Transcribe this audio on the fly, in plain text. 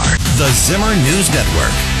The Zimmer News Network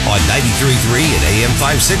on 93.3 and AM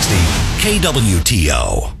 560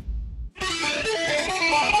 KWTO.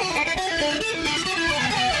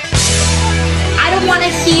 I don't want to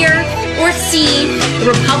hear or see the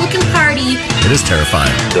Republican Party. It is terrifying.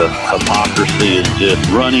 The hypocrisy is just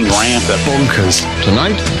running rampant. Bonkers.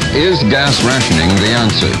 Tonight, is gas rationing the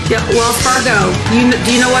answer? Yeah, Wells Fargo. Do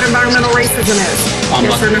you know what environmental racism is?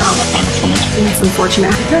 Yes or no? It's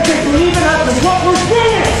unfortunate.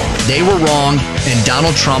 They were wrong, and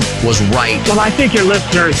Donald Trump was right. Well, I think your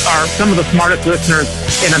listeners are some of the smartest listeners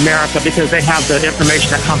in America because they have the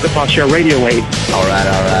information that comes across your radio waves. All right.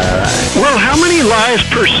 Well, how many lies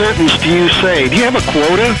per sentence do you say? Do you have a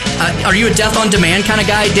quota? Are you a death on demand kind of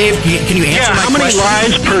guy, Dave? Can you answer my question? How many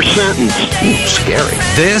lies per sentence? Ooh, scary.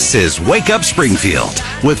 This is Wake Up Springfield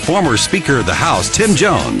with former Speaker of the House Tim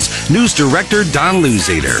Jones, News Director Don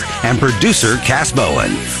Luzader, and producer Cass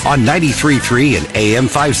Bowen on 93.3 and AM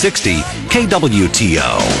 560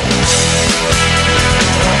 KWTO.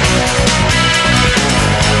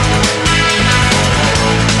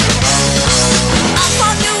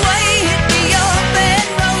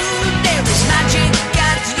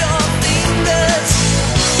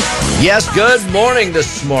 Yes, good morning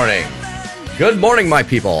this morning. Good morning, my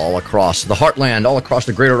people, all across the heartland, all across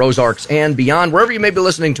the greater Ozarks and beyond, wherever you may be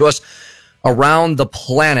listening to us around the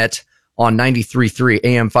planet on 93.3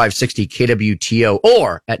 AM 560 KWTO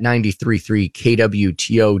or at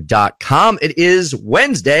 93.3kwto.com. It is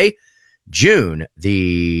Wednesday, June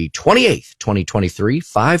the 28th, 2023,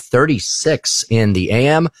 5:36 in the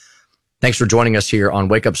AM. Thanks for joining us here on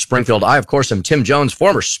Wake Up Springfield. I, of course, am Tim Jones,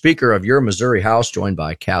 former Speaker of your Missouri House, joined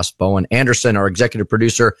by Cass Bowen Anderson, our executive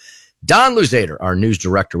producer, Don Luzader, our news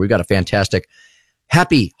director. We've got a fantastic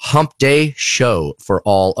happy hump day show for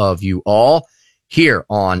all of you all here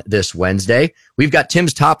on this Wednesday. We've got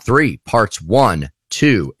Tim's top three, parts 1,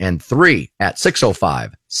 2, and 3 at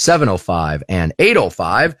 6:05, 7:05, and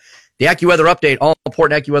 8:05. The AccuWeather update, all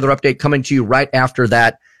important AccuWeather update coming to you right after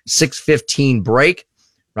that 6:15 break.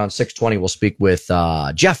 Around 6:20, we'll speak with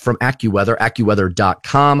Jeff from AccuWeather,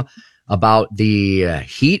 AccuWeather.com, about the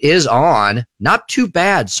heat is on. Not too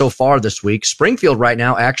bad so far this week. Springfield right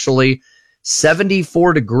now, actually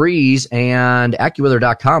 74 degrees, and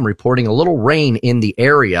AccuWeather.com reporting a little rain in the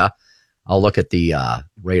area. I'll look at the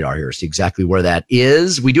radar here, see exactly where that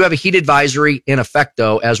is. We do have a heat advisory in effect,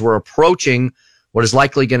 though, as we're approaching what is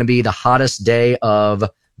likely going to be the hottest day of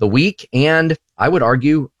the week, and I would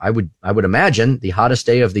argue, I would imagine, the hottest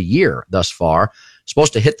day of the year thus far.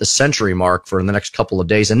 Supposed to hit the century mark for the next couple of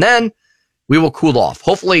days, and then we will cool off.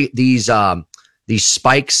 Hopefully, these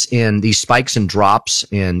spikes and drops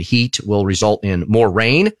in heat will result in more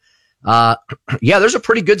rain. There's a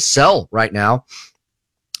pretty good cell right now.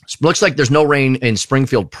 It looks like there's no rain in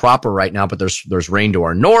Springfield proper right now, but there's rain to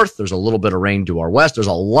our north. There's a little bit of rain to our west. There's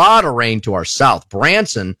a lot of rain to our south.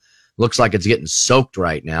 Branson looks like it's getting soaked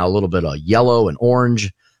right now. A little bit of yellow and orange,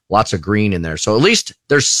 lots of green in there. So at least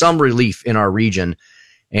there's some relief in our region.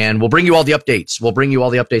 And we'll bring you all the updates. We'll bring you all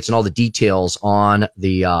the updates and all the details on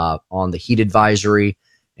the heat advisory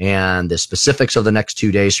and the specifics of the next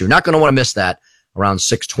 2 days. So you're not going to want to miss that around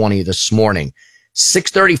 6:20 this morning.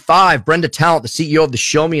 6:35, Brenda Talent, the CEO of the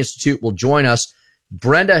Show Me Institute, will join us.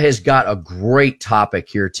 Brenda has got a great topic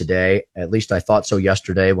here today. At least I thought so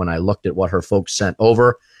yesterday when I looked at what her folks sent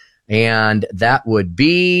over. And that would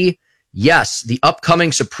be, yes, the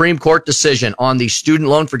upcoming Supreme Court decision on the student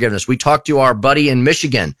loan forgiveness. We talked to our buddy in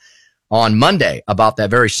Michigan on Monday about that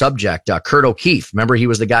very subject, Kurt O'Keefe. Remember, he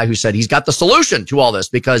was the guy who said he's got the solution to all this,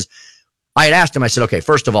 because I had asked him, I said, okay,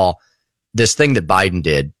 first of all, this thing that Biden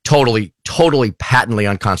did, totally patently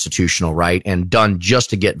unconstitutional, right? And done just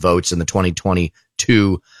to get votes in the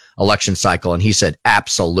 2022 election cycle. And he said,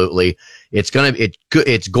 absolutely. It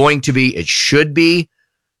should be,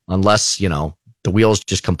 unless, the wheels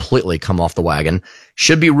just completely come off the wagon,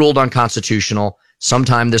 should be ruled unconstitutional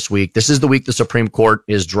sometime this week. This is the week the Supreme Court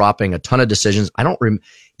is dropping a ton of decisions.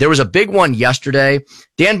 There was a big one yesterday.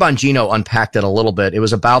 Dan Bongino unpacked it a little bit. It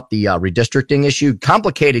was about the redistricting issue,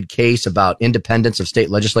 complicated case about independence of state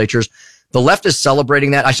legislatures. The left is celebrating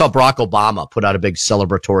that. I saw Barack Obama put out a big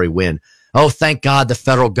celebratory win. Oh, thank God the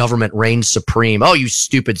federal government reigns supreme. Oh, you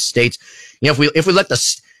stupid states. If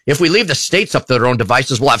we leave the states up to their own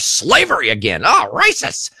devices, we'll have slavery again. Oh,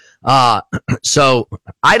 racist. So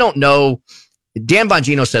I don't know. Dan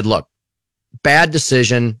Bongino said, look, bad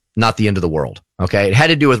decision, not the end of the world. Okay. It had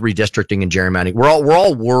to do with redistricting and gerrymandering. We're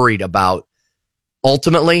all worried about,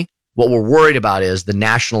 ultimately, what we're worried about is the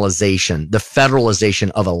nationalization, the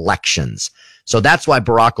federalization of elections. So that's why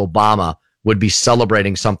Barack Obama would be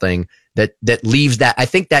celebrating something that leaves that. I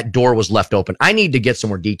think that door was left open. I need to get some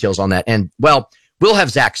more details on that. And well, we'll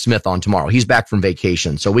have Zach Smith on tomorrow. He's back from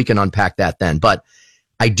vacation, so we can unpack that then. But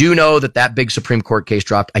I do know that big Supreme Court case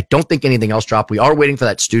dropped. I don't think anything else dropped. We are waiting for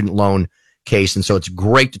that student loan case. And so it's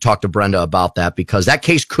great to talk to Brenda about that, because that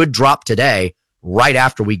case could drop today right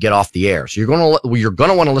after we get off the air. So you're going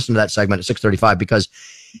to want to listen to that segment at 6:35, because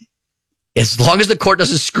as long as the court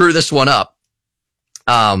doesn't screw this one up,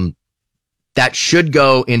 that should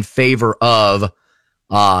go in favor of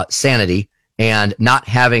sanity and not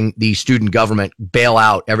having the student government bail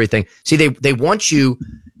out everything. See, they want you.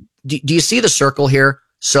 Do you see the circle here?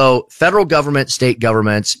 So federal government, state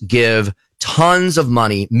governments give tons of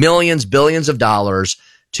money, millions, billions of dollars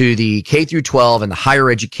to the K through 12 and the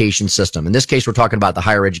higher education system. In this case, we're talking about the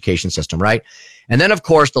higher education system, right? And then, of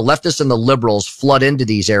course, the leftists and the liberals flood into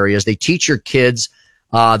these areas. They teach your kids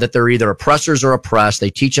that they're either oppressors or oppressed.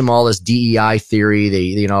 They teach them all this DEI theory,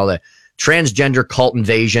 the transgender cult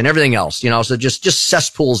invasion, everything else, so just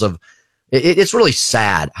cesspools of it's really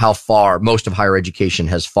sad how far most of higher education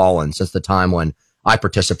has fallen since the time when I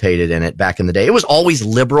participated in it back in the day. It was always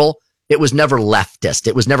liberal. It was never leftist.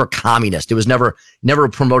 It was never communist. It was never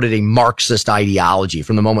promoted a Marxist ideology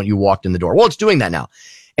from the moment you walked in the door. Well, it's doing that now.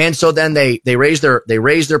 And so then they raise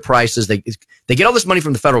their prices. They get all this money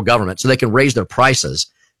from the federal government so they can raise their prices.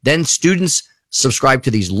 Then students subscribe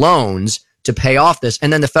to these loans to pay off this.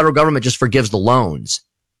 And then the federal government just forgives the loans.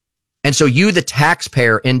 And so you, the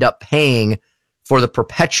taxpayer, end up paying for the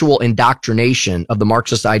perpetual indoctrination of the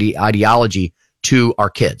Marxist ideology to our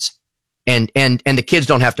kids. And the kids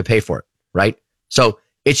don't have to pay for it, right? So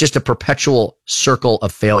it's just a perpetual circle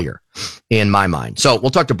of failure in my mind. So we'll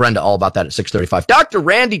talk to Brenda all about that at 6:35. Dr.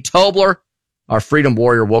 Randy Tobler, our freedom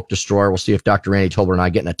warrior, woke destroyer. We'll see if Dr. Randy Tobler and I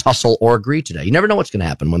get in a tussle or agree today. You never know what's going to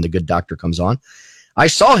happen when the good doctor comes on. I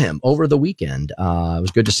saw him over the weekend. It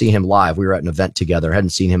was good to see him live. We were at an event together.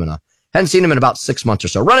 Hadn't seen him in about 6 months or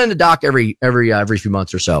so. Run into Doc every few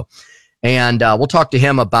months or so. And we'll talk to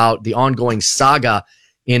him about the ongoing saga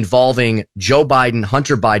involving Joe Biden,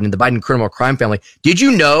 Hunter Biden, and the Biden criminal crime family. Did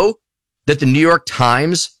you know that the New York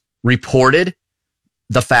Times reported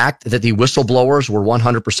the fact that the whistleblowers were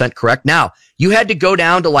 100% correct? Now, you had to go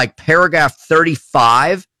down to like paragraph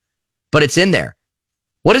 35, but it's in there.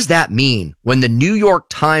 What does that mean when the New York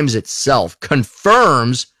Times itself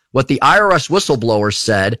confirms what the IRS whistleblowers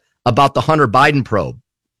said about the Hunter Biden probe?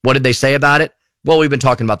 What did they say about it? Well, we've been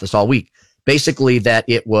talking about this all week. Basically that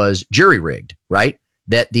it was jury rigged, right?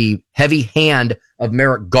 That the heavy hand of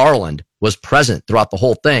Merrick Garland was present throughout the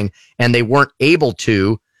whole thing, and they weren't able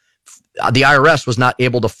to, the IRS was not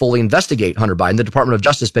able to fully investigate Hunter Biden. The Department of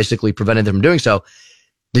Justice basically prevented them from doing so.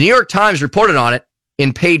 The New York Times reported on it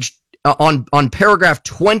in on paragraph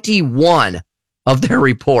 21 of their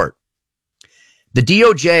report. The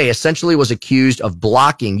DOJ essentially was accused of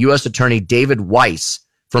blocking U.S. Attorney David Weiss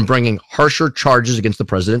from bringing harsher charges against the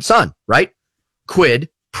president's son, right? Quid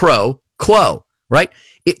pro quo, right?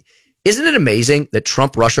 Isn't it amazing that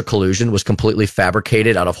Trump-Russia collusion was completely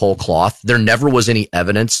fabricated out of whole cloth? There never was any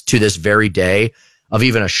evidence to this very day of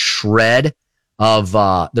even a shred of,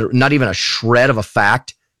 not even a shred of a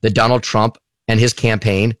fact that Donald Trump and his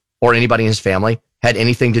campaign or anybody in his family had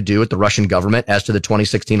anything to do with the Russian government as to the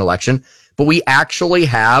 2016 election. But we actually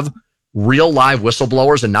have real live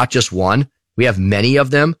whistleblowers, and not just one. We have many of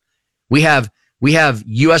them. We have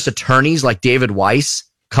U.S. attorneys like David Weiss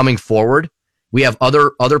coming forward. We have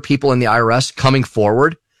other people in the IRS coming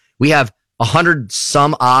forward. We have 100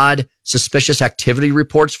 some odd suspicious activity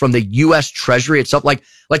reports from the U.S. Treasury itself. Like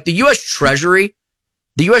the U.S. Treasury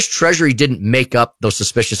didn't make up those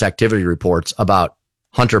suspicious activity reports about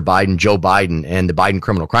Hunter Biden, Joe Biden, and the Biden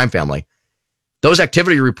criminal crime family. Those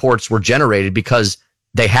activity reports were generated because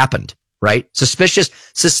they happened, right?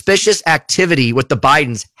 Suspicious activity with the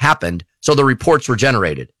Bidens happened, so the reports were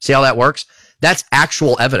generated. See how that works? That's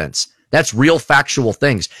actual evidence. That's real factual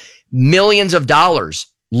things. Millions of dollars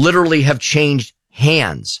literally have changed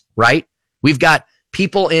hands, right? We've got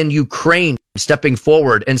people in Ukraine stepping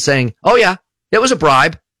forward and saying, "Oh yeah, it was a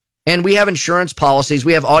bribe." And we have insurance policies.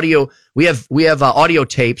 We have audio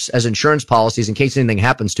tapes as insurance policies in case anything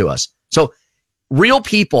happens to us. So real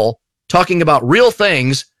people talking about real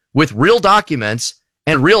things with real documents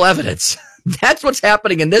and real evidence. That's what's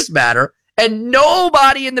happening in this matter. And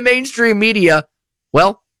nobody in the mainstream media,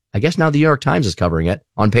 well, I guess now the New York Times is covering it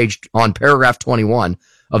on paragraph 21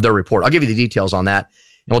 of their report. I'll give you the details on that.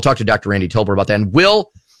 And we'll talk to Dr. Randy Tobler about that. And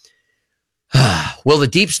will the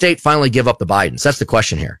deep state finally give up the Bidens? That's the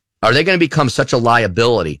question here. Are they going to become such a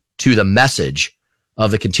liability to the message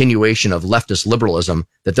of the continuation of leftist liberalism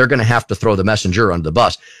that they're going to have to throw the messenger under the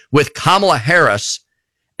bus. With Kamala Harris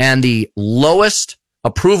and the lowest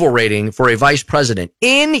approval rating for a vice president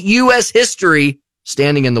in U.S. history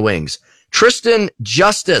standing in the wings. Tristan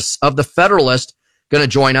Justice of the Federalist going to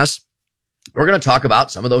join us. We're going to talk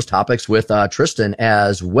about some of those topics with Tristan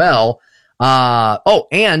as well.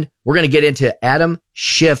 And we're going to get into Adam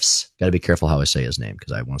Schiff's, got to be careful how I say his name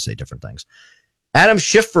because I want to say different things. Adam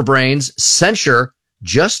Schiff for Brains censure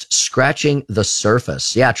just scratching the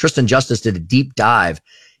surface. Yeah, Tristan Justice did a deep dive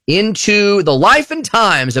into the life and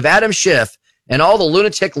times of Adam Schiff and all the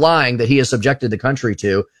lunatic lying that he has subjected the country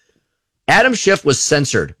to. Adam Schiff was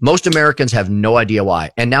censored. Most Americans have no idea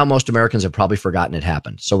why. And now most Americans have probably forgotten it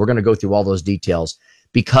happened. So we're going to go through all those details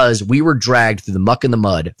because we were dragged through the muck and the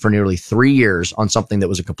mud for nearly 3 years on something that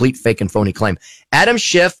was a complete fake and phony claim. Adam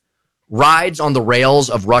Schiff rides on the rails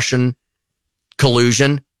of Russian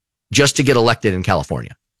collusion just to get elected in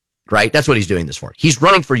California, right? That's what he's doing this for. He's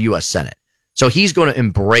running for U.S. Senate. So he's going to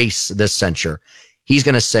embrace this censure. He's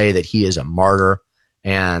going to say that he is a martyr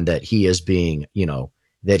and that he is being,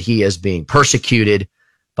 persecuted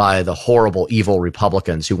by the horrible, evil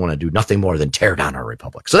Republicans who want to do nothing more than tear down our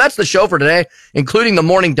republic. So that's the show for today, including the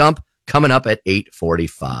morning dump coming up at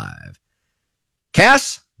 8:45.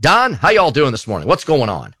 Cass, Don, how y'all doing this morning? What's going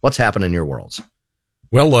on? What's happening in your worlds?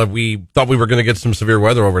 Well, we thought we were going to get some severe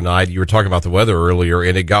weather overnight. You were talking about the weather earlier,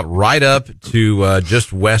 and it got right up to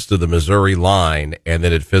just west of the Missouri line, and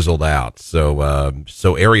then it fizzled out.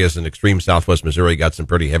 So areas in extreme southwest Missouri got some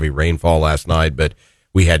pretty heavy rainfall last night, but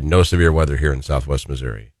we had no severe weather here in southwest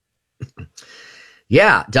Missouri.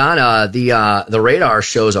 Yeah, Don, the radar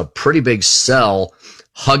shows a pretty big cell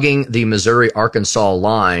hugging the Missouri-Arkansas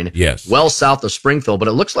line. Yes. Well south of Springfield, but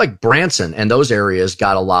it looks like Branson and those areas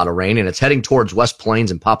got a lot of rain, and it's heading towards West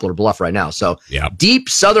Plains and Poplar Bluff right now. So Deep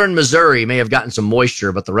southern Missouri may have gotten some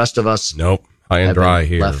moisture, but the rest of us nope, high and dry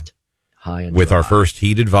here. Left high and with dry. Our first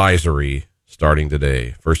heat advisory starting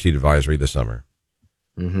today. First heat advisory this summer.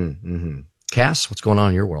 Cass, what's going on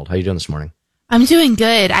in your world? How you doing this morning? I'm doing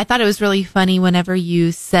good. I thought it was really funny whenever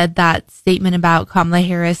you said that statement about Kamala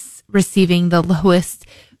Harris receiving the lowest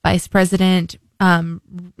vice president,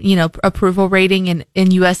 approval rating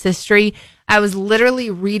in U.S. history. I was literally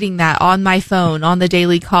reading that on my phone on the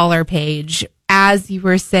Daily Caller page as you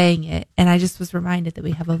were saying it. And I just was reminded that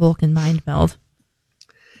we have a Vulcan mind meld.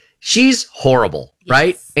 She's horrible,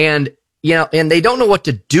 right? And, and they don't know what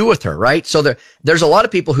to do with her, right? So there's a lot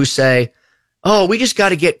of people who say, oh, we just got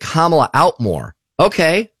to get Kamala out more.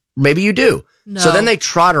 Okay, maybe you do. No. So then they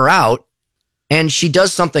trot her out and she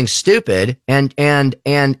does something stupid and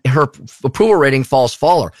her approval rating falls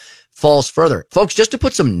further. Folks, just to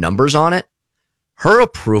put some numbers on it, her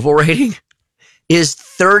approval rating is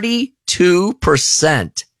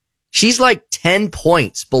 32%. She's like 10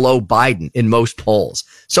 points below Biden in most polls.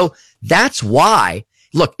 So that's why,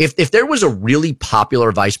 look, if there was a really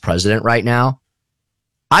popular vice president right now,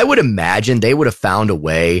 I would imagine they would have found a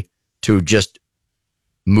way to just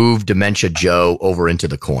move Dementia Joe over into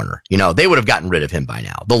the corner. They would have gotten rid of him by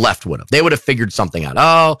now. The left would have. They would have figured something out.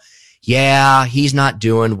 Oh, yeah, he's not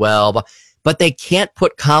doing well. But they can't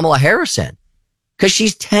put Kamala Harris in because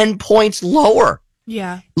she's 10 points lower.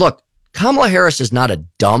 Yeah. Look, Kamala Harris is not a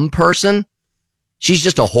dumb person. She's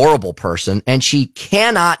just a horrible person, and she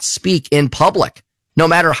cannot speak in public, no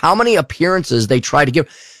matter how many appearances they try to give.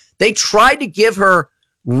 They tried to give her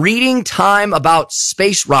reading time about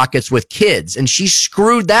space rockets with kids, and she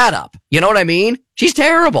screwed that up. You know what I mean? She's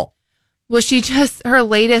terrible. Well, her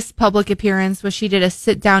latest public appearance was she did a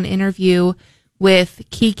sit-down interview with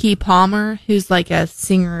Keke Palmer, who's like a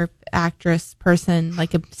singer, actress person,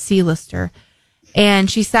 like a C-lister.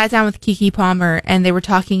 And she sat down with Keke Palmer, and they were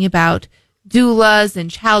talking about doulas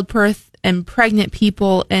and childbirth and pregnant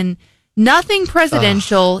people and nothing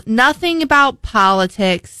presidential, nothing about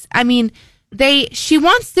politics. I mean, she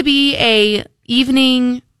wants to be a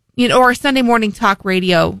evening, or a Sunday morning talk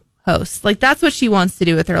radio host. Like, that's what she wants to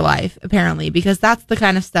do with her life, apparently, because that's the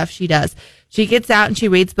kind of stuff she does. She gets out and she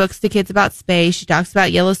reads books to kids about space. She talks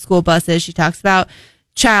about yellow school buses. She talks about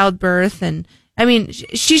childbirth. And I mean,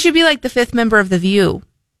 she should be like the fifth member of The View.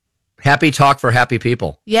 Happy talk for happy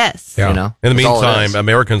people. Yes. Yeah. In the meantime,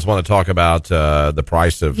 Americans want to talk about the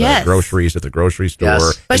price of groceries at the grocery store.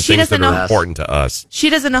 Yes. But she doesn't know important to us. She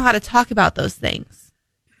doesn't know how to talk about those things.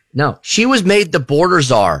 No, she was made the border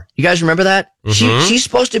czar. You guys remember that? Mm-hmm. She's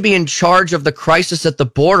supposed to be in charge of the crisis at the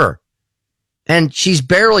border, and she's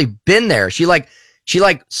barely been there. She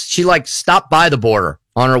stopped by the border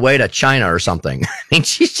on her way to China or something. I mean,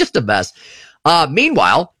 she's just a mess.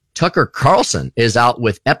 Meanwhile, Tucker Carlson is out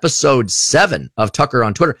with episode 7 of Tucker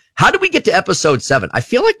on Twitter. How did we get to episode 7? I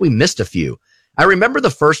feel like we missed a few. I remember the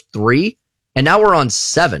first 3, and now we're on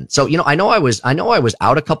 7. So, I know I was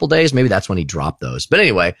out a couple days. Maybe that's when he dropped those. But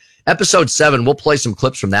anyway, episode 7, we'll play some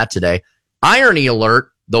clips from that today. Irony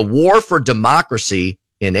alert, the war for democracy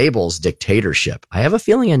enables dictatorship. I have a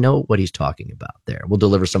feeling I know what he's talking about there. We'll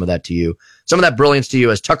deliver some of that to you, some of that brilliance to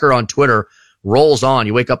you as Tucker on Twitter rolls on.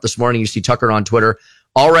 You wake up this morning, you see Tucker on Twitter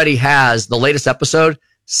already has the latest episode,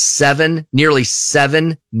 nearly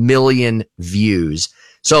 7 million views.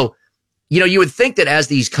 So, you would think that as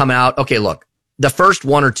these come out, okay, look, the first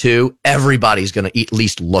 1 or 2, everybody's going to at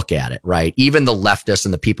least look at it, right? Even the leftists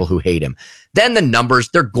and the people who hate him. Then the numbers,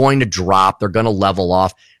 they're going to drop. They're going to level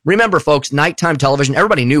off. Remember, folks, nighttime television,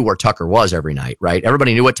 everybody knew where Tucker was every night, right?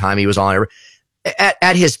 Everybody knew what time he was on.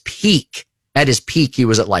 At his peak, he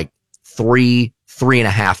was at like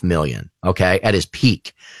 3.5 million, okay, at his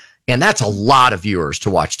peak. And that's a lot of viewers to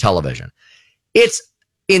watch television. It's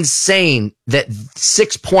insane that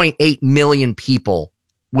 6.8 million people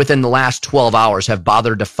within the last 12 hours have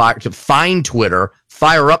bothered to find Twitter,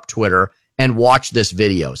 fire up Twitter, and watch this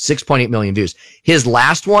video. 6.8 million views. His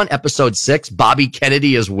last one, episode 6, Bobby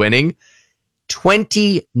Kennedy is winning,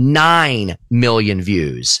 29 million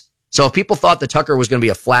views. So if people thought that Tucker was going to be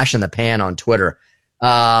a flash in the pan on Twitter,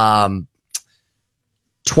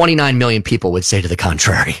 29 million people would say to the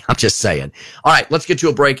contrary. I'm just saying. All right, let's get to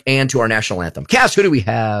a break and to our national anthem. Cass, who do we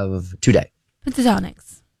have today?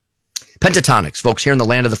 Pentatonics, folks, here in the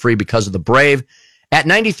land of the free because of the brave. At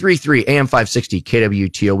 93.3 AM 560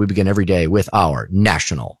 KWTO, we begin every day with our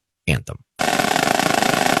national anthem.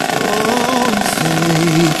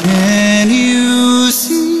 Can you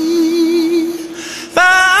see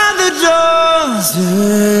by the dawn's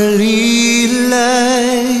early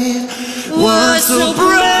light what so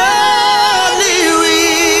proudly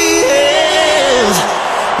we hailed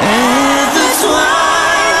at the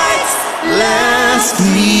twilight's last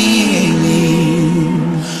gleaming,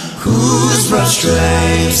 whose broad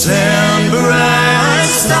stripes and bright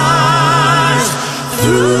stars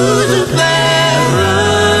through the perilous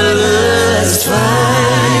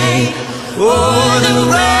fight o'er the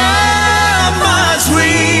ramparts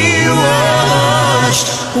we watched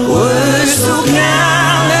were so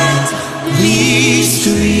gallant these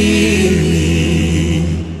streaming,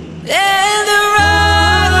 and the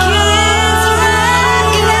rockets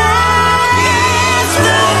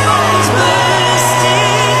flames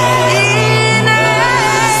bursting in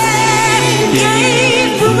us gave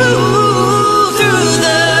proof through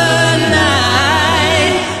the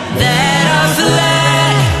night that our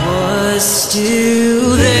flag was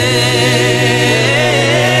still there.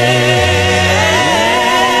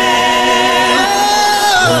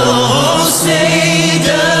 Oh, say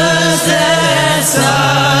does that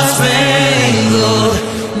star-spangled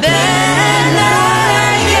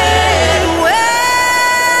banner yet wave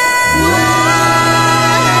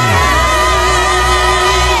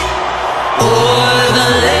o'er the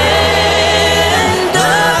land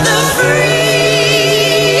of the free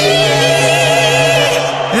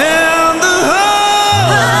and the whole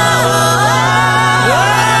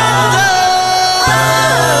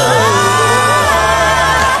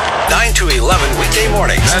 9 to 11 weekday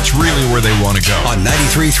mornings. That's really where they want to go. On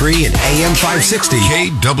 93.3 and AM 560.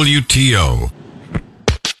 KWTO.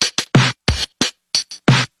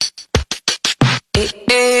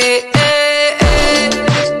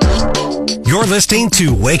 You're listening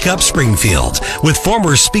to Wake Up Springfield with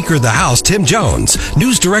former Speaker of the House Tim Jones,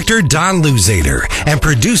 News Director Don Luzader, and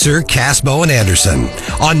producer Cass Bowen Anderson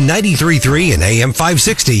on 93.3 and AM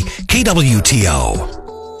 560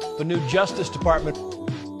 KWTO. The new Justice Department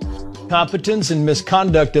competence and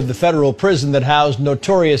misconduct of the federal prison that housed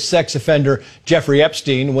notorious sex offender Jeffrey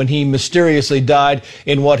Epstein when he mysteriously died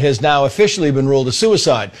in what has now officially been ruled a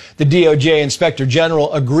suicide. The DOJ Inspector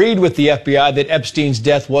General agreed with the FBI that Epstein's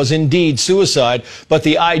death was indeed suicide, but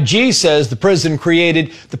the IG says the prison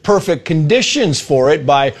created the perfect conditions for it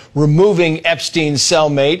by removing Epstein's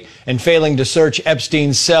cellmate and failing to search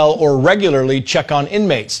Epstein's cell or regularly check on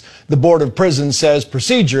inmates. The Board of Prisons says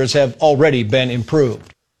procedures have already been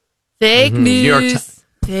improved. Fake news.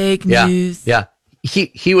 Fake news. Yeah.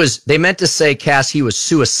 He was, they meant to say, Cass, he was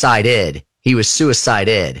suicided. He was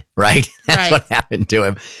suicided, right? That's what happened to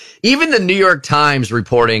him. Even the New York Times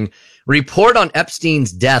report on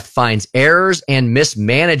Epstein's death finds errors and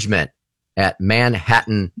mismanagement at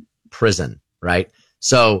Manhattan prison, right?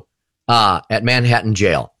 So, at Manhattan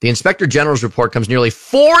jail. The Inspector General's report comes nearly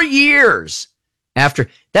 4 years after.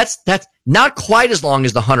 That's Not quite as long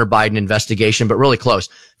as the Hunter Biden investigation, but really close.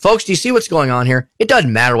 Folks, do you see what's going on here? It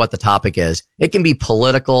doesn't matter what the topic is. It can be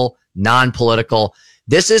political, non-political.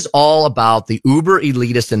 This is all about the uber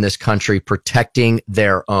elitists in this country protecting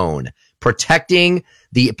their own, protecting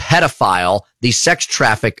the pedophile, the sex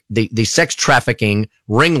trafficking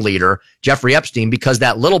ringleader, Jeffrey Epstein, because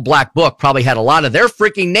that little black book probably had a lot of their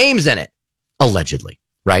freaking names in it, allegedly.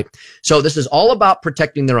 Right. So this is all about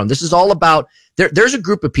protecting their own. This is all about there's a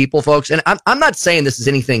group of people, folks. And I'm not saying this is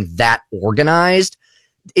anything that organized.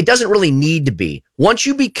 It doesn't really need to be. Once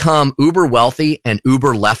you become uber wealthy and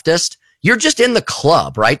uber leftist, you're just in the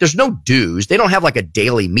club. Right. There's no dues. They don't have like a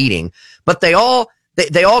daily meeting, but they all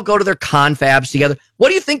go to their confabs together. What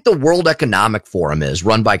do you think the World Economic Forum is,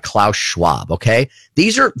 run by Klaus Schwab? OK,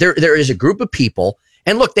 there is a group of people.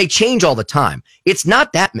 And look, they change all the time. It's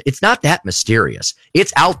not that mysterious.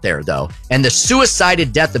 It's out there, though. And the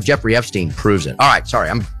suicided death of Jeffrey Epstein proves it. All right. Sorry.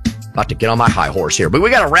 I'm about to get on my high horse here, but we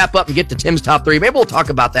got to wrap up and get to Tim's top three. Maybe we'll talk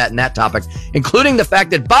about that in that topic, including the fact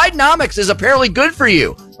that Bidenomics is apparently good for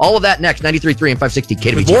you. All of that next. 93.3 and 560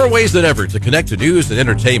 KWTO. With more ways than ever to connect to news and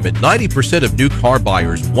entertainment, 90% of new car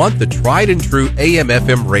buyers want the tried and true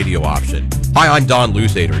AM/FM radio option. Hi, I'm Don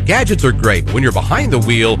Luzader. Gadgets are great, but when you're behind the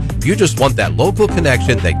wheel, you just want that local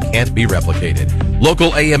connection that can't be replicated.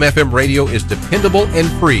 Local AM/FM radio is dependable and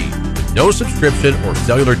free, with no subscription or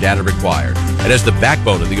cellular data required. And as the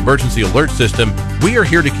backbone of the emergency alert system, we are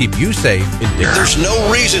here to keep you safe in danger. There's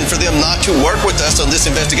no reason for them not to work with us on this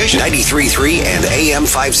investigation. 93.3 and AM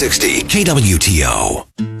 560 KWTO.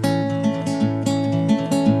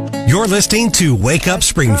 You're listening to Wake Up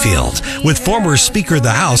Springfield with former Speaker of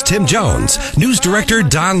the House Tim Jones, News Director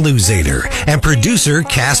Don Luzader, and producer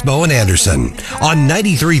Cass Bowen Anderson on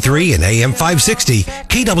 93.3 and AM 560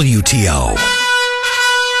 KWTO.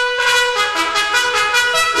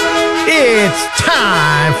 It's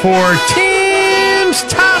time for Tim's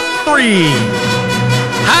Top 3.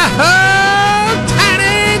 Ha-ha!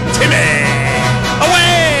 Tiny Timmy!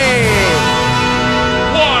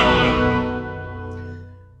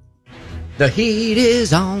 The heat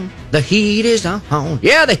is on. The heat is on.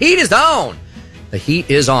 Yeah, the heat is on. The heat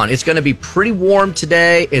is on. It's going to be pretty warm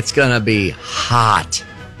today. It's going to be hot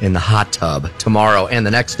in the hot tub tomorrow and the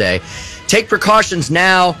next day. Take precautions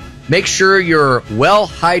now. Make sure you're well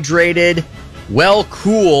hydrated, well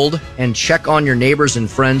cooled, and check on your neighbors and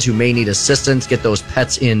friends who may need assistance. Get those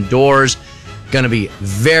pets indoors. Going to be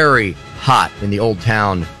very hot in the old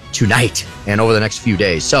town tonight and over the next few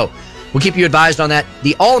days. So we'll keep you advised on that.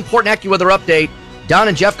 The all-important AccuWeather update, Don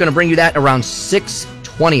and Jeff going to bring you that around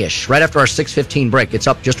 6:20ish, right after our 6:15 break. It's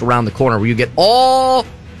up just around the corner where you get all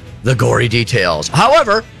the gory details.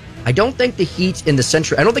 However, I don't think the heat in the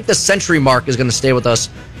century, I don't think the century mark is going to stay with us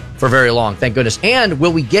for very long, thank goodness. And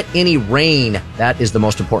will we get any rain? That is the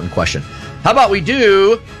most important question. How about we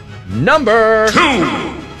do number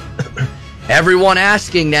 2? Everyone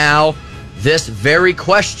asking now this very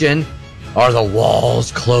question. Are the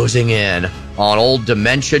walls closing in on old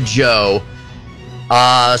Dementia Joe?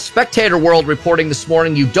 Spectator World reporting this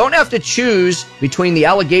morning, you don't have to choose between the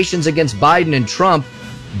allegations against Biden and Trump.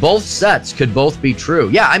 Both sets could both be true.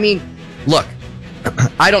 Yeah, I mean, look,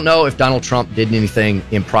 I don't know if Donald Trump did anything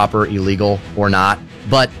improper, illegal, or not,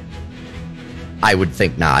 but I would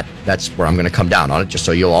think not. That's where I'm going to come down on it, just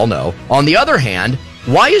so you all know. On the other hand,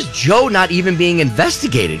 why is Joe not even being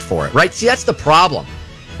investigated for it, right? See, that's the problem.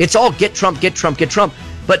 It's all get Trump, get Trump, get Trump.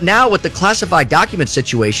 But now with the classified document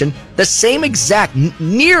situation, the same exact,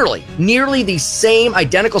 nearly the same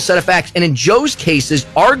identical set of facts, and in Joe's cases,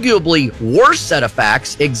 arguably worse set of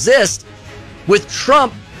facts exist. With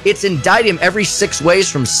Trump, it's indict him every 6 ways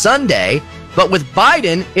from Sunday. But with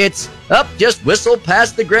Biden, it's just whistle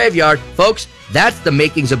past the graveyard. Folks, that's the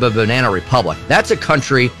makings of a banana republic. That's a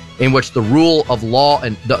country in which the rule of law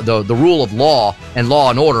and the rule of law and law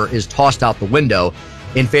and order is tossed out the window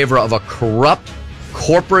in favor of a corrupt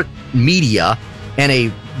corporate media and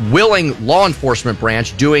a willing law enforcement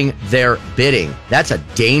branch doing their bidding. That's a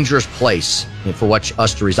dangerous place for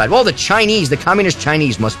us to reside. Well, the communist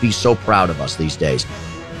Chinese must be so proud of us these days.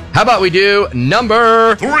 How about we do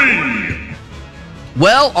number 3?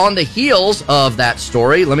 Well, on the heels of that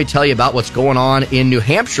story, let me tell you about what's going on in New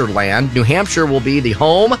Hampshire land. New Hampshire will be the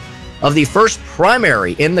home of the first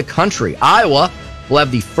primary in the country. Iowa will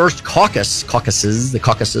have the first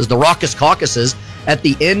the raucous caucuses at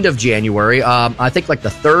the end of January. I think like the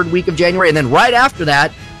 3rd week of January. And then right after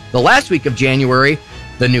that, the last week of January,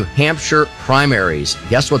 the New Hampshire primaries.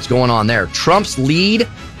 Guess what's going on there? Trump's lead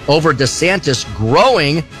over DeSantis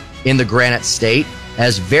growing in the Granite State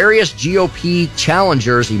as various GOP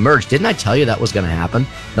challengers emerge. Didn't I tell you that was going to happen?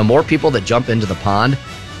 The more people that jump into the pond,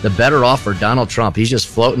 the better off for Donald Trump. He's just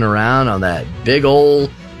floating around on that big old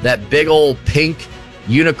pink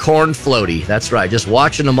unicorn floaty. That's right. Just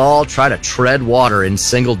watching them all try to tread water in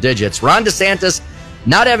single digits. Ron DeSantis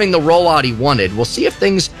not having the rollout he wanted. We'll see if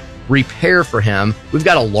things repair for him. We've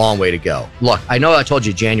got a long way to go. Look, I know I told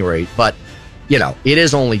you January, but it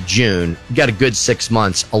is only June. We've got a good 6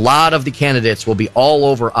 months. A lot of the candidates will be all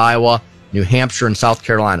over Iowa, New Hampshire, and South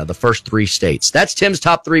Carolina, the first 3 states. That's Tim's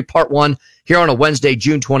Top 3, Part 1, here on a Wednesday,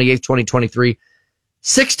 June 28th, 2023,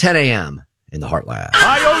 6:10 a.m. in the Heartland.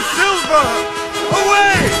 Io Silver!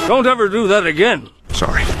 Away! Don't ever do that again.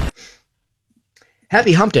 Sorry.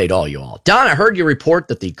 Happy hump day to all you all. Don, I heard you report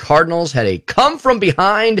that the Cardinals had a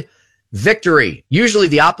come-from-behind victory. Usually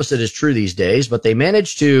the opposite is true these days, but they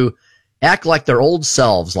managed to act like their old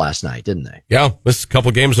selves last night, didn't they? Yeah, this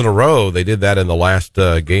couple games in a row. They did that in the last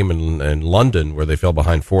game in London where they fell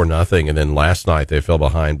behind 4-0, and then last night they fell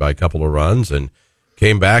behind by a couple of runs and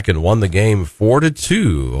came back and won the game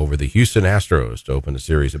 4-2 over the Houston Astros to open the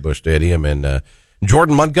series at Busch Stadium. And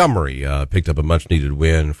Jordan Montgomery picked up a much-needed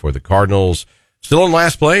win for the Cardinals. Still in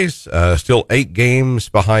last place, still 8 games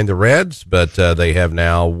behind the Reds, but they have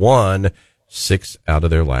now won 6 out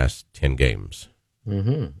of their last 10 games.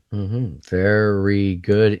 Very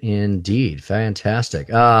good indeed. Fantastic.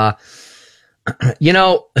 Bud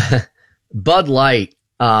Light,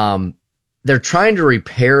 they're trying to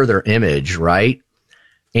repair their image, right?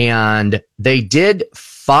 And they did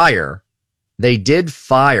fire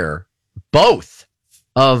both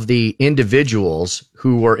of the individuals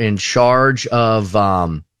who were in charge of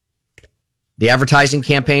the advertising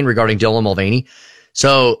campaign regarding Dylan Mulvaney.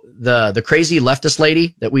 So the crazy leftist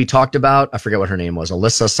lady that we talked about, I forget what her name was,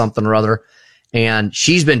 Alyssa something or other, and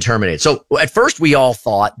she's been terminated. So at first we all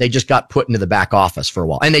thought they just got put into the back office for a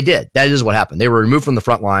while, and they did. That is what happened. They were removed from the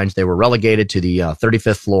front lines. They were relegated to the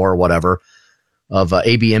 35th floor or whatever of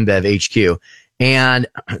AB InBev HQ. And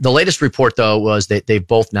the latest report, though, was that they've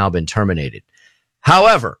both now been terminated.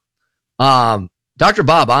 However, Dr.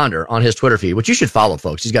 Bob Onder on his Twitter feed, which you should follow,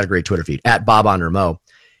 folks. He's got a great Twitter feed, at Bob Onder Mo.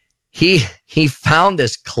 He found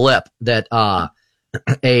this clip that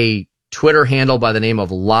a Twitter handle by the name of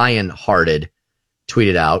Lionhearted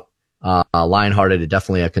tweeted out. Lionhearted,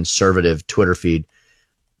 definitely a conservative Twitter feed,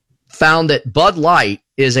 found that Bud Light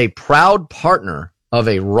is a proud partner of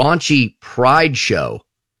a raunchy pride show.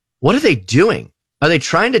 What are they doing? Are they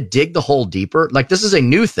trying to dig the hole deeper? Like, this is a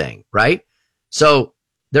new thing, right? So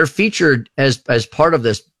they're featured as part of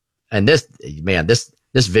this, and this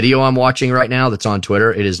video I'm watching right now that's on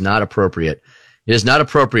Twitter, it is not appropriate. It is not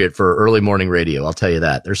appropriate for early morning radio. I'll tell you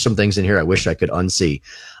that. There's some things in here I wish I could unsee.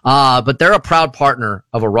 But they're a proud partner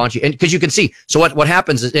of a raunchy, and because you can see, so what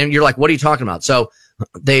happens is, and you're like, what are you talking about? So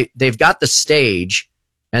they've got the stage,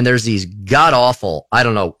 and there's these god awful, I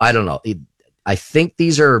don't know. I think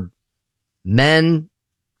these are men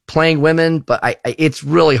playing women, but it's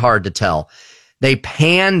really hard to tell. They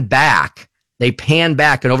pan back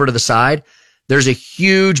and over to the side. There's a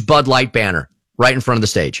huge Bud Light banner right in front of the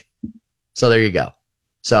stage. So there you go.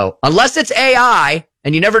 So unless it's AI,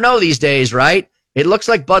 and you never know these days, right? It looks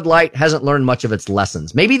like Bud Light hasn't learned much of its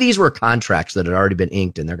lessons. Maybe these were contracts that had already been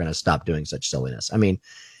inked and they're going to stop doing such silliness. I mean,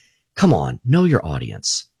 come on, know your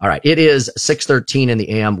audience. All right. It is 6:13 in the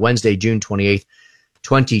AM, Wednesday, June 28th,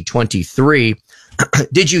 2023.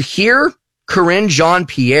 Did you hear Karine Jean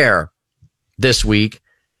Pierre this week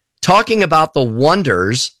talking about the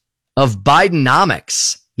wonders of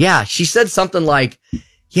Bidenomics? Yeah, she said something like,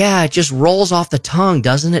 yeah, it just rolls off the tongue,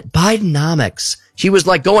 doesn't it? Bidenomics. She was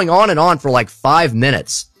like going on and on for like 5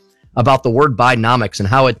 minutes about the word Bidenomics and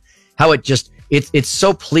how it just, it's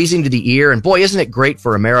so pleasing to the ear. And boy, isn't it great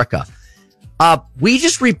for America? We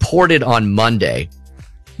just reported on Monday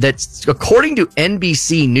that according to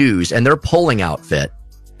NBC News and their polling outfit,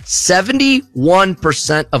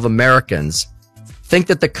 71% of Americans think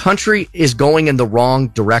that the country is going in the wrong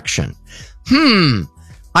direction.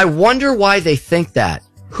 I wonder why they think that.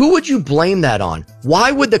 Who would you blame that on?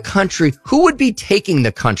 Who would be taking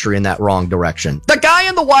the country in that wrong direction? The guy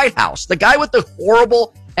in the White House, the guy with the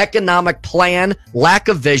horrible economic plan, lack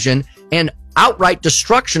of vision, and outright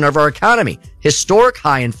destruction of our economy. Historic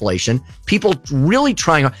high inflation, people really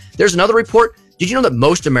trying. There's another report. Did you know that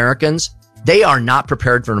most Americans, they are not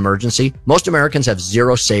prepared for an emergency? Most Americans have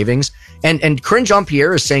zero savings. And Karine Jean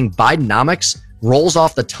Pierre is saying Bidenomics rolls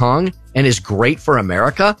off the tongue and is great for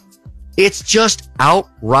America. It's just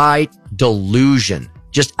outright delusion.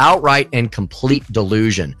 Just outright and complete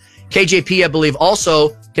delusion. KJP, I believe, also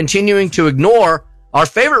continuing to ignore our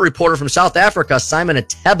favorite reporter from South Africa, Simon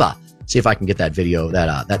Ateba. See if I can get that video,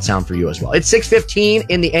 that sound for you as well. It's 6:15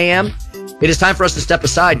 in the AM. It is time for us to step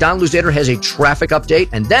aside. Don Luzader has a traffic update.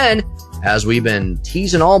 And then, as we've been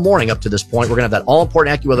teasing all morning up to this point, we're going to have that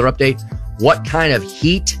all-important AccuWeather update. What kind of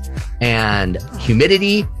heat and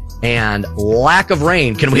humidity and lack of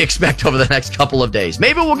rain can we expect over the next couple of days?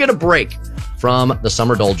 Maybe we'll get a break from the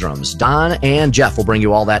summer doldrums. Don and Jeff will bring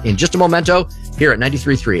you all that in just a momento here at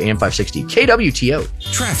 93.3 AM 560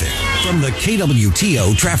 KWTO. Traffic from the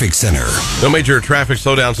KWTO Traffic Center. No major traffic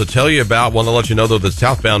slowdowns to tell you about. Want to let you know, though, that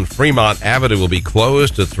southbound Fremont Avenue will be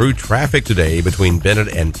closed to through traffic today between Bennett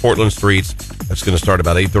and Portland Streets. That's going to start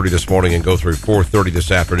about 8:30 this morning and go through 4:30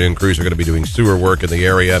 this afternoon. Crews are going to be doing sewer work in the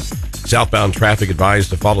area. Southbound traffic advised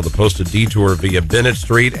to follow the posted detour via Bennett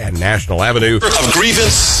Street and National Avenue. Of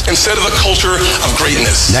grievance instead of a culture of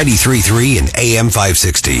greatness. 93.3 and AM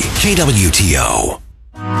 560 KWTO.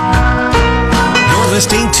 You're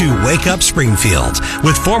listening to Wake Up Springfield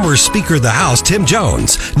with former Speaker of the House Tim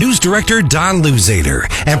Jones, News Director Don Luzader,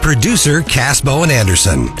 and producer Cass Bowen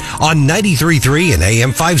Anderson on 93.3 and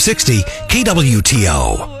AM 560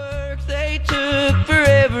 KWTO. They took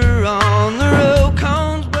forever on the road.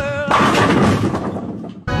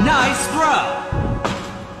 Nice throw.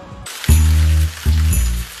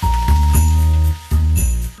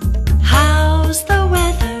 How's the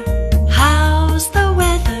weather? How's the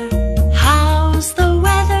weather? How's the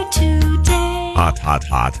weather today? Hot, hot,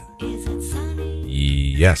 hot. Is it sunny?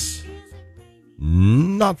 Yes.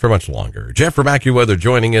 Not for much longer. Jeff from AccuWeather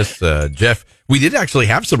joining us. Jeff, we did actually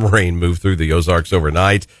have some rain move through the Ozarks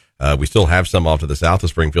overnight. We still have some off to the south of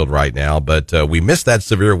Springfield right now, but we missed that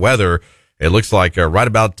severe weather. It looks like right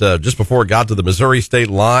about just before it got to the Missouri state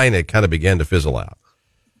line, it kind of began to fizzle out.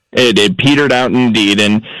 It petered out indeed,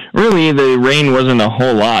 and really the rain wasn't a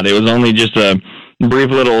whole lot. It was only just a brief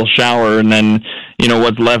little shower, and then,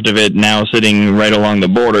 what's left of it now sitting right along the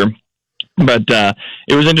border. But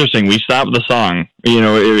it was interesting. We stopped the song.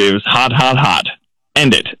 It was hot, hot, hot.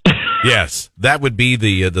 End it. Yes, that would be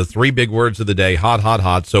the three big words of the day, hot, hot,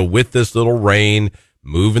 hot. So with this little rain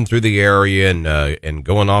moving through the area and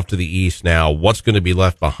going off to the east now, what's going to be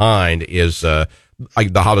left behind is the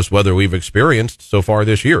hottest weather we've experienced so far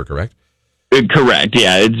this year, correct? Correct,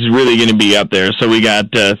 yeah. It's really going to be up there. So we got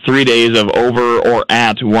 3 days of over or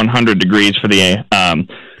at 100 degrees for the,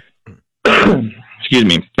 excuse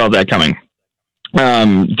me, felt that coming.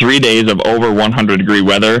 3 days of over 100-degree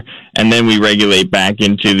weather, and then we regulate back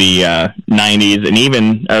into the 90s and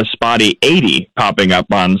even a spotty 80 popping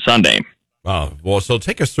up on Sunday. Well, so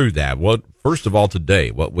take us through that. First of all, today,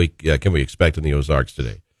 what can we expect in the Ozarks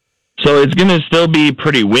today? So it's going to still be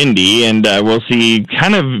pretty windy, and we'll see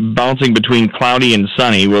kind of bouncing between cloudy and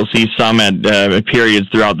sunny. We'll see some at periods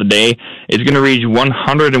throughout the day. It's going to reach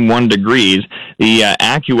 101 degrees. The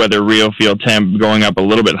AccuWeather real field temp going up a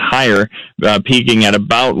little bit higher, peaking at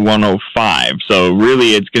about 105. So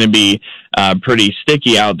really it's going to be pretty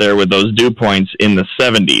sticky out there with those dew points in the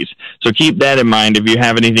 70s. So keep that in mind. If you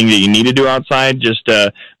have anything that you need to do outside, just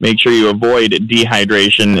make sure you avoid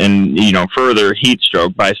dehydration and, further heat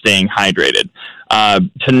stroke by staying hydrated.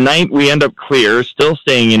 Tonight we end up clear, still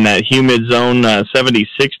staying in that humid zone,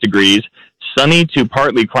 76 degrees. Sunny to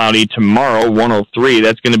partly cloudy tomorrow, 103.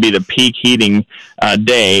 That's going to be the peak heating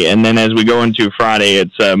day. And then as we go into Friday,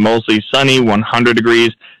 it's mostly sunny, 100 degrees.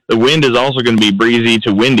 The wind is also going to be breezy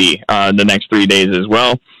to windy the next 3 days as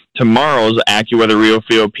well. Tomorrow's AccuWeather real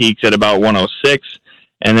field peaks at about 106,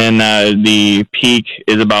 and then the peak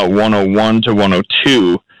is about 101 to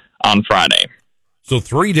 102 on Friday. So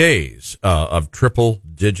 3 days of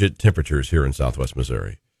triple-digit temperatures here in southwest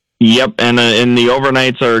Missouri. Yep, and the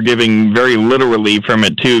overnights are giving very literally from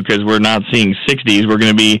it, too, because we're not seeing 60s. We're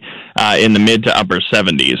going to be in the mid to upper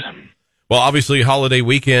 70s. Well, obviously, holiday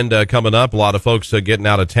weekend coming up. A lot of folks getting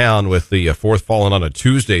out of town with the 4th falling on a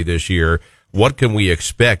Tuesday this year. What can we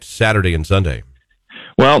expect Saturday and Sunday?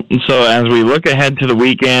 Well, so as we look ahead to the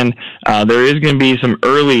weekend, there is going to be some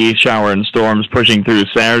early shower and storms pushing through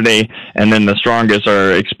Saturday, and then the strongest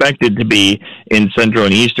are expected to be in central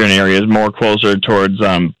and eastern areas, more closer towards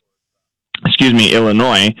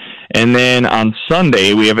Illinois. And then on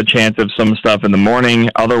Sunday, we have a chance of some stuff in the morning.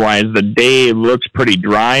 Otherwise, the day looks pretty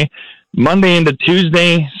dry. Monday into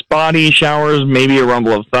Tuesday, spotty showers, maybe a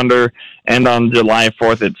rumble of thunder. And on July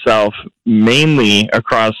 4th itself, mainly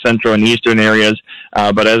across central and eastern areas.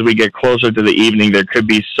 But as we get closer to the evening, there could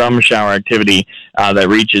be some shower activity that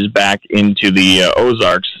reaches back into the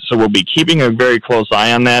Ozarks. So we'll be keeping a very close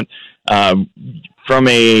eye on that. From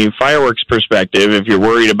a fireworks perspective, if you're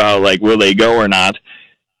worried about, will they go or not,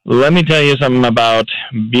 let me tell you something about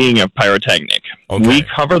being a pyrotechnic. Okay. We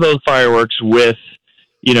cover those fireworks with,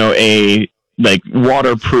 a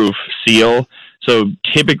waterproof seal. So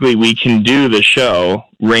typically we can do the show,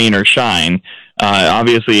 rain or shine.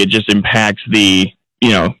 Obviously, it just impacts the,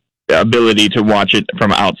 ability to watch it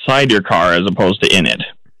from outside your car as opposed to in it.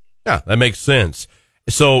 Yeah, that makes sense.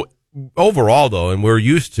 So overall, though, and we're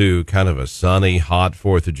used to kind of a sunny, hot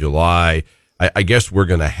 4th of July, I guess we're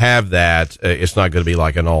going to have that. It's not going to be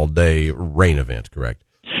like an all-day rain event, correct?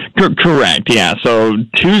 Correct, yeah. So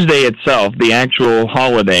Tuesday itself, the actual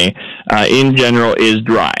holiday, in general, is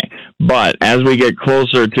dry. But as we get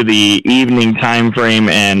closer to the evening time frame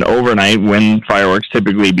and overnight, when fireworks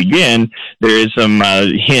typically begin, there is some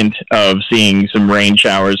hint of seeing some rain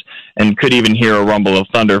showers, and could even hear a rumble of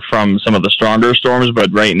thunder from some of the stronger storms.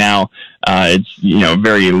 But right now, it's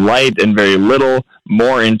very light and very little,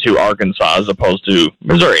 more into Arkansas as opposed to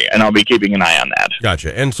Missouri, and I'll be keeping an eye on that.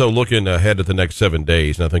 Gotcha. And so looking ahead at the next 7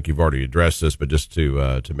 days, and I think you've already addressed this, but just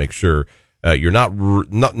to make sure, you're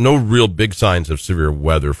no real big signs of severe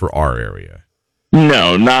weather for our area.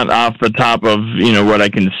 No, not off the top of what I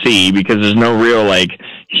can see, because there's no real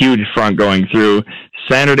huge front going through.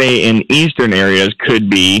 Saturday in eastern areas could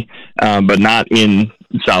be, but not in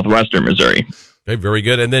southwestern Missouri. Okay, very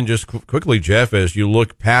good. And then just quickly, Jeff, as you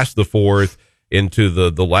look past the 4th into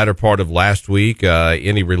the latter part of last week,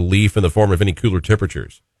 any relief in the form of any cooler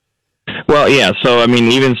temperatures? Well, yeah. So,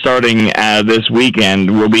 even starting this weekend,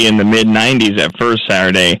 we'll be in the mid-90s at first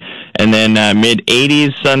Saturday, and then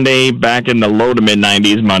mid-80s Sunday, back in the low to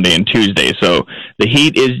mid-90s Monday and Tuesday. So the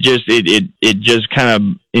heat is just it just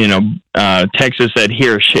kind of Texas said,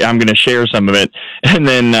 here, I'm going to share some of it, and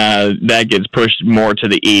then that gets pushed more to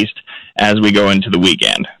the east as we go into the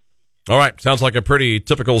weekend. All right, sounds like a pretty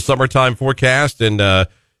typical summertime forecast,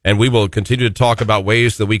 and we will continue to talk about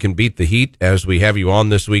ways that we can beat the heat as we have you on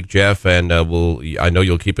this week, Jeff, and I know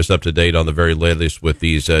you'll keep us up to date on the very latest with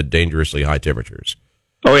these dangerously high temperatures.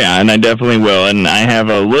 Oh, yeah, and I definitely will, and I have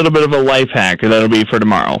a little bit of a life hack that'll be for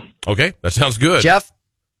tomorrow. Okay, that sounds good. Jeff,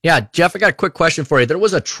 I got a quick question for you. There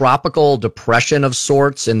was a tropical depression of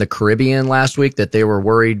sorts in the Caribbean last week that they were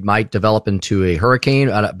worried might develop into a hurricane,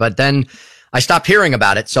 but then I stopped hearing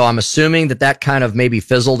about it, so I'm assuming that kind of maybe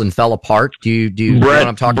fizzled and fell apart. Do you know what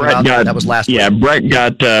I'm talking about? That was last week. Yeah, Brett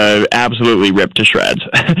got absolutely ripped to shreds.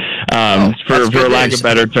 For lack of a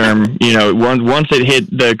better term, once it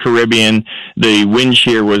hit the Caribbean, the wind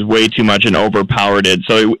shear was way too much and overpowered it.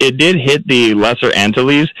 So it did hit the Lesser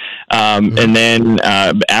Antilles, and then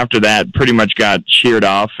after that, pretty much got sheared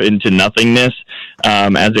off into nothingness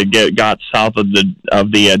as it got south of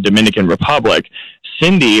the Dominican Republic.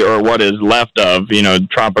 Cindy, or what is left of,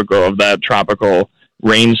 tropical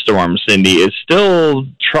rainstorm, Cindy, is still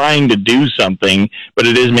trying to do something, but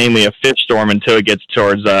it is mainly a fish storm until it gets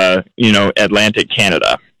towards, Atlantic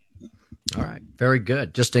Canada. All right. Very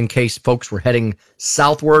good. Just in case folks were heading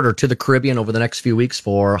southward or to the Caribbean over the next few weeks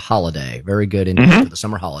for holiday. Very good indeed for the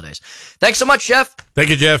summer holidays. Thanks so much, Jeff. Thank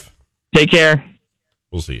you, Jeff. Take care.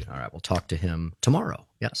 We'll see you. All right. We'll talk to him tomorrow.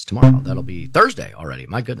 Yes, tomorrow. That'll be Thursday already.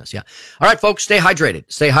 My goodness. Yeah. All right, folks. Stay hydrated.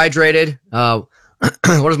 Stay hydrated. What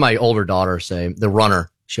does my older daughter say? The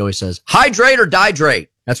runner. She always says, hydrate or dihydrate.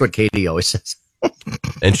 That's what Katie always says.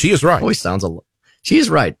 And she is right. Always sounds she is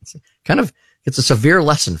right. It's a severe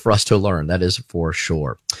lesson for us to learn. That is for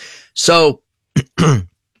sure. So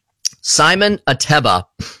Simon Ateba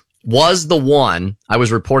was the one. I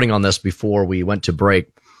was reporting on this before we went to break.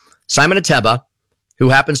 Simon Ateba, who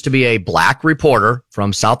happens to be a black reporter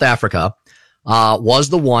from South Africa, was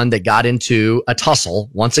the one that got into a tussle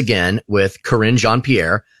once again with Karine Jean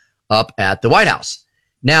Pierre up at the White House.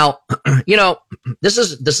 Now, this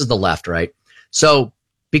is the left, right? So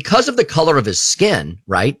because of the color of his skin,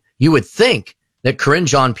 right, you would think that Karine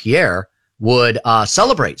Jean Pierre would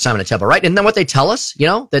celebrate Simon Ateba, right? And then what they tell us,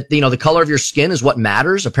 that the color of your skin is what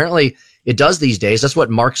matters. Apparently, it does these days. That's what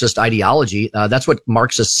Marxist ideology. That's what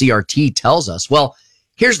Marxist CRT tells us. Well,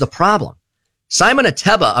 here's the problem. Simon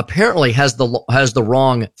Ateba apparently has the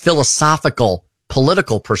wrong philosophical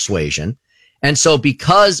political persuasion. And so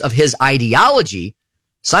because of his ideology,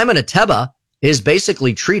 Simon Ateba is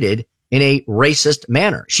basically treated in a racist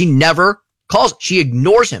manner. She never she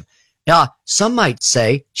ignores him. Some might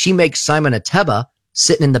say she makes Simon Ateba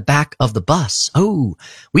sitting in the back of the bus. Oh,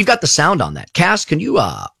 we've got the sound on that. Cass, can you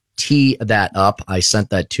tee that up? I sent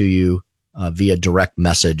that to you via direct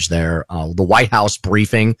message there. The White House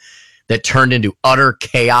briefing that turned into utter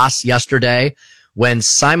chaos yesterday when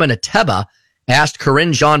Simon Ateba asked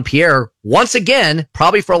Karine Jean Pierre once again,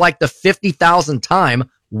 probably for like the 50,000th time,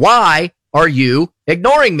 why are you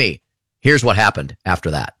ignoring me? Here's what happened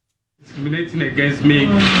after that. Discriminating against me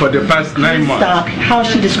for the past 9 months. Stop. How is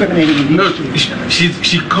she discriminating against No,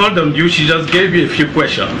 she called on you. She just gave you a few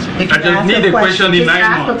questions. I just need a question in 9 months.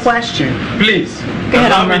 Ask a question. Please,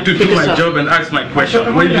 ahead, allow me Amber. to do my job and ask my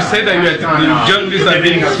question. When you say that you are journalists are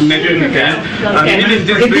being discriminated against,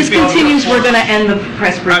 If this continues, we're going to end the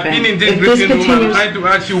press briefing. I've been in this If this briefing room. I'm continues, trying to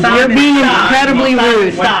ask you. you're being incredibly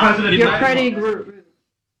rude. Stop. You're incredibly rude.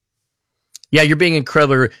 Yeah, you're being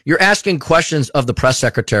incredibly rude. You're asking questions of the press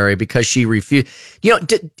secretary because she refused. You know,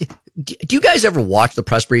 do you guys ever watch the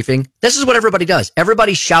press briefing? This is what everybody does.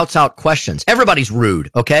 Everybody shouts out questions. Everybody's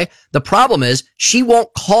rude, okay? The problem is she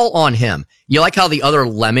won't call on him. You like how the other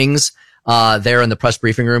lemmings there in the press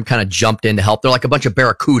briefing room kind of jumped in to help. They're like a bunch of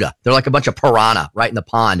barracuda. They're like a bunch of piranha right in the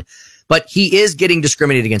pond. But he is getting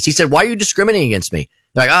discriminated against. He said, "Why are you discriminating against me?"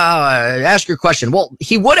 They're like, ask your question. Well,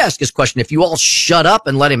 he would ask his question if you all shut up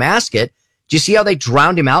and let him ask it. Do you see how they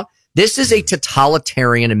drowned him out? This is a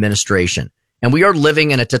totalitarian administration, and we are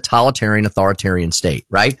living in a totalitarian, authoritarian state,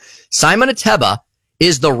 right? Simon Ateba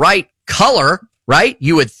is the right color, right?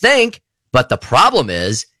 You would think, but the problem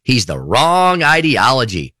is he's the wrong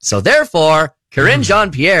ideology. So therefore, Karine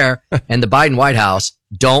Jean Pierre and the Biden White House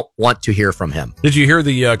don't want to hear from him. Did you hear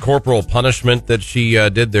the corporal punishment that she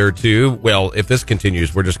did there too? Well, if this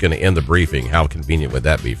continues, we're just going to end the briefing. How convenient would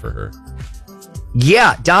that be for her?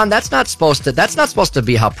 Yeah, Don, that's not supposed to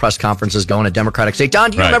be how press conferences go in a democratic state.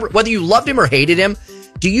 Don, do you remember whether you loved him or hated him?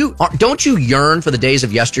 Don't you yearn for the days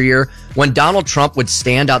of yesteryear when Donald Trump would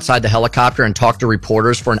stand outside the helicopter and talk to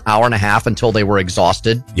reporters for an hour and a half until they were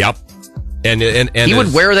exhausted? Yep. And he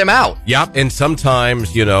would wear them out. Yep. And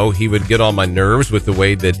sometimes, you know, he would get on my nerves with the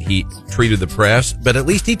way that he treated the press, but at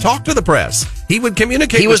least he talked to the press. He would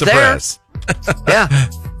communicate with the press. Yeah.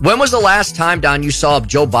 When was the last time, Don, you saw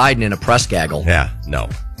Joe Biden in a press gaggle? Yeah, no.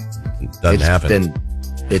 It doesn't happen.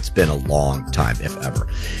 It's been a long time, if ever.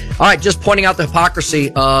 All right, just pointing out the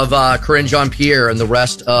hypocrisy of Karine Jean Pierre and the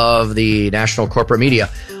rest of the national corporate media.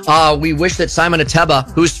 We wish that Simon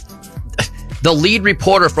Ateba, who's the lead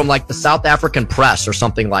reporter from like the South African press or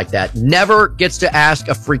something like that, never gets to ask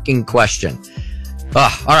a freaking question. All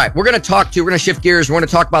right, we're going to shift gears. We're going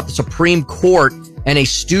to talk about the Supreme Court and a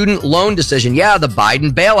student loan decision. Yeah, the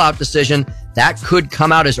Biden bailout decision. That could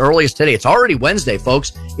come out as early as today. It's already Wednesday,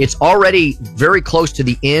 folks. It's already very close to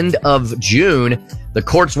the end of June. The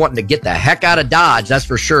court's wanting to get the heck out of Dodge, that's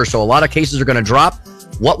for sure. So a lot of cases are going to drop.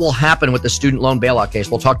 What will happen with the student loan bailout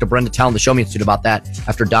case? We'll talk to Brenda Tallon, the Show Me Institute, about that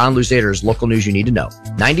after Don Luzader's Local News You Need to Know.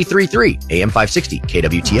 93.3 AM 560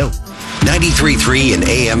 KWTO. 93.3 and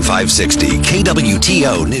AM 560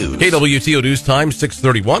 KWTO News. KWTO News Time,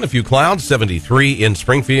 6:31. A few clouds, 73 in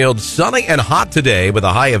Springfield. Sunny and hot today with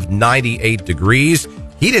a high of 98 degrees.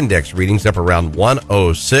 Heat index readings up around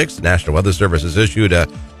 106. National Weather Service has issued a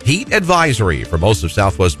heat advisory for most of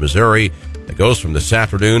southwest Missouri. It goes from this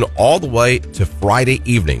afternoon all the way to Friday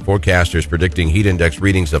evening. Forecasters predicting heat index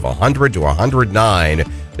readings of 100 to 109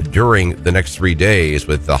 during the next 3 days,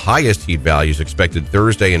 with the highest heat values expected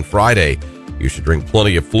Thursday and Friday. You should drink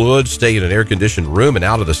plenty of fluids, stay in an air-conditioned room and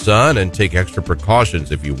out of the sun, and take extra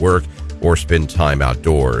precautions if you work or spend time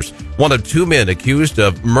outdoors. One of two men accused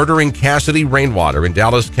of murdering Cassidy Rainwater in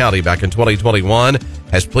Dallas County back in 2021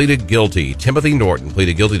 has pleaded guilty. Timothy Norton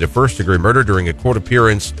pleaded guilty to first-degree murder during a court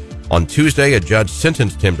appearance on Tuesday. A judge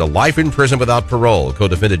sentenced him to life in prison without parole.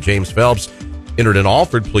 Co-defendant James Phelps entered an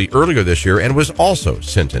Alford plea earlier this year and was also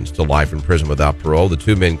sentenced to life in prison without parole. The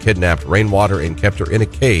two men kidnapped Rainwater and kept her in a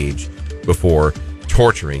cage before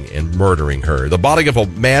torturing and murdering her. The body of a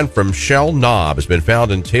man from Shell Knob has been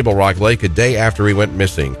found in Table Rock Lake a day after he went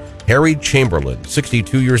missing. Harry Chamberlain,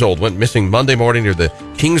 62 years old, went missing Monday morning near the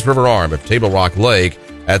Kings River arm of Table Rock Lake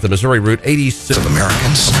at the Missouri Route 86. Of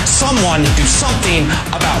Americans. Someone do something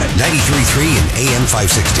about it. 93.3 and AM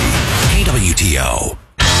 560 KWTO.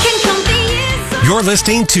 You're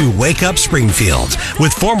listening to Wake Up Springfield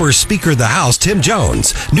with former Speaker of the House Tim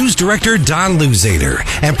Jones, News Director Don Luzader,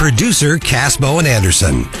 and producer Cass Bowen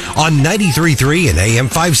Anderson on 93.3 and AM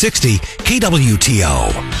 560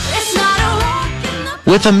 KWTO.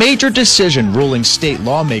 With a major decision ruling state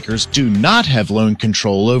lawmakers do not have loan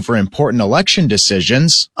control over important election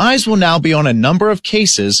decisions, eyes will now be on a number of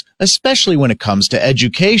cases, especially when it comes to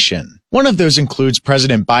education. One of those includes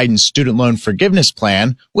President Biden's student loan forgiveness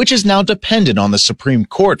plan, which is now dependent on the Supreme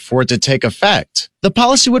Court for it to take effect. The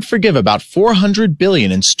policy would forgive about $400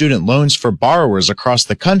 billion in student loans for borrowers across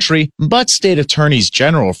the country, but state attorneys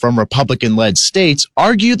general from Republican-led states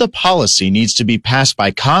argue the policy needs to be passed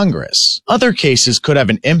by Congress. Other cases could have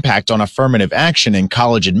an impact on affirmative action in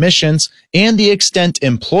college admissions and the extent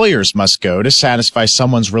employers must go to satisfy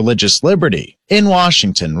someone's religious liberty. In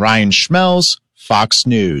Washington, Ryan Schmelz, Fox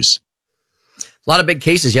News. A lot of big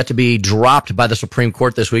cases yet to be dropped by the Supreme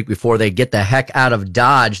Court this week before they get the heck out of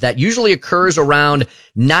Dodge. That usually occurs around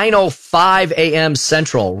 9:05 a.m.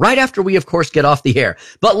 Central, right after we, of course, get off the air.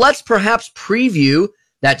 But let's perhaps preview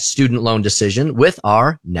that student loan decision with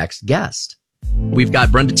our next guest. We've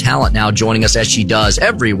got Brenda Talent now joining us as she does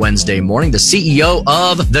every Wednesday morning, the CEO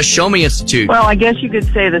of the Show Me Institute. Well, I guess you could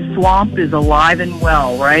say the swamp is alive and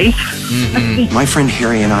well, right? Mm-hmm. My friend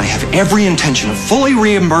Harry and I have every intention of fully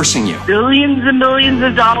reimbursing you. Billions and billions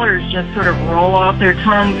of dollars just sort of roll off their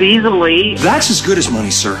tongues easily. That's as good as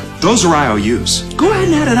money, sir. Those are IOUs. Go ahead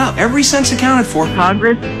and add it up. Every cent's accounted for.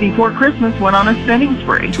 Congress, before Christmas, went on a spending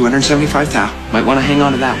spree. $275,000. Might want to hang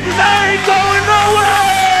on to that. I ain't going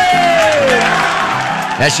nowhere!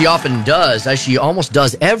 As she often does, as she almost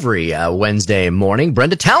does every Wednesday morning,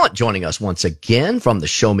 Brenda Talent joining us once again from the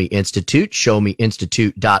Show Me Institute,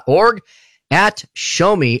 showmeinstitute.org, at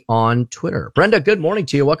Show Me on Twitter. Brenda, good morning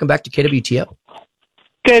to you. Welcome back to KWTO.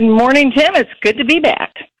 Good morning, Tim. It's good to be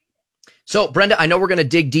back. So, Brenda, I know we're going to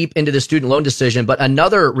dig deep into the student loan decision, but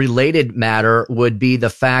another related matter would be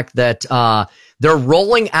the fact that they're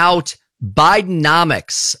rolling out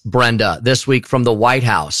Bidenomics, Brenda, this week from the White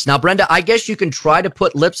House. Now, Brenda, I guess you can try to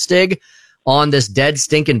put lipstick on this dead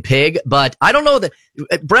stinking pig, but I don't know that,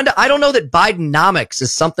 Brenda, I don't know that Bidenomics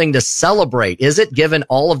is something to celebrate. Is it, given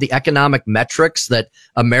all of the economic metrics that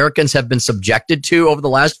Americans have been subjected to over the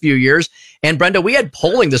last few years? And Brenda, we had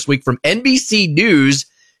polling this week from NBC News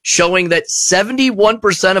showing that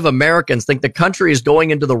 71% of Americans think the country is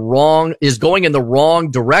going in the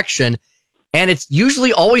wrong direction. And it's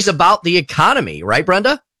usually always about the economy, right,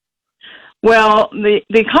 Brenda? Well, the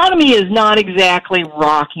economy is not exactly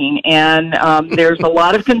rocking, and there's a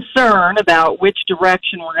lot of concern about which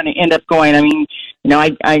direction we're going to end up going. I mean,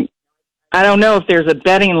 I don't know if there's a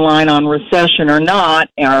betting line on recession or not,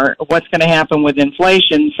 or what's going to happen with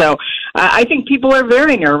inflation. So I think people are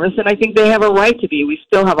very nervous, and I think they have a right to be. We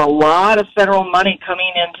still have a lot of federal money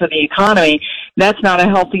coming into the economy. That's not a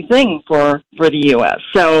healthy thing for the U.S.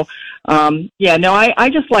 So, I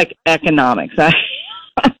just like economics.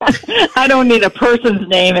 I don't need a person's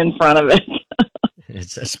name in front of it.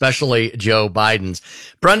 It's especially Joe Biden's.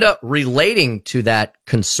 Brenda, relating to that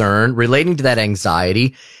concern, relating to that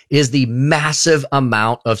anxiety, is the massive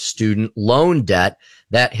amount of student loan debt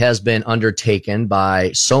that has been undertaken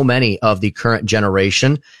by so many of the current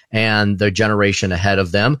generation and the generation ahead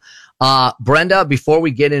of them. Brenda, before we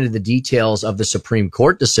get into the details of the Supreme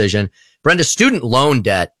Court decision, Brenda, student loan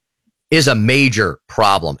debt is a major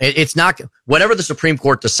problem. It's not, whatever the Supreme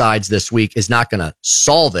Court decides this week is not going to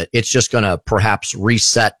solve it. It's just going to perhaps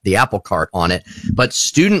reset the apple cart on it. But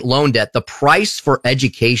student loan debt, the price for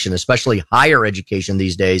education, especially higher education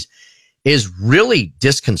these days, is really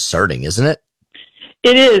disconcerting, isn't it?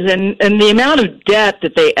 It is, and the amount of debt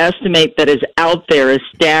that they estimate that is out there is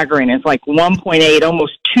staggering. It's like 1.8,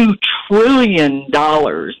 almost $2 trillion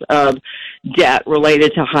of debt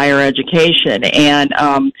related to higher education. And,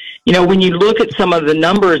 when you look at some of the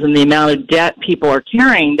numbers and the amount of debt people are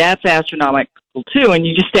carrying, that's astronomical too. And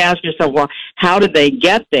you just ask yourself, well, how did they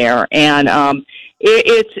get there? And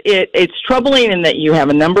it's troubling in that you have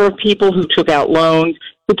a number of people who took out loans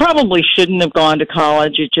who probably shouldn't have gone to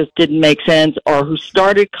college. It just didn't make sense, or who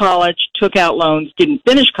started college, took out loans, didn't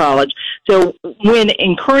finish college. So when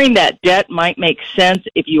incurring that debt might make sense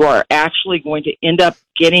if you are actually going to end up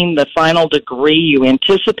getting the final degree you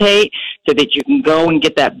anticipate so that you can go and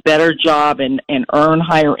get that better job and earn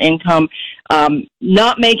higher income.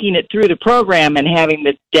 Not making it through the program and having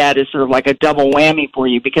the debt is sort of like a double whammy for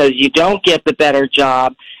you, because you don't get the better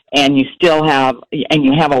job and you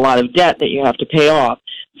have a lot of debt that you have to pay off.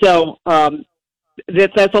 So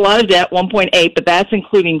that's a lot of debt, 1.8, but that's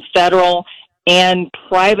including federal and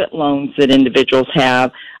private loans that individuals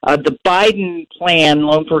have. The Biden plan,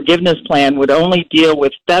 loan forgiveness plan, would only deal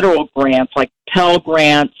with federal grants like Pell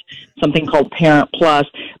grants, something called Parent Plus.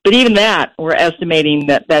 But even that, we're estimating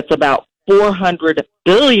that that's about $400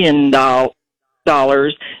 billion that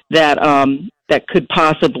could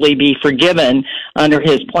possibly be forgiven under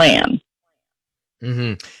his plan.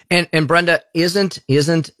 Mm-hmm. And Brenda,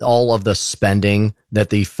 isn't all of the spending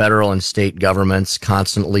that the federal and state governments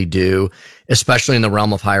constantly do, especially in the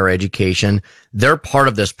realm of higher education, they're part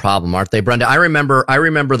of this problem, aren't they, Brenda? I remember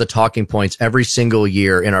the talking points every single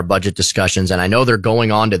year in our budget discussions, and I know they're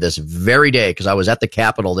going on to this very day because I was at the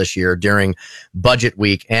Capitol this year during budget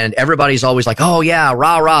week, and everybody's always like, "Oh yeah,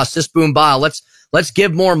 rah rah, sis boom bah, let's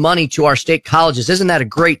give more money to our state colleges. Isn't that a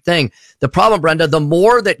great thing?" The problem, Brenda, the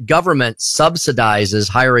more that government subsidizes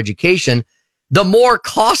higher education, the more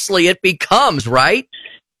costly it becomes, right?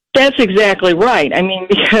 That's exactly right. I mean,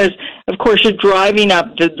 because, of course, you're driving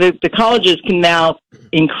up, the colleges can now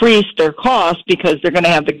increase their costs because they're going to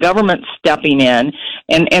have the government stepping in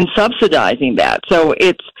and subsidizing that. So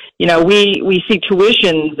it's, we see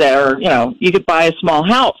tuitions that are, you could buy a small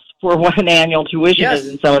house for what an annual tuition is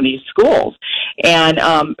in some of these schools. And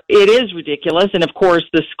it is ridiculous. And, of course,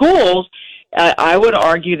 the schools, I would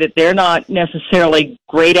argue that they're not necessarily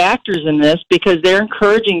great actors in this because they're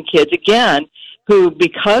encouraging kids, again, who,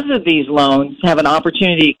 because of these loans, have an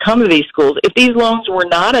opportunity to come to these schools. If these loans were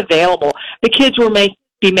not available, the kids would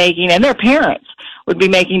be making, and their parents would be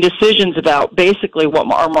making decisions about basically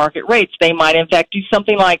what are market rates. They might, in fact, do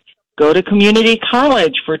something like go to community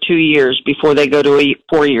college for 2 years before they go to a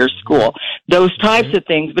 4-year school, those types of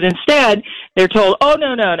things. But instead, they're told, oh,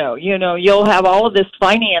 no, you'll have all of this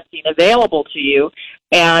financing available to you.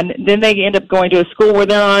 And then they end up going to a school where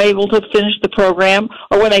they're not able to finish the program,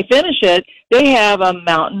 or when they finish it, they have a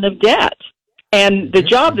mountain of debt. And the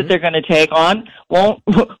job that they're going to take on will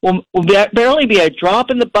barely be a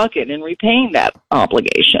drop in the bucket in repaying that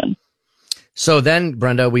obligation. So then,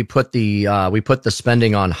 Brenda, we put the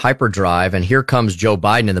spending on hyperdrive, and here comes Joe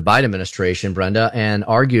Biden and the Biden administration, Brenda, and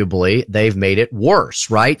arguably they've made it worse,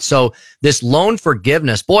 right? So this loan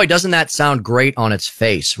forgiveness, boy, doesn't that sound great on its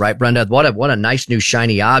face, right, Brenda? What a nice new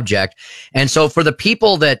shiny object. And so for the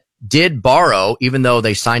people that did borrow, even though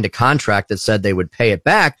they signed a contract that said they would pay it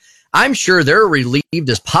back, I'm sure they're relieved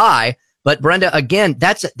as pie. But Brenda, again,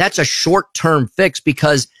 that's a short-term fix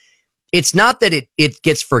because it's not that it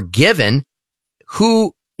gets forgiven.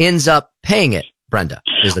 Who ends up paying it, Brenda,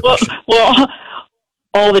 is the question. Well,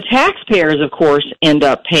 all the taxpayers, of course, end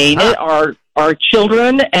up paying it. Our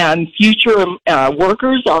children and future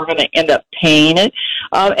workers are going to end up paying it.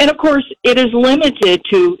 And, of course, it is limited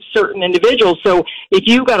to certain individuals. So if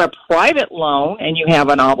you've got a private loan and you have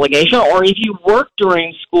an obligation, or if you work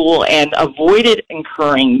during school and avoided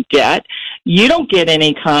incurring debt, you don't get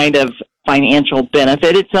any kind of financial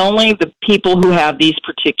benefit. It's only the people who have these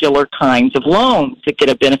particular kinds of loans that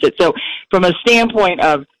get a benefit. So from a standpoint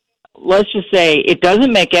of, let's just say, it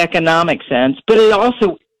doesn't make economic sense, but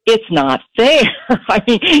it's not fair. I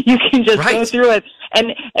mean, you can just go through it.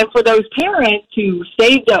 And for those parents who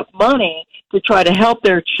saved up money to try to help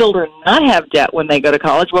their children not have debt when they go to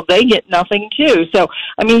college, well, they get nothing too. So,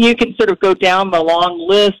 I mean, you can sort of go down the long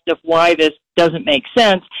list of why this doesn't make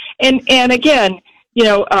sense. And again,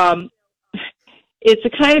 it's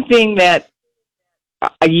the kind of thing that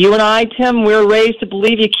you and I, Tim, we're raised to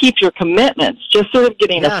believe you keep your commitments. Just sort of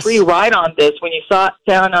getting a free ride on this when you saw it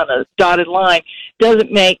down on a dotted line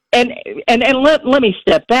doesn't make. And let me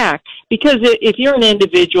step back, because if you're an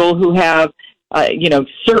individual who have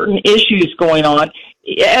certain issues going on,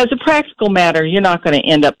 as a practical matter, you're not going to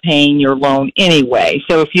end up paying your loan anyway.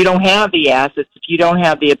 So if you don't have the assets, if you don't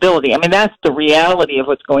have the ability, I mean, that's the reality of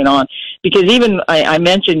what's going on. Because even I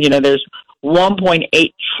mentioned, there's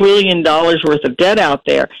 $1.8 trillion worth of debt out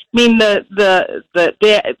there. I mean, the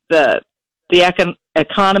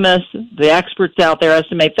economists, the experts out there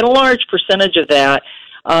estimate that a large percentage of that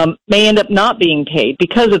may end up not being paid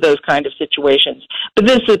because of those kind of situations. But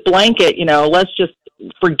this is blanket, let's just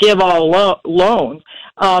forgive all loans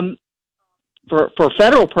for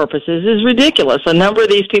federal purposes is ridiculous. A number of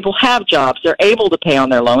these people have jobs. They're able to pay on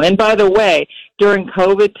their loan. And by the way, during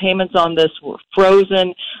COVID, payments on this were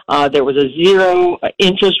frozen. There was a 0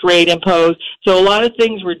 interest rate imposed. So a lot of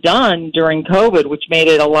things were done during COVID, which made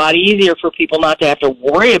it a lot easier for people not to have to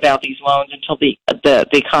worry about these loans until the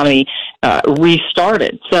economy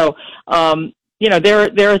restarted. So,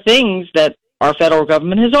 there are things that our federal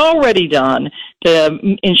government has already done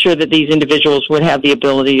to ensure that these individuals would have the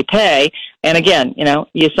ability to pay. And again,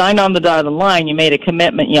 you signed on the dotted line, you made a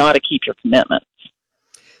commitment, you ought to keep your commitment.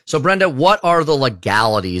 So, Brenda, what are the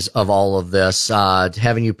legalities of all of this?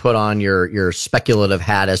 Having you put on your speculative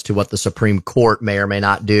hat as to what the Supreme Court may or may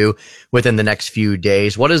not do within the next few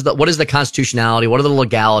days. What is the constitutionality? What are the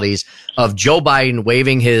legalities of Joe Biden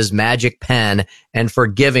waving his magic pen and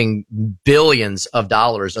forgiving billions of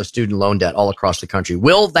dollars of student loan debt all across the country?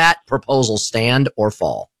 Will that proposal stand or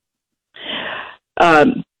fall?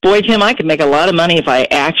 Boy, Tim, I could make a lot of money if I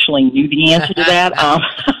actually knew the answer to that.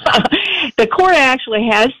 The court actually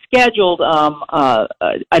has scheduled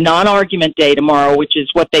a non-argument day tomorrow, which is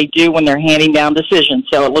what they do when they're handing down decisions.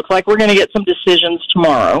 So it looks like we're going to get some decisions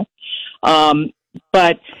tomorrow.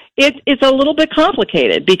 But it's a little bit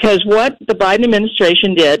complicated, because what the Biden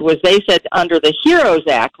administration did was they said under the HEROES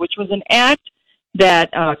Act, which was an act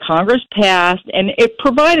that Congress passed, and it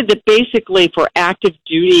provided that basically for active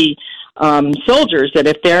duty soldiers, that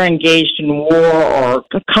if they're engaged in war or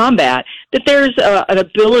combat, that there's an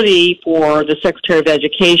ability for the Secretary of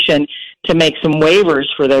Education to make some waivers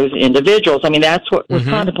for those individuals. I mean, that's what was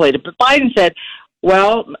contemplated. But Biden said,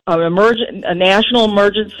 well, a national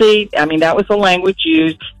emergency, I mean, that was the language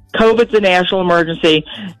used. COVID's a national emergency.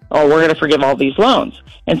 Oh, we're going to forgive all these loans.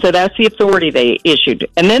 And so that's the authority they issued.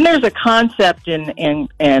 And then there's a concept in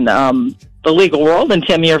the legal world, and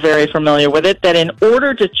Tim, you're very familiar with it, that in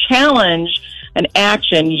order to challenge an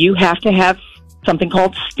action, you have to have something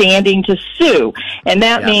called standing to sue. And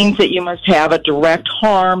that means that you must have a direct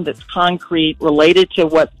harm that's concrete related to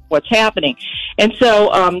what's happening. And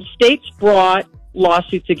so states brought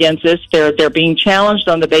lawsuits against this. They're being challenged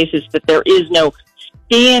on the basis that there is no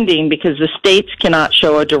standing because the states cannot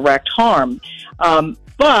show a direct harm.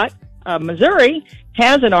 But Missouri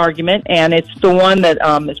has an argument, and it's the one that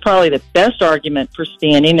is probably the best argument for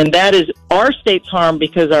standing, and that is our state's harm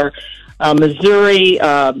because our Missouri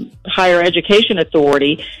Higher Education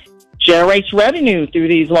Authority generates revenue through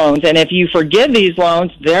these loans. And if you forgive these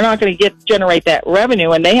loans, they're not going to generate that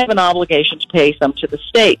revenue, and they have an obligation to pay some to the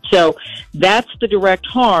state. So that's the direct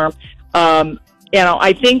harm.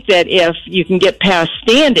 I think that if you can get past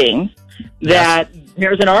standing, that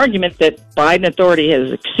there's an argument that Biden authority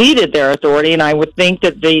has exceeded their authority, and I would think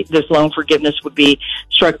that this loan forgiveness would be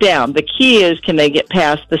struck down. The key is, can they get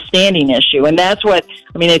past the standing issue? And that's what,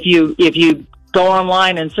 I mean, if you go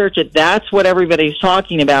online and search it, that's what everybody's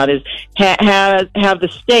talking about is have the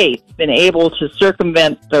states been able to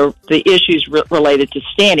circumvent the issues related to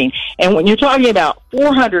standing. And when you're talking about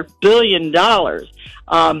 $400 billion,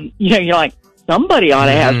 you're like, somebody ought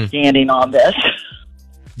to have standing on this.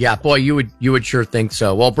 Yeah, boy, you would sure think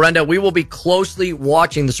so. Well, Brenda, we will be closely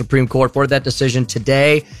watching the Supreme Court for that decision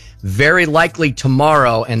today, very likely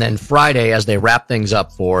tomorrow, and then Friday as they wrap things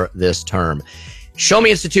up for this term. Show Me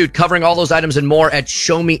Institute, covering all those items and more at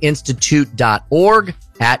showmeinstitute.org,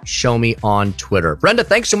 at Show Me on Twitter. Brenda,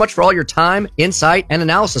 thanks so much for all your time, insight, and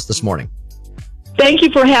analysis this morning. Thank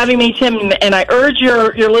you for having me, Tim, and I urge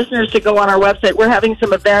your listeners to go on our website. We're having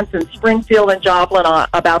some events in Springfield and Joplin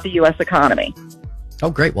about the U.S. economy. Oh,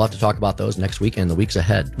 great. We'll have to talk about those next week and the weeks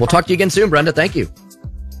ahead. We'll talk to you again soon, Brenda. Thank you.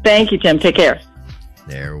 Thank you, Tim. Take care.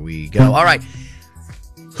 There we go. All right.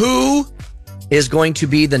 Who is going to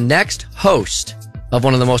be the next host of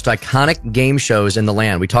one of the most iconic game shows in the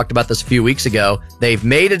land? We talked about this a few weeks ago. They've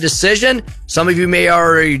made a decision. Some of you may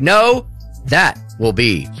already know. That will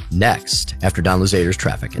be next after Don Luzader's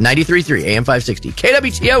Traffic. 93.3 AM 560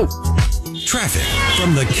 KWTO. Traffic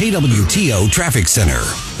from the KWTO Traffic Center.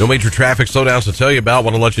 No major traffic slowdowns to tell you about.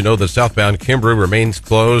 Want to let you know that southbound Kimbrough remains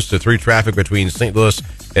closed to 3 traffic between St. Louis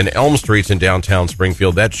and Elm Streets in downtown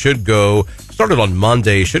Springfield. That started on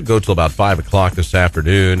Monday, should go till about 5 o'clock this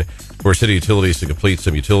afternoon for city utilities to complete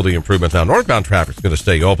some utility improvements. Now, northbound traffic is going to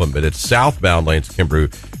stay open, but it's southbound lanes Kimbrough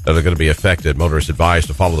that are going to be affected. Motorists advised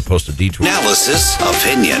to follow the posted detour. Analysis,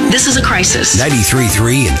 opinion. This is a crisis.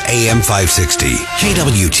 93.3 and AM 560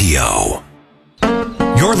 KWTO.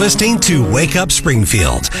 You're listening to Wake Up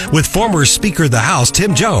Springfield with former Speaker of the House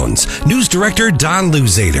Tim Jones, News Director Don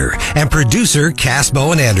Luzader, and producer Cass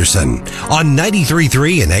Bowen Anderson on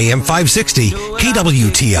 93.3 and AM 560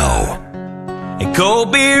 KWTO. A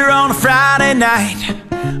cold beer on a Friday night,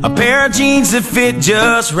 a pair of jeans that fit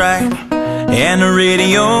just right, and the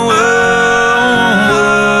radio.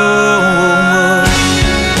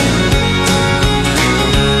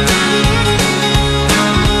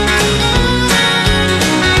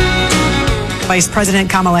 Vice President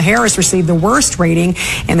Kamala Harris received the worst rating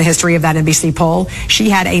in the history of that NBC poll. She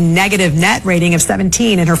had a negative net rating of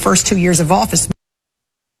 17 in her first 2 years of office.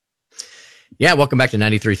 Yeah, welcome back to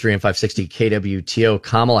 93.3 and 560 KWTO.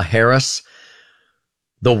 Kamala Harris,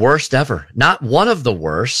 the worst ever. Not one of the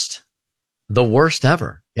worst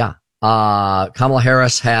ever. Yeah. Kamala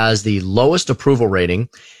Harris has the lowest approval rating,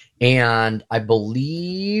 and I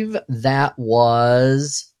believe that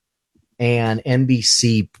was an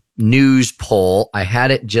NBC News poll. I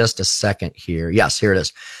had it just a second here. Yes, here it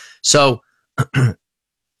is. So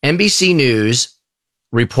NBC News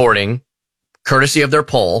reporting, courtesy of their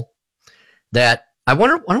poll, that I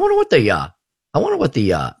wonder what the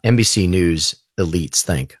NBC News elites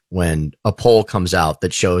think when a poll comes out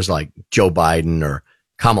that shows like Joe Biden or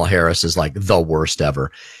Kamala Harris is like the worst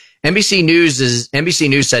ever. NBC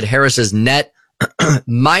News said Harris's net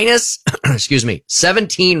minus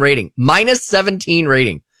 17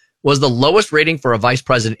 rating was the lowest rating for a vice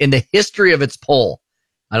president in the history of its poll.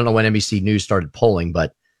 I don't know when NBC News started polling,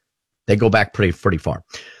 but they go back pretty far.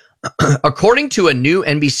 According to a new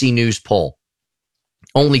NBC News poll,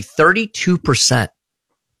 only 32%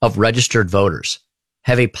 of registered voters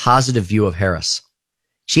have a positive view of Harris.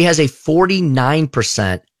 She has a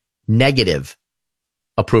 49% negative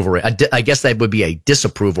approval rate. I guess that would be a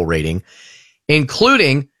disapproval rating,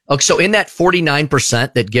 including, so in that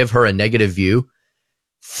 49% that give her a negative view,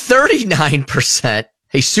 39%,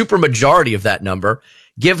 a supermajority of that number,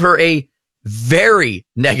 give her a very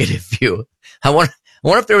negative view. I wonder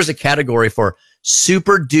if there was a category for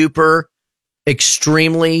super duper,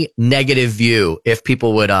 extremely negative view, if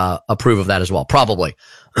people would approve of that as well. Probably.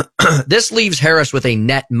 This leaves Harris with a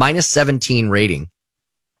net -17 rating,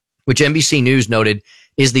 which NBC News noted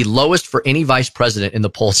is the lowest for any vice president in the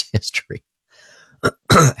poll's history.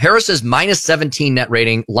 Harris's -17 net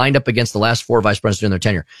rating lined up against the last 4 vice presidents in their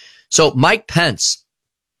tenure. So Mike Pence,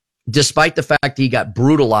 despite the fact he got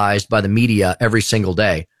brutalized by the media every single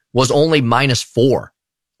day, was only -4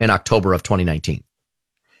 in October of 2019.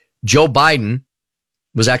 Joe Biden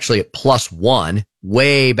was actually at +1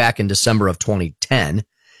 way back in December of 2010.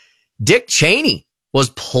 Dick Cheney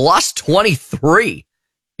was +23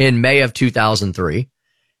 in May of 2003.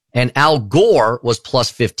 And Al Gore was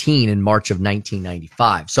 +15 in March of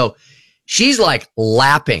 1995. So she's like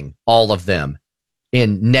lapping all of them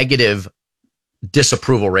in negative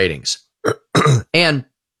disapproval ratings. And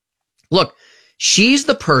look, she's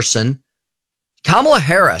the person, Kamala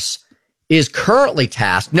Harris is currently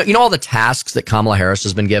tasked. You know all the tasks that Kamala Harris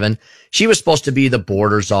has been given? She was supposed to be the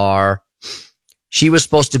border czar. She was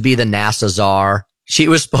supposed to be the NASA czar. She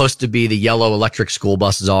was supposed to be the yellow electric school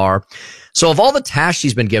bus czar. So of all the tasks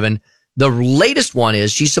she's been given, the latest one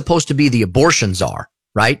is she's supposed to be the abortion czar,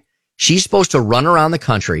 right? She's supposed to run around the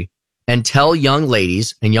country and tell young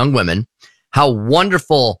ladies and young women how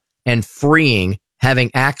wonderful and freeing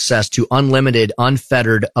having access to unlimited,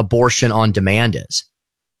 unfettered abortion on demand is.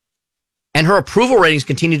 And her approval ratings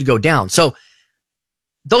continue to go down. So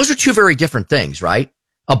those are two very different things, right?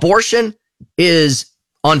 Abortion is,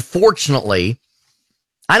 unfortunately,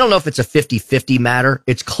 I don't know if it's a 50-50 matter.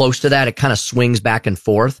 It's close to that. It kind of swings back and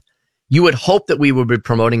forth. You would hope that we would be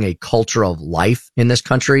promoting a culture of life in this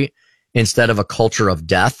country instead of a culture of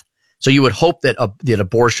death. So you would hope that that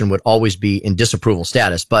abortion would always be in disapproval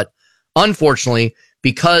status. But unfortunately,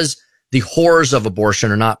 because the horrors of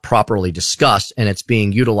abortion are not properly discussed and it's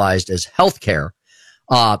being utilized as healthcare,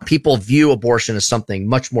 people view abortion as something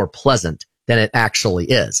much more pleasant than it actually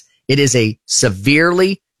is. It is a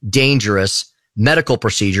severely dangerous medical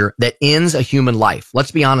procedure that ends a human life.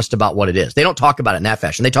 Let's be honest about what it is. They don't talk about it in that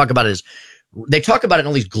fashion. They talk about it in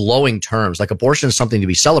all these glowing terms, like abortion is something to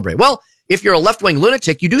be celebrated. Well, if you're a left-wing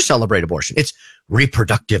lunatic, you do celebrate abortion. It's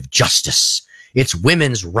reproductive justice. It's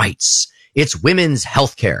women's rights. It's women's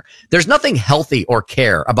health care. There's nothing healthy or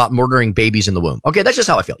care about murdering babies in the womb. Okay, that's just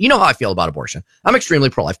how I feel. You know how I feel about abortion. I'm extremely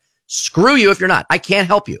pro-life. Screw you if you're not. I can't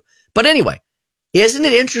help you. But anyway, isn't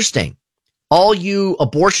it interesting, all you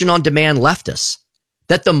abortion on demand leftists,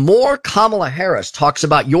 that the more Kamala Harris talks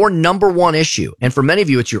about your number one issue, and for many of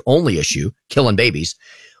you it's your only issue, killing babies,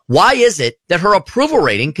 why is it that her approval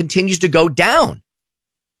rating continues to go down?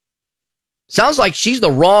 Sounds like she's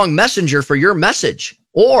the wrong messenger for your message.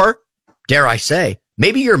 Or, dare I say,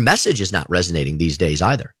 maybe your message is not resonating these days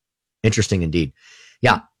either. Interesting indeed.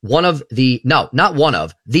 Yeah, the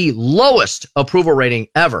lowest approval rating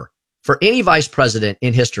ever for any vice president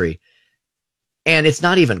in history. And it's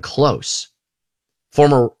not even close.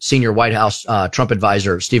 Former senior White House Trump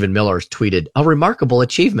advisor Stephen Miller tweeted, a remarkable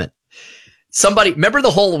achievement. Somebody, remember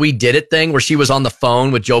the whole "we did it" thing where she was on the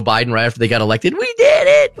phone with Joe Biden right after they got elected? We did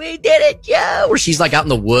it, Joe. Where she's like out in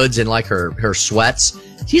the woods in like her sweats.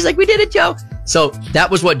 She's like, we did it, Joe. So that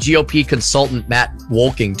was what GOP consultant Matt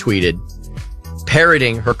Wolking tweeted,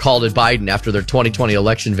 parroting her call to Biden after their 2020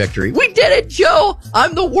 election victory. We did it, Joe.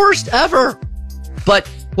 I'm the worst ever. But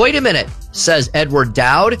wait a minute, says Edward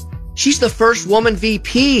Dowd. She's the first woman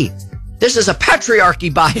VP. This is a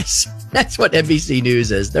patriarchy bias. That's what NBC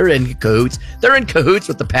News is. They're in cahoots. They're in cahoots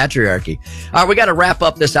with the patriarchy. All right, we got to wrap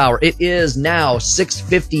up this hour. It is now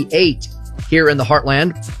 6:58 here in the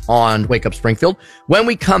Heartland on Wake Up Springfield. When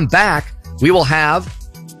we come back, we will have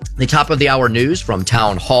the top of the hour news from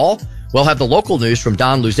Town Hall. We'll have the local news from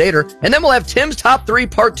Don Luzader, and then we'll have Tim's Top 3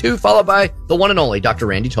 Part 2, followed by the one and only Dr.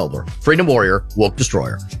 Randy Tobler, Freedom Warrior, Woke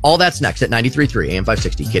Destroyer. All that's next at 93.3 AM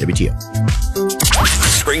 560 KWTO.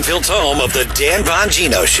 Springfield's home of the Dan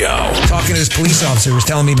Bongino Show. Talking to this police officer who was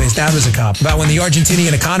telling me his dad was a cop about when the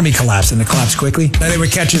Argentinian economy collapsed, and it collapsed quickly. Now they were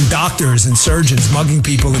catching doctors and surgeons mugging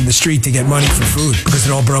people in the street to get money for food because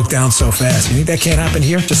it all broke down so fast. You think that can't happen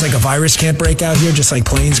here? Just like a virus can't break out here, just like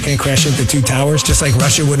planes can't crash into two towers, just like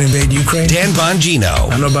Russia would invade Ukraine? Dan Bongino. I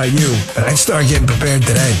don't know about you, but I'd start getting prepared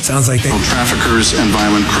today. Sounds like they... Traffickers and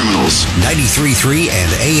violent criminals. 93.3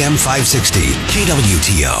 and AM 560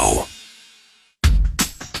 KWTO.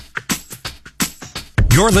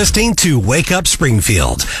 You're listening to Wake Up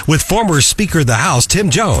Springfield with former Speaker of the House Tim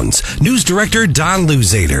Jones, News Director Don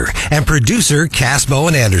Luzader, and producer Cass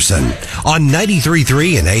Bowen Anderson on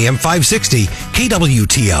 93.3 and AM 560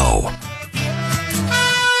 KWTO.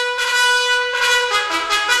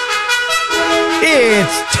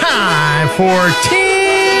 It's time for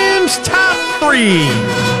Tim's Top 3.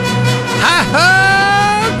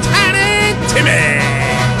 Ha-ha! Tiny Timmy!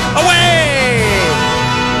 Away!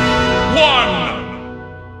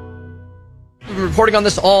 We've been reporting on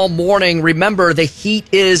this all morning. Remember, the heat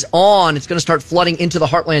is on. It's going to start flooding into the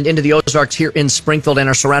heartland, into the Ozarks here in Springfield and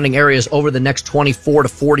our surrounding areas over the next 24 to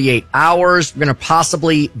 48 hours. We're going to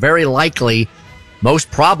possibly, very likely,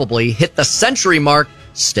 most probably, hit the century mark.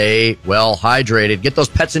 Stay well hydrated. Get those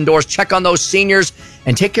pets indoors. Check on those seniors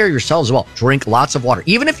and take care of yourselves as well. Drink lots of water.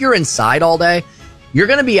 Even if you're inside all day, you're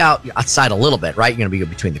going to be outside a little bit, right? You're going to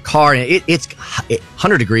be between the car. And it's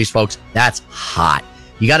 100 degrees, folks. That's hot.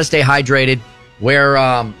 You got to stay hydrated. Wear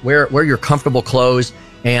your comfortable clothes.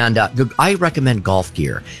 And I recommend golf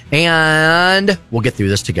gear. And we'll get through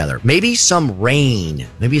this together. Maybe some rain.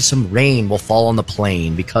 Will fall on the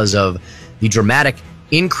plain because of the dramatic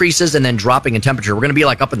increases and then dropping in temperature. We're going to be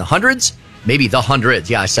like up in the hundreds, maybe the hundreds.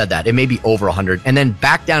 Yeah, I said that. It may be over 100. And then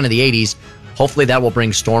back down to the 80s. Hopefully that will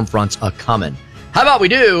bring storm fronts a-coming. How about we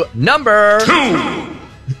do number 2?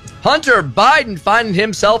 Hunter Biden finding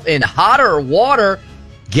himself in hotter water.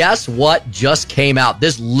 Guess what just came out?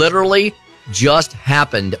 This literally just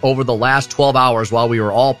happened over the last 12 hours while we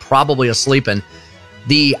were all probably asleep.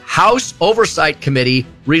 The House Oversight Committee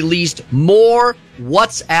released more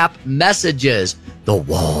WhatsApp messages. The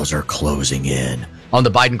walls are closing in on the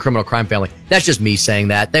Biden criminal crime family. That's just me saying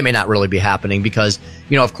that. They may not really be happening because,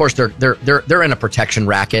 of course they're in a protection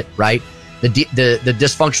racket, right? The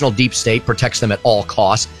dysfunctional deep state protects them at all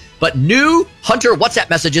costs. But new Hunter WhatsApp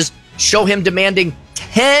messages show him demanding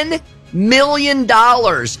 $10 million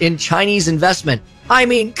in Chinese investment. I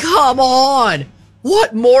mean, come on.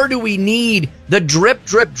 What more do we need? The drip,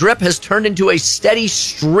 drip, drip has turned into a steady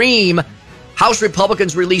stream. House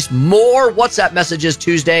Republicans released more WhatsApp messages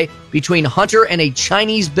Tuesday between Hunter and a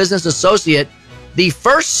Chinese business associate. The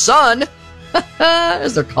first son,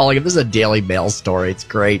 as they're calling him, this is a Daily Mail story. It's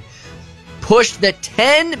great. Pushed that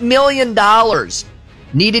 $10 million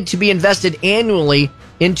needed to be invested annually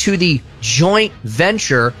into the joint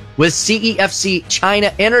venture with CEFC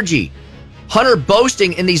China Energy. Hunter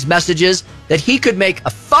boasting in these messages that he could make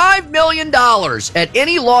 $5 million at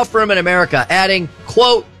any law firm in America, adding,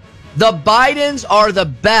 quote, "The Bidens are the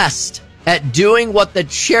best at doing what the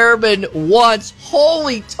chairman wants."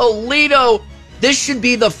 Holy Toledo. This should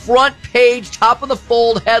be the front page, top of the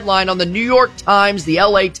fold headline on the New York Times, the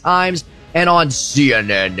LA Times, and on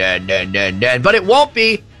CNN. But it won't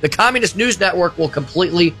be. The Communist News Network will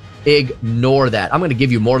completely ignore that. I'm going to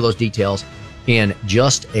give you more of those details in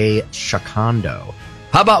just a secondo.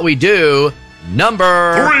 How about we do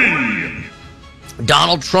number 3?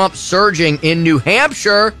 Donald Trump surging in New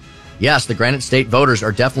Hampshire. Yes, the Granite State voters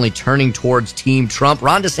are definitely turning towards Team Trump.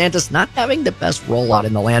 Ron DeSantis not having the best rollout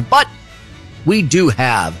in the land, but we do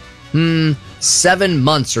have 7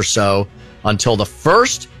 months or so until the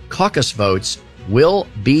first caucus votes will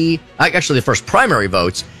be, actually the first primary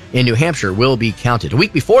votes in New Hampshire will be counted. A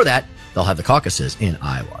week before that, they'll have the caucuses in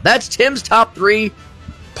Iowa. That's Tim's Top 3,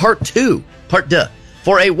 Part 2,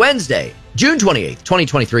 for a Wednesday, June 28th,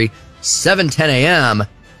 2023, 7:10 a.m.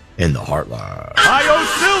 in the Heartland. Io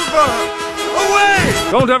Silva!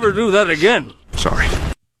 Away! Don't ever do that again. Sorry.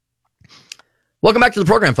 Welcome back to the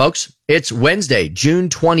program, folks. It's Wednesday, June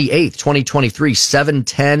 28th, 2023,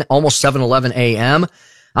 7:10, almost 7:11 a.m.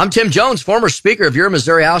 I'm Tim Jones, former Speaker. If you're in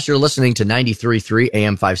Missouri House, you're listening to 93.3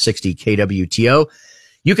 AM 560 KWTO.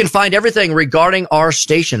 You can find everything regarding our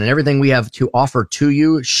station and everything we have to offer to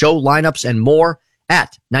you, show lineups and more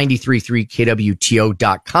at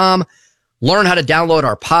 933kwto.com. Learn how to download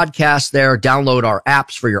our podcast there, download our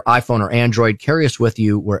apps for your iPhone or Android, carry us with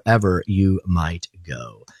you wherever you might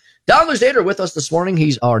go. Don Luzader with us this morning.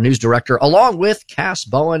 He's our news director, along with Cass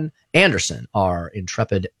Bowen Anderson, our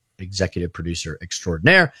intrepid executive producer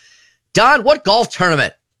extraordinaire. Don, what golf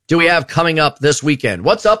tournament do we have coming up this weekend?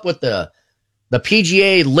 What's up with the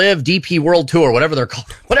PGA Live DP World Tour, whatever they're called,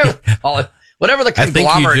 whatever the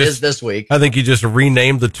conglomerate is this week? I think you just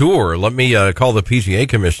renamed the tour. Let me call the PGA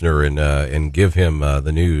commissioner and give him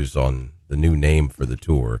the news on the new name for the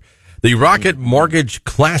tour. The Rocket Mortgage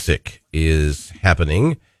Classic is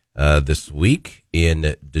happening this week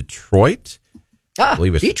in Detroit. I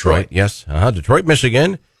believe it's Detroit. Yes. Detroit,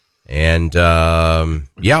 Michigan. And,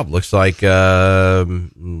 looks like a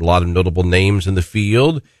lot of notable names in the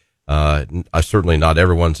field. Certainly not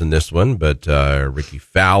everyone's in this one, but Ricky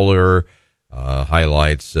Fowler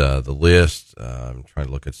highlights the list. I'm trying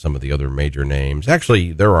to look at some of the other major names.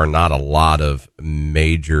 Actually, there are not a lot of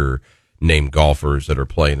major name golfers that are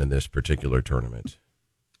playing in this particular tournament.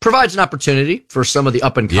 Provides an opportunity for some of the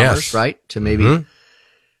up-and-comers, right, to maybe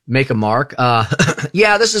make a mark.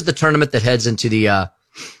 This is the tournament that heads into the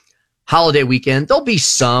holiday weekend. There'll be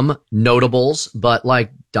some notables, but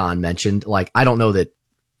like Don mentioned, I don't know that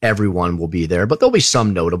everyone will be there, but there'll be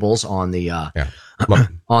some notables on the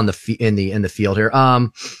in the field here.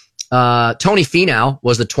 Tony Finau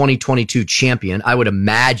was the 2022 champion. I would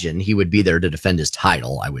imagine he would be there to defend his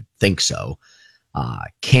title. I would think so.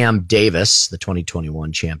 Cam Davis, the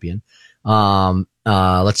 2021 champion.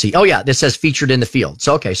 Let's see. Oh yeah, this says featured in the field.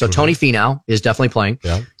 So Tony Finau is definitely playing.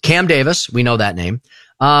 Yeah. Cam Davis, we know that name.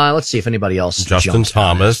 Let's see if anybody else. Justin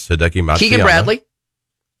Thomas, Hideki Matsuyama. Keegan Bradley.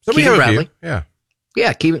 Keegan Bradley. Yeah.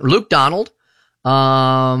 Luke Donald.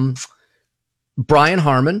 Brian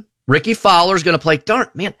Harmon. Ricky Fowler's going to play. Darn,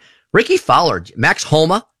 man. Ricky Fowler. Max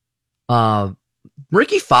Homa.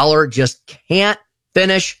 Ricky Fowler just can't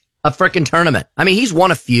finish a freaking tournament. I mean, he's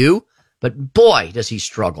won a few, but boy, does he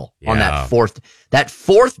struggle on that fourth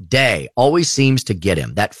day. Always seems to get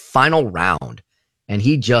him, that final round, and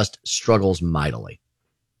he just struggles mightily.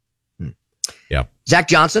 Yeah. Zach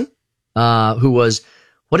Johnson, who was,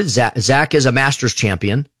 Zach is a Masters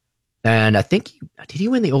champion, and I think, did he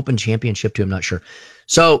win the Open Championship too? I'm not sure.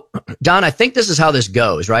 So, Don, I think this is how this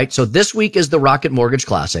goes, right? So this week is the Rocket Mortgage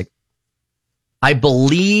Classic. I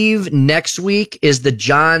believe next week is the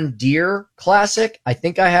John Deere Classic. I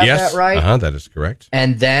think I have that right. That is correct.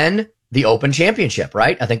 And then the Open Championship,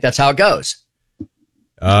 right? I think that's how it goes.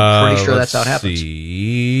 Pretty sure that's how it happens.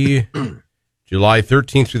 See. July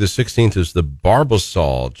 13th through the 16th is the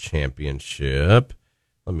Barbasol Championship.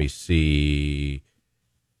 Let me see.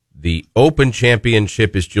 The Open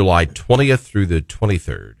Championship is July 20th through the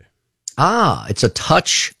 23rd. It's a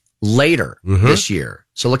touch later this year.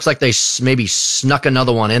 So it looks like they maybe snuck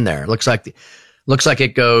another one in there. Looks like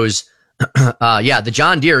it goes, the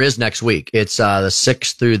John Deere is next week. It's the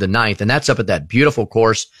 6th through the 9th, and that's up at that beautiful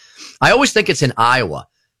course. I always think it's in Iowa,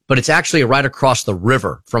 but it's actually right across the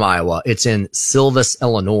river from Iowa. It's in Silvis,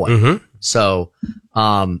 Illinois. So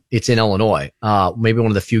it's in Illinois. Maybe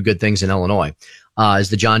one of the few good things in Illinois is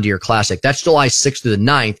the John Deere Classic. That's July 6th through the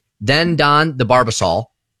 9th. Then, Don, the Barbasol.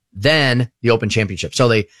 Then the Open Championship. So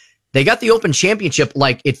they got the Open Championship,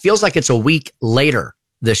 it feels like it's a week later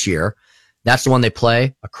this year. That's the one they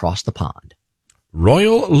play across the pond.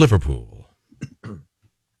 Royal Liverpool.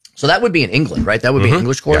 So that would be in England, right? That would be an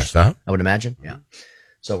English course, yes, I would imagine. Yeah.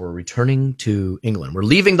 So we're returning to England. We're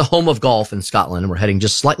leaving the home of golf in Scotland, and we're heading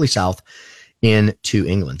just slightly south into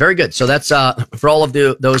England. Very good. So that's for all of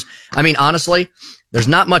those. I mean, honestly, there's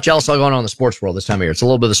not much else going on in the sports world this time of year. It's a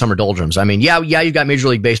little bit of the summer doldrums. I mean, you've got Major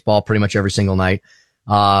League Baseball pretty much every single night.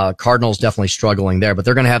 Cardinals definitely struggling there, but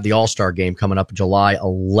they're going to have the All-Star game coming up July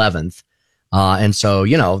 11th. And so,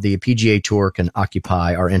 the PGA Tour can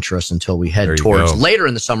occupy our interest until we head towards later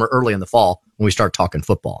in the summer, early in the fall, when we start talking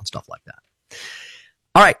football and stuff like that.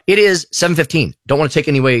 All right. It is 7:15. Don't want to take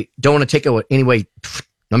any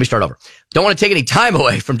time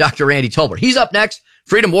away from Dr. Randy Tolbert. He's up next.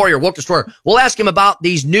 Freedom Warrior, Woke Destroyer. We'll ask him about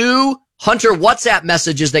these new Hunter WhatsApp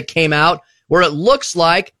messages that came out where it looks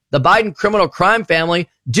like the Biden criminal crime family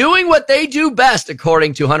doing what they do best,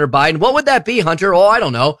 according to Hunter Biden. What would that be, Hunter? Oh, I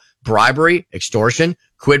don't know. Bribery, extortion,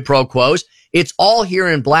 quid pro quos. It's all here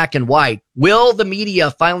in black and white. Will the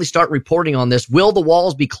media finally start reporting on this? Will the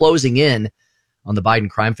walls be closing in on the Biden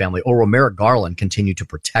crime family, or will Merrick Garland continue to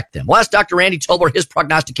protect them? We'll ask Dr. Randy Tolbert his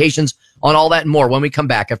prognostications on all that and more when we come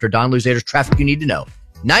back after Don Luzader's Traffic You Need to Know.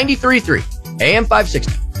 93.3 AM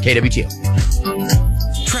 560 KWTO.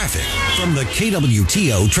 Traffic from the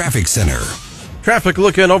KWTO Traffic Center. Traffic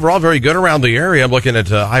looking overall very good around the area. I'm looking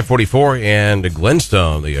at I-44 and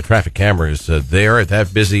Glenstone. The traffic cameras there at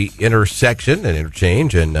that busy intersection and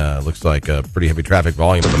interchange, and looks like a pretty heavy traffic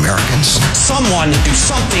volume. Americans, Someone do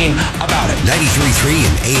something about it. 93.3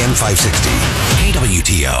 and AM 560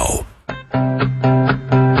 KWTO.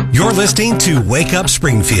 You're listening to Wake Up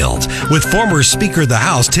Springfield with former Speaker of the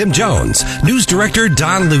House Tim Jones, News Director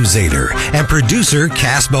Don Luzader, and producer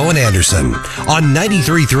Cass Bowen Anderson on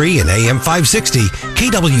 93.3 and AM 560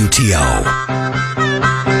 KWTO.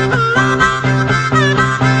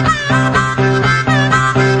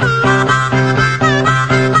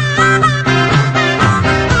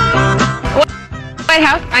 White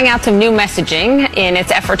House, I'm out some new messaging in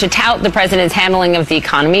its effort to tout the president's handling of the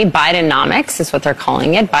economy. Bidenomics is what they're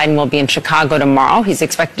calling it. Biden will be in Chicago tomorrow. He's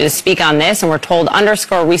expected to speak on this, and we're told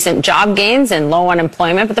underscore recent job gains and low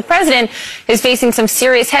unemployment. But the president is facing some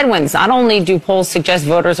serious headwinds. Not only do polls suggest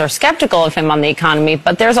voters are skeptical of him on the economy,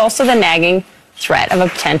 but there's also the nagging threat of a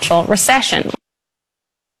potential recession.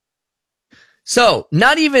 So,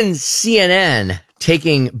 not even CNN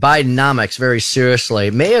taking Bidenomics very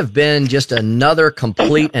seriously may have been just another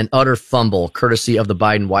complete and utter fumble courtesy of the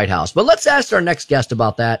Biden White House. But let's ask our next guest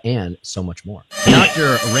about that and so much more.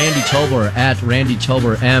 Dr. Randy Tobler at Randy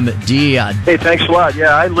Tobler, MD. Hey, thanks a lot.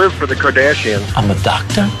 Yeah, I live for the Kardashians. I'm a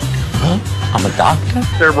doctor? Huh? I'm a doctor?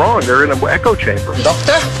 They're wrong. They're in an echo chamber.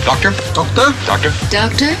 Doctor? Doctor? Doctor? Doctor?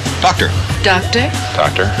 Doctor? Doctor? Doctor?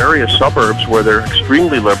 Doctor. Various suburbs where they're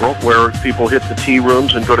extremely liberal, where people hit the tea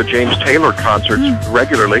rooms and go to James Taylor concerts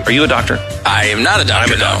regularly. Are you a doctor? I am not a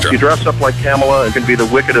doctor. I'm a doctor. You dress up like Kamala and can be the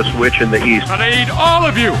wickedest witch in the East. I need all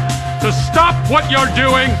of you to stop what you're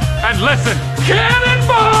doing and listen.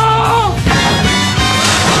 Cannonball!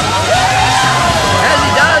 As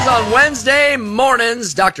he does on Wednesday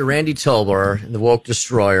mornings, Dr. Randy Tobler, the woke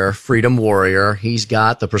destroyer, freedom warrior. He's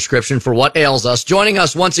got the prescription for what ails us. Joining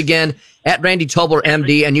us once again at Randy Tobler,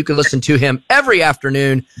 MD, and you can listen to him every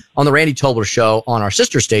afternoon on the Randy Tobler Show on our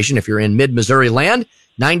sister station if you're in mid-Missouri land,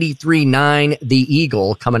 93.9 The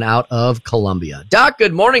Eagle, coming out of Columbia. Doc,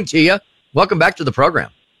 good morning to you. Welcome back to the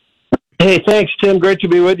program. Hey, thanks, Tim. Great to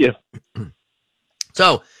be with you.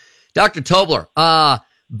 So, Dr. Tobler,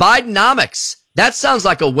 Bidenomics. That sounds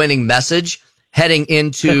like a winning message heading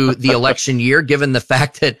into the election year, given the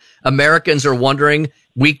fact that Americans are wondering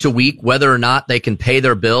week to week whether or not they can pay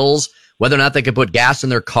their bills, whether or not they can put gas in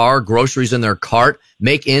their car, groceries in their cart,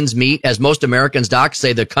 make ends meet. As most Americans, Doc,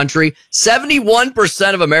 say the country,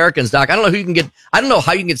 71% of Americans, Doc, I don't know how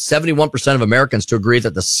you can get 71% of Americans to agree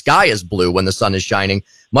that the sky is blue when the sun is shining,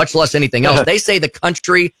 much less anything else. They say the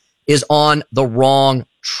country is on the wrong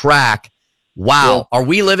track. Wow. Yeah. Are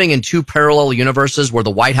we living in two parallel universes where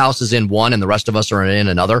the White House is in one and the rest of us are in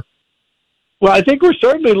another? Well, I think we're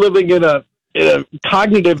certainly living in a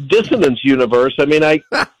cognitive dissonance universe. I mean, I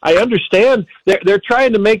understand they're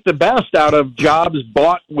trying to make the best out of jobs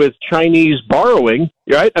bought with Chinese borrowing,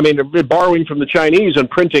 right? I mean, they're borrowing from the Chinese and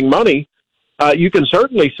printing money. You can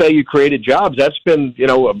certainly say you created jobs. That's been,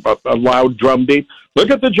 a loud drumbeat. Look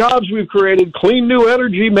at the jobs we've created. Clean new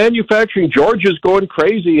energy, manufacturing. Georgia's going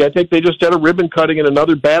crazy. I think they just had a ribbon cutting in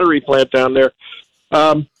another battery plant down there.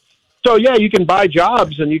 So, yeah, you can buy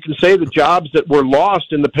jobs, and you can say the jobs that were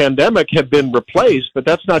lost in the pandemic have been replaced, but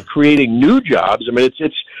that's not creating new jobs. I mean,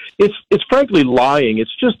 it's frankly lying.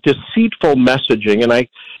 It's just deceitful messaging, and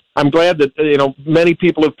I'm glad that many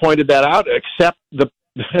people have pointed that out, except the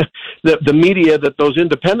media that those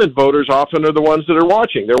independent voters often are the ones that are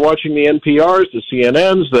watching. They're watching the NPRs, the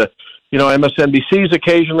CNNs, the MSNBCs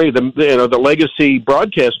occasionally, the legacy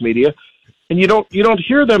broadcast media, and you don't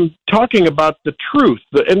hear them talking about the truth,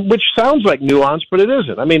 and which sounds like nuance, but it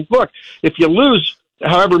isn't. I mean, look, if you lose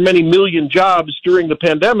however many million jobs during the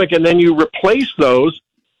pandemic and then you replace those,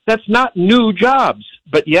 that's not new jobs,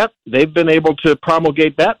 but yet they've been able to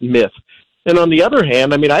promulgate that myth. And on the other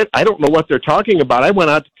hand, I mean, I don't know what they're talking about. I went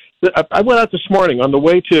out this morning on the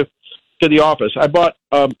way to the office. I bought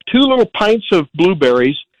 2 little pints of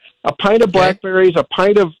blueberries, a pint of blackberries, a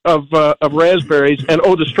pint of raspberries, and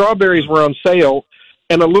the strawberries were on sale,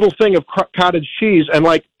 and a little thing of cottage cheese. And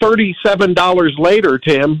like $37 later,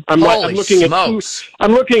 Tim, I'm looking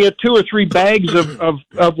at 2 or 3 bags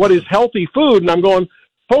of what is healthy food, and I'm going,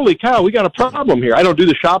 holy cow, we got a problem here. I don't do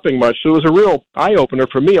the shopping much, so it was a real eye-opener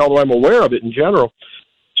for me, although I'm aware of it in general.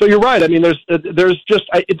 So you're right. I mean, there's just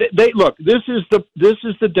look. This is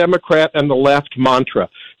the Democrat and the left mantra.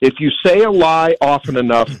 If you say a lie often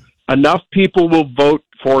enough people will vote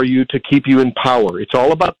for you to keep you in power. It's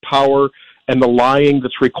all about power and the lying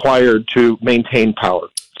that's required to maintain power.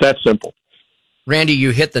 It's that simple. Randy,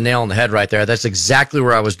 you hit the nail on the head right there. That's exactly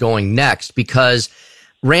where I was going next, because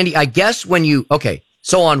Randy, I guess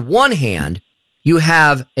so on one hand, you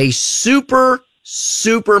have a super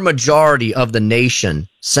majority of the nation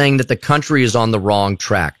saying that the country is on the wrong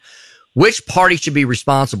track. Which party should be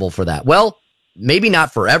responsible for that? Well, maybe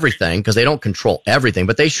not for everything, because they don't control everything,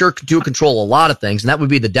 but they sure do control a lot of things, and that would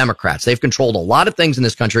be the Democrats. They've controlled a lot of things in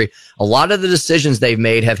this country. A lot of the decisions they've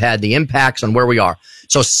made have had the impacts on where we are.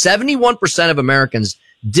 So 71% of Americans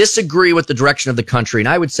disagree with the direction of the country, and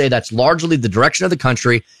I would say that's largely the direction of the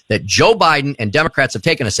country that Joe Biden and Democrats have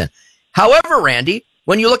taken us in. However, Randy,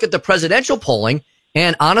 when you look at the presidential polling,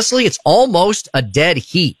 and honestly, it's almost a dead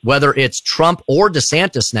heat, whether it's Trump or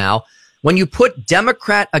DeSantis now, when you put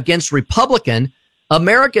Democrat against Republican,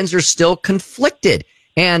 Americans are still conflicted.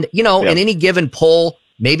 And, you know, in any given poll,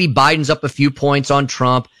 maybe Biden's up a few points on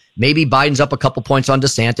Trump. Maybe Biden's up a couple points on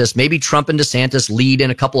DeSantis. Maybe Trump and DeSantis lead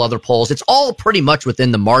in a couple other polls. It's all pretty much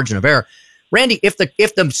within the margin of error. Randy, if the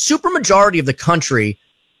supermajority of the country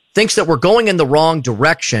thinks that we're going in the wrong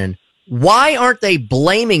direction, why aren't they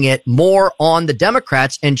blaming it more on the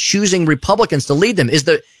Democrats and choosing Republicans to lead them? Is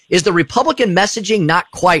the Republican messaging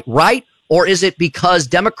not quite right? Or is it because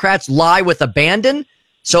Democrats lie with abandon,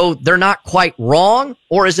 so they're not quite wrong?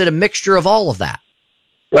 Or is it a mixture of all of that?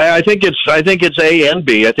 Well, I think it's A and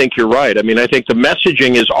B. I think you're right. I mean, I think the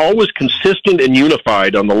messaging is always consistent and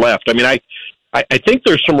unified on the left. I mean, I think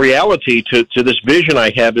there's some reality to this vision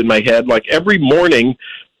I have in my head. Like every morning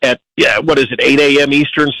at 8 a.m.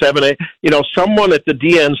 Eastern, 7 a.m., you know, someone at the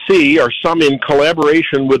DNC or some in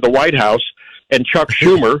collaboration with the White House and Chuck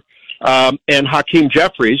Schumer and Hakeem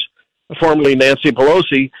Jeffries, formerly Nancy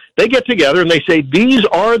Pelosi, they get together and they say, these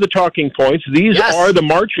are the talking points. These are the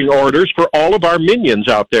marching orders for all of our minions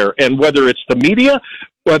out there. And whether it's the media,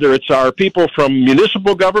 whether it's our people from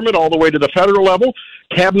municipal government all the way to the federal level,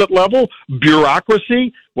 cabinet level,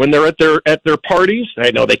 bureaucracy, when they're at their parties.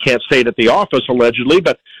 I know they can't say it at the office, allegedly,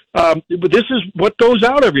 but this is what goes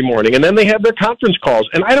out every morning. And then they have their conference calls.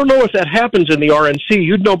 And I don't know if that happens in the RNC.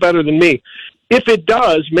 You'd know better than me. If it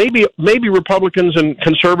does, maybe Republicans and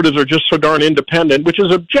conservatives are just so darn independent, which is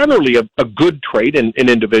generally a good trait in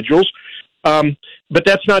individuals. But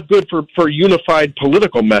that's not good for unified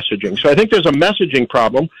political messaging. So I think there's a messaging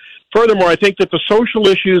problem. Furthermore, I think that the social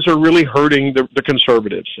issues are really hurting the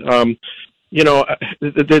conservatives. You know,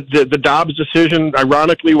 the Dobbs decision,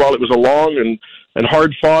 ironically, while it was a long and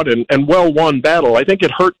hard-fought and well-won battle, I think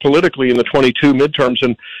it hurt politically in the 22 midterms,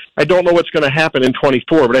 and I don't know what's going to happen in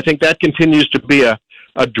 24, but I think that continues to be a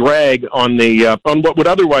drag on what would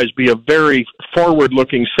otherwise be a very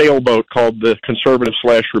forward-looking sailboat called the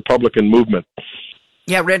conservative/Republican movement.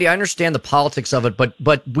 Yeah, Randy, I understand the politics of it, but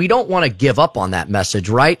we don't want to give up on that message,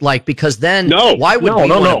 right? Like, because then why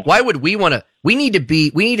would we want to? We need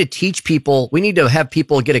to teach people, we need to have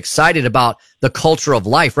people get excited about the culture of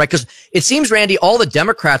life, right? Because it seems, Randy, all the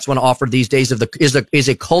Democrats want to offer these days is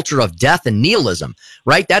a culture of death and nihilism,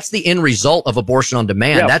 right? That's the end result of abortion on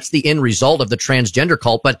demand. Yeah. That's the end result of the transgender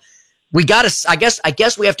cult. But we got to, I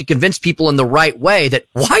guess we have to convince people in the right way that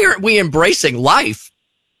why aren't we embracing life?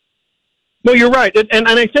 No, you're right. And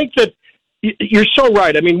I think that you're so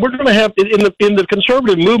right. I mean, we're going to have, in the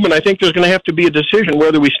conservative movement, I think there's going to have to be a decision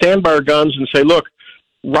whether we stand by our guns and say, look,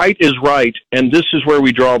 right is right, and this is where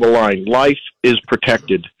we draw the line. Life is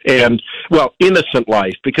protected. And, well, innocent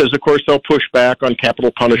life, because, of course, they'll push back on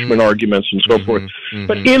capital punishment arguments and so forth.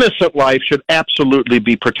 But innocent life should absolutely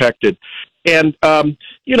be protected. And,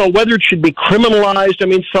 you know, whether it should be criminalized, I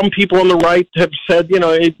mean, some people on the right have said, you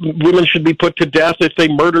know, women should be put to death if they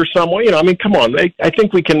murder someone. You know, I mean, come on. I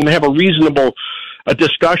think we can have a reasonable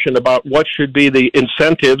discussion about what should be the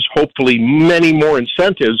incentives, hopefully many more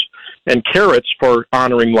incentives and carrots for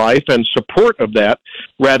honoring life and support of that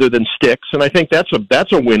rather than sticks. And I think that's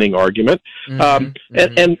a winning argument. And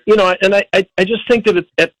you know, and I just think that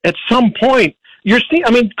at some point, I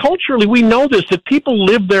mean, culturally, we know this, that people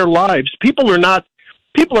live their lives. People are not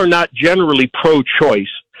generally pro-choice.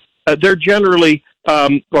 They're generally are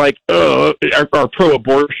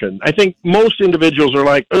pro-abortion. I think most individuals are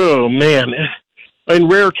like, oh man. In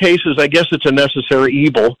rare cases, I guess it's a necessary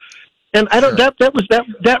evil. And I don't.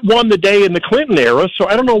 That won the day in the Clinton era. So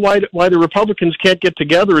I don't know why the Republicans can't get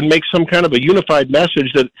together and make some kind of a unified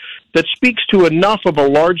message that speaks to enough of a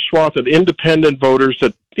large swath of independent voters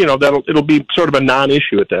that, you know, it'll be sort of a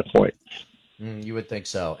non-issue at that point. You would think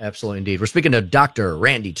so. Absolutely, indeed. We're speaking to Dr.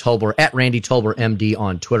 Randy Tolber at Randy Tolber MD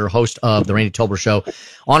on Twitter, host of the Randy Tolber Show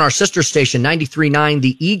on our sister station 93.9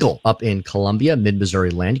 The Eagle up in Columbia,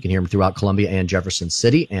 mid-Missouri land. You can hear him throughout Columbia and Jefferson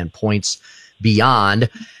City and points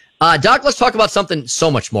beyond. Doc, let's talk about something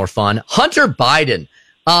so much more fun. Hunter Biden.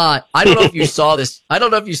 I don't know if you saw this. I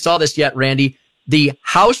don't know if you saw this yet, Randy. The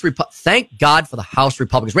House, thank God for the House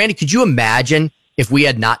Republicans. Randy, could you imagine if we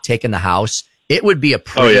had not taken the House? It would be a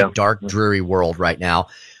pretty dark, dreary world right now.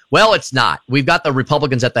 Well, it's not. We've got the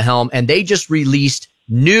Republicans at the helm, and they just released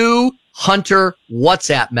new Hunter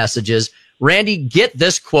WhatsApp messages. Randy, get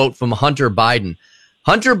this quote from Hunter Biden.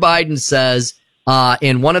 Hunter Biden says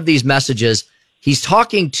in one of these messages, he's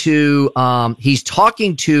talking to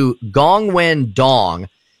Gongwen Dong,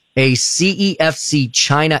 a CEFC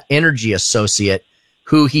China energy associate,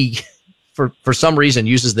 who he, for some reason,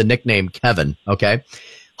 uses the nickname Kevin. Okay.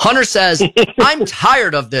 Hunter says, I'm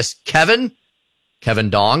tired of this, Kevin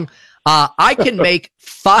Dong. I can make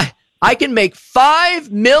 $5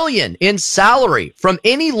 million in salary from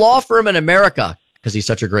any law firm in America. because he's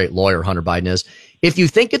such a great lawyer, Hunter Biden is. If you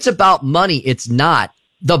think it's about money, it's not.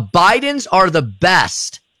 The Bidens are the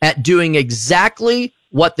best at doing exactly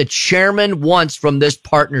what the chairman wants from this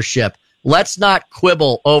partnership. Let's not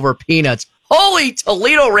quibble over peanuts. Holy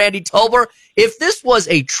Toledo, Randy Tolber. If this was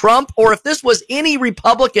a Trump or if this was any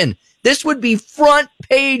Republican, this would be front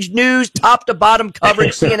page news, top to bottom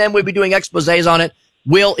coverage. CNN would be doing exposés on it.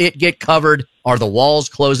 Will it get covered? Are the walls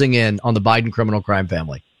closing in on the Biden criminal crime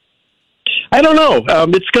family? I don't know.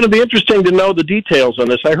 It's going to be interesting to know the details on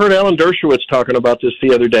this. I heard Alan Dershowitz talking about this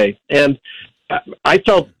the other day, and I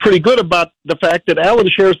felt pretty good about the fact that Alan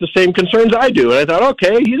shares the same concerns I do. And I thought,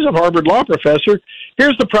 okay, he's a Harvard law professor.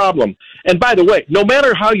 Here's the problem. And by the way, no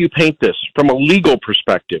matter how you paint this from a legal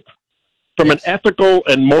perspective, from an ethical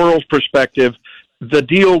and moral perspective, the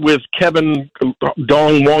deal with Kevin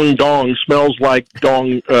Dong Wong Dong smells like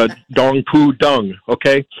Dong Poo Dung,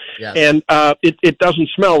 okay? Yes. And it doesn't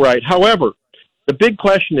smell right. However, the big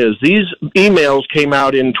question is, these emails came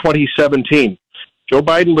out in 2017. Joe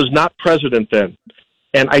Biden was not president then.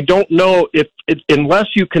 And I don't know if unless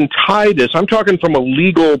you can tie this, I'm talking from a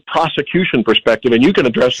legal prosecution perspective, and you can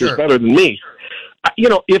address this better than me. You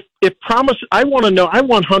know, if promise, I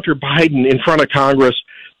want Hunter Biden in front of Congress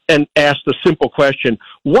and ask the simple question,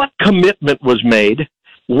 what commitment was made?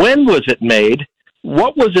 When was it made?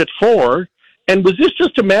 What was it for? And was this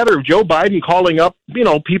just a matter of Joe Biden calling up,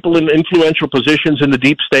 people in influential positions in the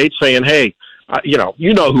deep state saying, hey, you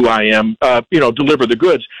know who I am, deliver the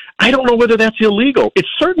goods? I don't know whether that's illegal. It's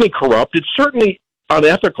certainly corrupt. It's certainly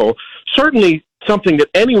unethical, certainly something that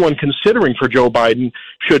anyone considering for Joe Biden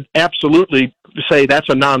should absolutely say that's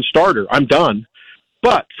a non-starter. I'm done.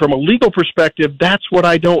 But from a legal perspective, that's what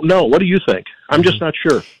I don't know. What do you think? I'm just not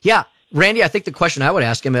sure. Yeah. Randy, I think the question I would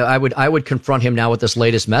ask him, I would confront him now with this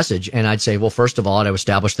latest message, and I'd say, well, first of all, I'd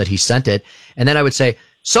establish that he sent it, and then I would say,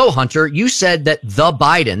 so Hunter, you said that the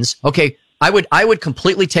Bidens, okay, I would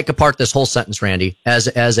completely take apart this whole sentence, Randy,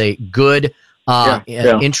 as a good,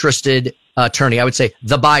 interested attorney. I would say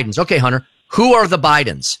the Bidens. Okay, Hunter, who are the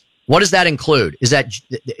Bidens? What does that include? Is that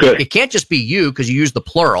it can't just be you because you use the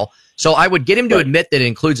plural. So I would get him to admit that it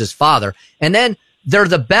includes his father. And then they're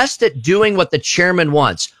the best at doing what the chairman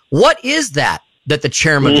wants. What is that the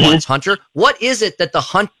chairman wants, Hunter? What is it that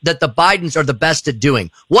the Bidens are the best at doing?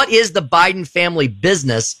 What is the Biden family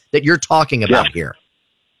business that you're talking about here?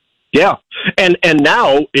 Yeah. And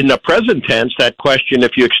now in the present tense, that question,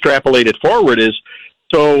 if you extrapolate it forward, is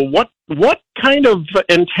so what kind of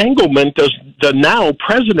entanglement does the now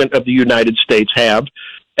president of the United States have,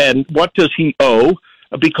 and what does he owe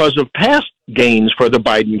because of past gains for the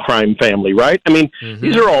Biden crime family, right? I mean,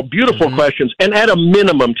 these are all beautiful questions. And at a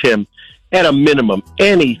minimum, Tim,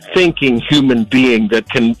 any thinking human being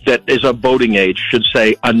that is of voting age should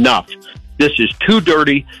say, enough. This is too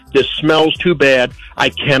dirty. This smells too bad. I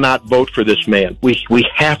cannot vote for this man. We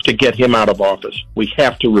have to get him out of office. We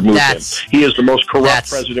have to remove him. He is the most corrupt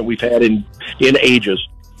president we've had in ages.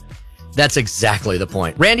 That's exactly the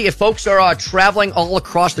point. Randy, if folks are traveling all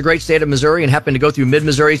across the great state of Missouri and happen to go through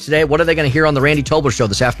mid-Missouri today, what are they going to hear on the Randy Tolber Show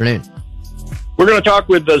this afternoon? We're going to talk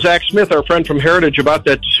with Zach Smith, our friend from Heritage, about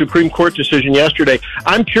that Supreme Court decision yesterday.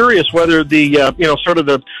 I'm curious whether the, sort of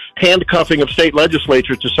the handcuffing of state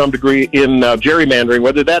legislatures to some degree in gerrymandering,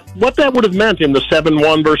 what that would have meant in the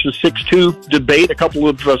 7-1 versus 6-2 debate a couple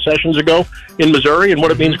of sessions ago in Missouri and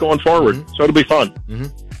what it means going forward. So it'll be fun.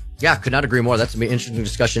 Yeah, could not agree more. That's going to be an interesting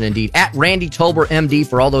discussion indeed. At Randy Tolber, MD,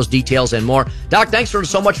 for all those details and more. Doc, thanks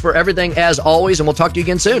so much for everything as always, and we'll talk to you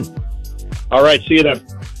again soon. All right, see you then.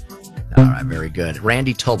 All right, very good.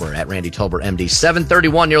 Randy Tolber at Randy Tolber, MD.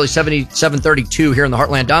 7:31, nearly 7:32 here in the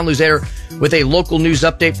Heartland. Don Luzader with a local news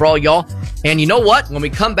update for all y'all. And you know what? When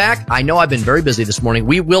we come back, I know I've been very busy this morning.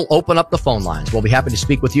 We will open up the phone lines. We'll be happy to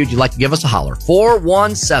speak with you. If you'd like to give us a holler,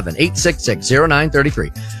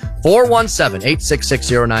 417-866-0933.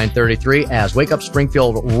 417-866-0933 as Wake Up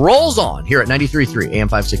Springfield rolls on here at 93.3 AM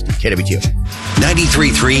 560 KWTO.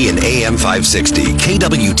 93.3 and AM 560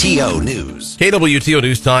 KWTO News. KWTO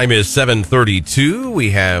News time is 7:32.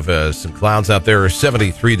 We have some clouds out there,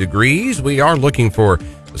 73 degrees. We are looking for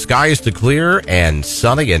the skies to clear and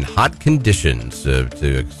sunny and hot conditions to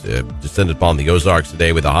descend upon the Ozarks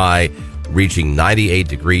today with a high reaching 98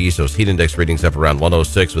 degrees. Those heat index readings up around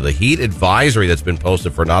 106 with a heat advisory that's been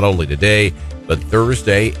posted for not only today, but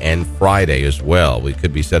Thursday and Friday as well. We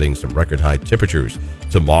could be setting some record high temperatures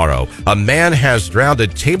tomorrow. A man has drowned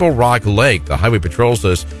at Table Rock Lake. The Highway Patrol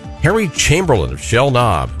says Harry Chamberlain of Shell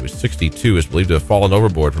Knob, who is 62, is believed to have fallen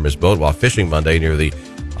overboard from his boat while fishing Monday near the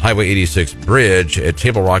Highway 86 bridge at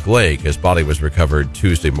Table Rock Lake. His body was recovered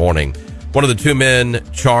Tuesday morning. One of the two men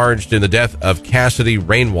charged in the death of Cassidy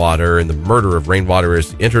Rainwater and the murder of Rainwater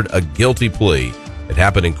has entered a guilty plea. It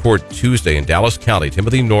happened in court Tuesday in Dallas County.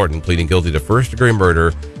 Timothy Norton pleading guilty to first-degree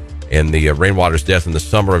murder in the Rainwater's death in the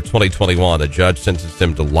summer of 2021. A judge sentenced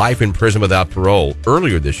him to life in prison without parole.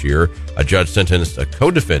 Earlier this year, a judge sentenced a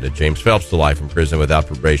co-defendant, James Phelps, to life in prison without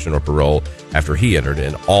probation or parole after he entered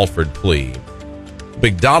an Alford plea.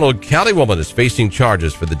 McDonald County woman is facing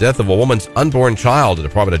charges for the death of a woman's unborn child. The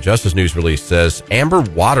Department of Justice news release says Amber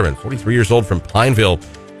Waterman, 43 years old, from Pineville,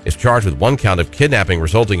 is charged with one count of kidnapping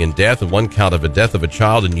resulting in death and one count of a death of a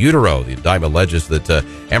child in utero. The indictment alleges that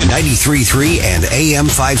Amber... 93.3 and AM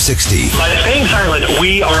 560. By staying silent,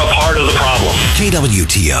 we are a part of the problem.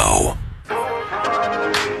 KWTO.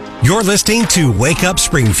 You're listening to Wake Up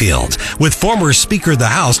Springfield with former Speaker of the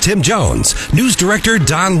House Tim Jones, News Director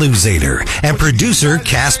Don Luzader, and producer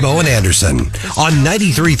Cass Bowen Anderson on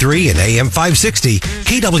 93.3 and AM 560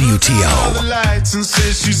 KWTO. Lights and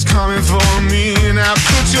says she's coming for me. Now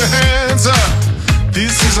put your hands up.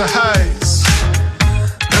 This is a heist,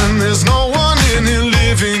 and there's no one in here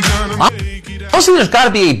living gonna make it out. Honestly, there's got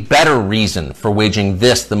to be a better reason for waging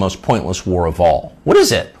this, the most pointless war of all. What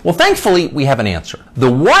is it? Well, thankfully, we have an answer.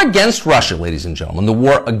 The war against Russia, ladies and gentlemen, the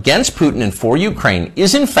war against Putin and for Ukraine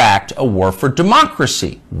is, in fact, a war for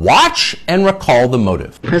democracy. Watch and recall the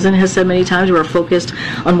motive. The President has said many times we're focused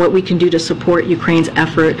on what we can do to support Ukraine's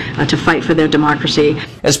effort to fight for their democracy.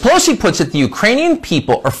 As Pelosi puts it, the Ukrainian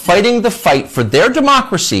people are fighting the fight for their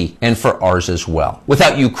democracy and for ours as well.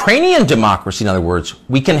 Without Ukrainian democracy, in other words,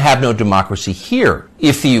 we can have no democracy here.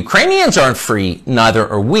 If the Ukrainians aren't free, neither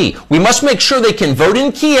are we. We must make sure they can vote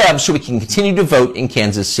in Kiev so we can continue to vote in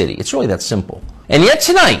Kansas City. It's really that simple. And yet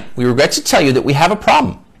tonight, we regret to tell you that we have a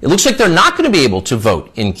problem. It looks like they're not going to be able to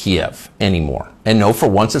vote in Kiev anymore. And no, for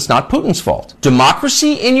once, it's not Putin's fault.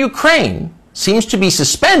 Democracy in Ukraine seems to be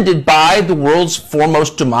suspended by the world's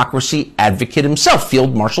foremost democracy advocate himself,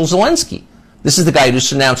 Field Marshal Zelensky. This is the guy who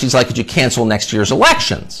just announced he's likely to cancel next year's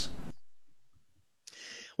elections.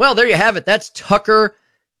 Well, there you have it. That's Tucker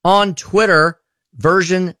on Twitter,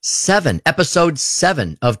 version 7, episode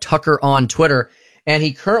 7 of Tucker on Twitter. And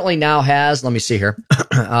he currently now has, let me see here.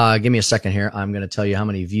 Give me a second here. I'm going to tell you how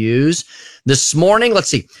many views this morning. Let's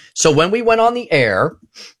see. So when we went on the air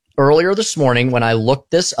earlier this morning, when I looked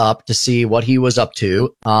this up to see what he was up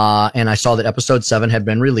to, and I saw that episode 7 had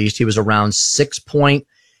been released, he was around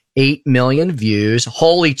 6.8 million views.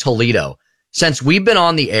 Holy Toledo. Since we've been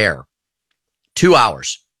on the air 2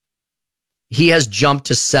 hours, he has jumped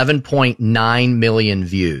to 7.9 million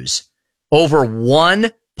views. Over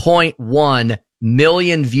 1.1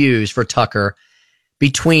 million views for Tucker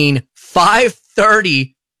between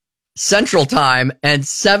 5:30 Central Time and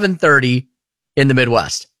 7:30 in the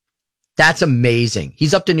Midwest. That's amazing.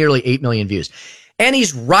 He's up to nearly 8 million views. And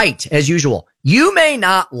he's right, as usual. You may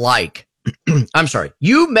not like,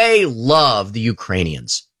 you may love the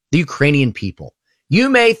Ukrainians, the Ukrainian people. You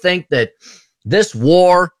may think that this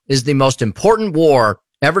war is the most important war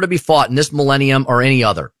ever to be fought in this millennium or any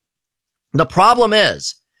other. The problem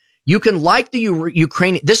is, you can like the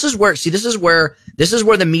Ukrainian. This is where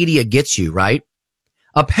the media gets you, right?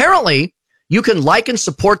 Apparently, you can like and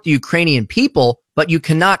support the Ukrainian people, but you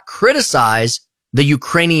cannot criticize the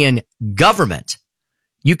Ukrainian government.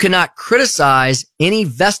 You cannot criticize any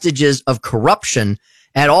vestiges of corruption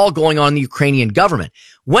at all going on in the Ukrainian government.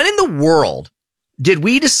 When in the world did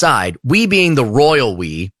we decide, we being the royal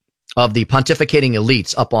we of the pontificating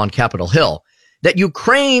elites up on Capitol Hill, that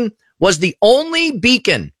Ukraine was the only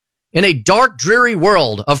beacon in a dark, dreary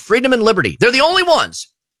world of freedom and liberty? They're the only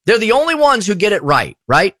ones. They're the only ones who get it right,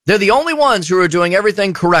 right? They're the only ones who are doing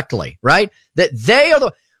everything correctly, right? That they are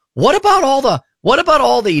the, what about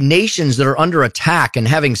all the nations that are under attack and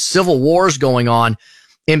having civil wars going on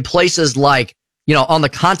in places like, on the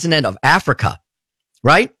continent of Africa,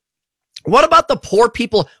 right? What about the poor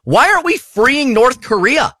people? Why aren't we freeing North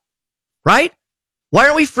Korea, right? Why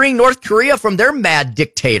aren't we freeing North Korea from their mad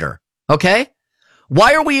dictator? Okay.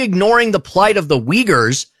 Why are we ignoring the plight of the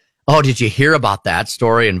Uyghurs? Oh, did you hear about that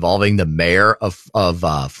story involving the mayor of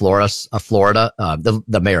Florida,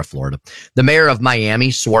 the mayor of Florida, the mayor of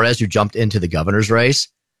Miami, Suarez, who jumped into the governor's race?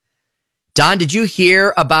 Don, did you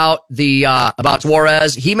hear about about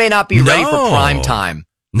Suarez? He may not be ready for prime time.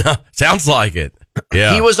 No, sounds like it.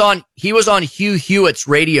 Yeah. He was on Hugh Hewitt's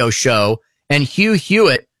radio show, and Hugh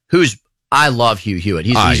Hewitt, I love Hugh Hewitt.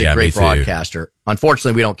 He's a great broadcaster.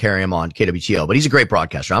 Unfortunately, we don't carry him on KWTO, but he's a great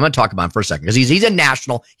broadcaster. I'm going to talk about him for a second because he's a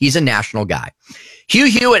national guy. Hugh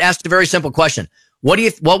Hewitt asked a very simple question. What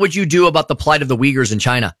would you do about the plight of the Uyghurs in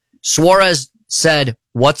China? Suarez said,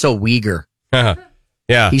 "What's a Uyghur?"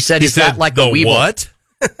 Yeah. He said, "Is that like the a Weeble?" what?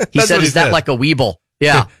 He said, "Is that like a weeble?"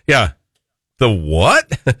 Yeah, yeah. The what?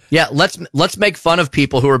 Yeah, let's make fun of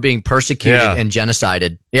people who are being persecuted and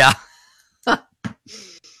genocided. Yeah.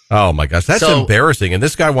 Oh my gosh, that's embarrassing. And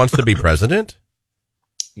this guy wants to be president?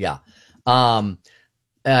 Yeah. I'm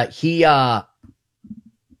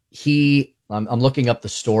looking up the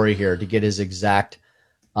story here to get his exact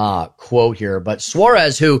quote here, but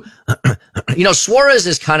Suarez, who Suarez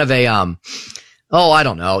is kind of a I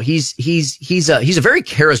don't know. He's a very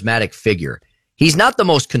charismatic figure. He's not the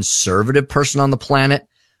most conservative person on the planet,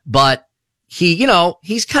 but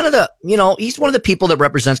he's kind of he's one of the people that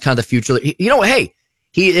represents kind of the future. Hey,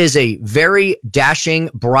 he is a very dashing,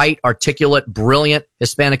 bright, articulate, brilliant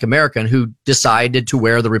Hispanic American who decided to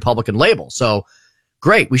wear the Republican label. So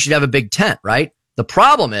great. We should have a big tent, right? The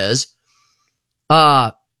problem is,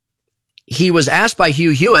 he was asked by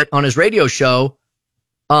Hugh Hewitt on his radio show,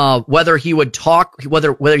 whether he would talk,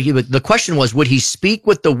 the question was, would he speak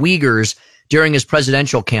with the Uyghurs during his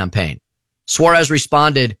presidential campaign? Suarez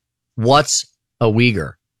responded, "What's a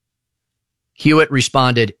Uyghur?" Hewitt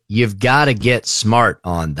responded, "You've got to get smart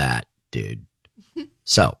on that, dude."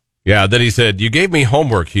 So. Yeah, then he said, "You gave me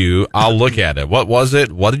homework, Hugh. I'll look at it. What was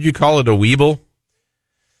it? What did you call it? A weeble?"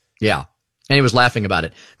 Yeah. And he was laughing about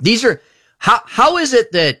it. These are, how is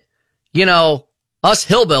it that, us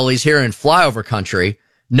hillbillies here in flyover country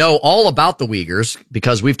know all about the Uyghurs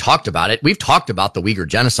because we've talked about it. We've talked about the Uyghur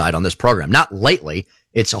genocide on this program. Not lately.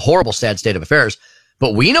 It's a horrible, sad state of affairs,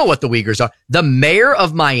 but we know what the Uyghurs are. The mayor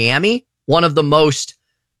of Miami, one of the most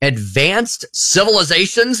advanced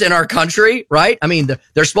civilizations in our country, right? I mean,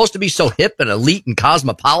 they're supposed to be so hip and elite and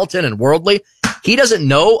cosmopolitan and worldly. He doesn't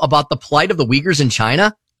know about the plight of the Uyghurs in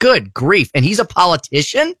China. Good grief. And he's a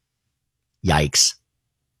politician? Yikes.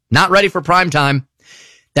 Not ready for prime time.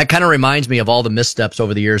 That kind of reminds me of all the missteps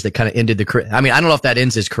over the years that kind of ended the career. I mean, I don't know if that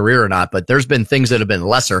ends his career or not, but there's been things that have been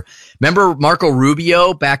lesser. Remember Marco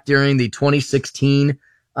Rubio back during the 2016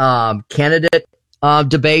 candidate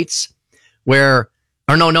debates where,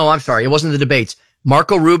 I'm sorry, it wasn't the debates.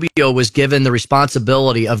 Marco Rubio was given the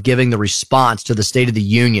responsibility of giving the response to the State of the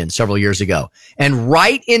Union several years ago. And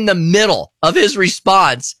right in the middle of his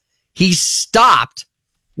response, he stopped,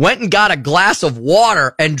 went and got a glass of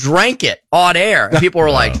water and drank it on air. And people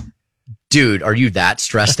were like, dude, are you that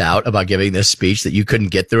stressed out about giving this speech that you couldn't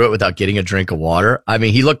get through it without getting a drink of water? I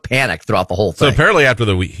mean, he looked panicked throughout the whole thing. So apparently after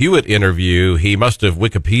the Hewitt interview, he must have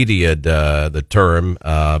Wikipedia'd the term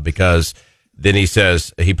because then he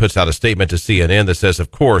says, he puts out a statement to CNN that says,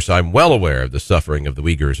 "Of course, I'm well aware of the suffering of the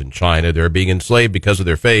Uyghurs in China. They're being enslaved because of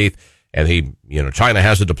their faith. And China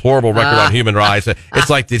has a deplorable record on human rights."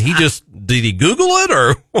 It's like, did he Google it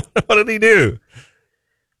or what did he do?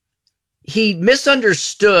 He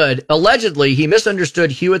allegedly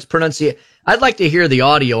misunderstood Hewitt's pronunciation. I'd like to hear the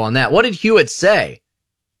audio on that. What did Hewitt say?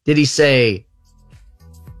 Did he say,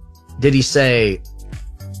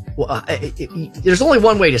 well, there's only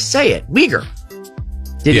one way to say it, Uyghur.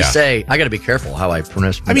 Did he say, I got to be careful how I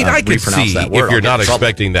pronounce I mean, I can see that word. If you're not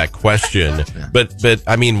expecting that question, but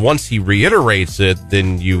I mean, once he reiterates it,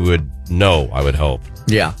 then you would know, I would hope.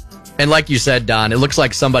 Yeah. And like you said, Don, it looks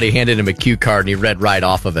like somebody handed him a cue card and he read right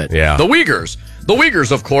off of it. Yeah. The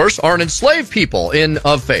Uyghurs, of course, are an enslaved people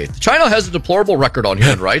of faith. China has a deplorable record on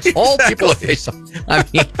human rights. All people of faith. I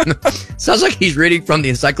mean, sounds like he's reading from the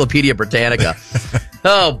Encyclopedia Britannica.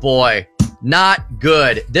 Oh boy. Not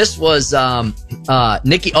good. This was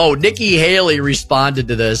Nikki Haley responded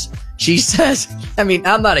to this. She says, I mean,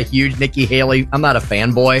 I'm not a huge Nikki Haley, I'm not a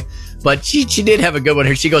fanboy, but she did have a good one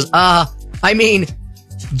here. She goes, I mean,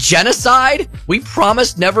 genocide? We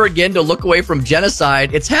promised never again to look away from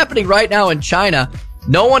genocide. It's happening right now in China.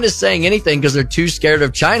 No one is saying anything because they're too scared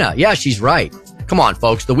of China. Yeah, she's right. Come on,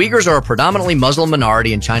 folks. The Uyghurs are a predominantly Muslim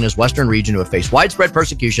minority in China's western region who have faced widespread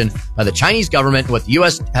persecution by the Chinese government and what the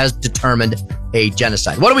U.S. has determined a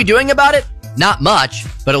genocide. What are we doing about it? Not much,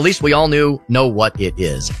 but at least we all know what it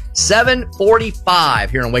is. 7:45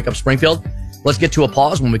 here on Wake Up Springfield. Let's get to a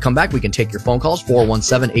pause. When we come back, we can take your phone calls,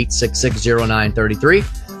 417-866-0933,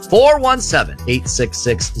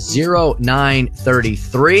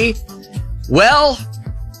 417-866-0933. Well,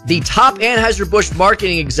 the top Anheuser-Busch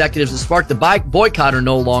marketing executives that sparked the boycott are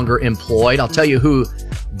no longer employed. I'll tell you who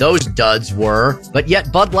those duds were, but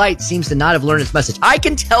yet Bud Light seems to not have learned its message. I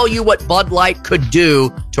can tell you what Bud Light could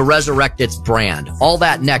do to resurrect its brand. All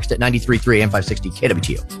that next at 93.3 and 560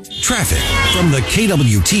 KWTO. Traffic from the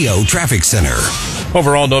KWTO Traffic Center.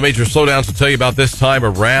 Overall, no major slowdowns to tell you about this time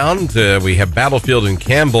around. We have Battlefield and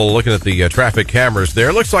Campbell looking at the traffic cameras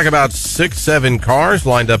there. Looks like about 6-7 cars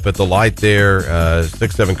lined up at the light there,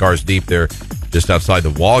 6-7 cars deep there just outside the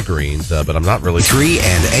Walgreens, but I'm not really. 3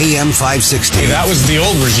 and AM 560. Hey, that was the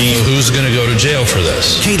old regime. Who's going to go to jail for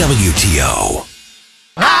this? KWTO.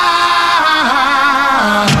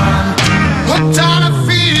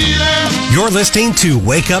 You're listening to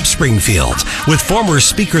Wake Up Springfield with former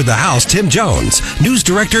Speaker of the House Tim Jones, News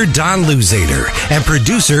Director Don Luzader, and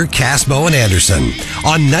producer Cass Bowen Anderson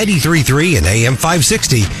on 93.3 and AM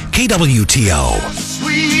 560 KWTO.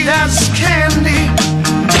 Sweet as candy.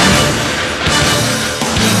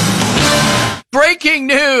 Breaking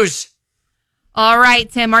news. All right,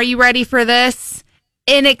 Tim, are you ready for this?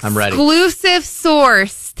 An exclusive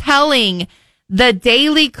source telling the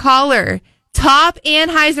Daily Caller top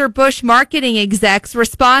Anheuser-Busch marketing execs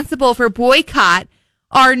responsible for boycott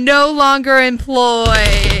are no longer employed.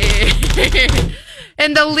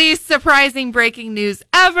 And the least surprising breaking news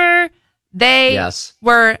ever, they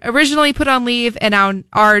were originally put on leave and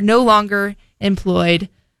are no longer employed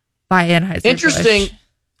by Anheuser-Busch.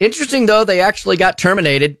 Interesting, though, they actually got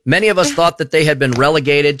terminated. Many of us thought that they had been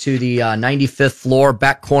relegated to the 95th floor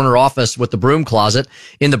back corner office with the broom closet,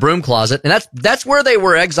 and that's where they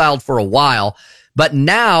were exiled for a while. But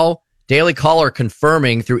now, Daily Caller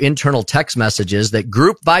confirming through internal text messages that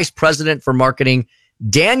Group Vice President for Marketing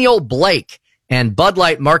Daniel Blake and Bud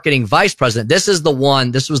Light Marketing Vice President, this was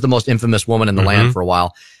the most infamous woman in the land for a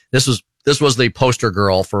while. This was the poster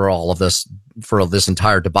girl for all of this, for this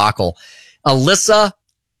entire debacle. Alyssa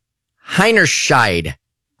Heinerscheid.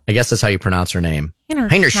 I guess that's how you pronounce her name.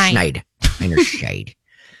 Heinerscheid.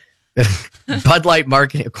 Bud Light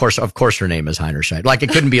Marketing. Of course her name is Heinerscheid. Like it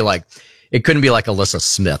couldn't be like Alyssa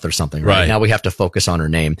Smith or something, right? Now we have to focus on her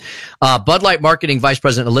name. Bud Light Marketing Vice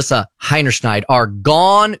President Alyssa Heinerscheid are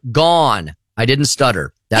gone. I didn't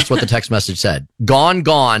stutter. That's what the text message said.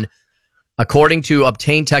 Gone. According to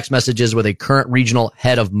obtained text messages with a current regional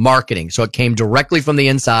head of marketing. So it came directly from the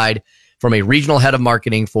inside, from a regional head of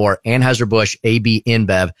marketing for Anheuser-Busch AB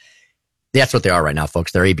InBev. That's what they are right now,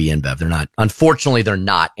 folks. They're AB InBev. Unfortunately, they're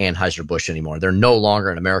not Anheuser-Busch anymore. They're no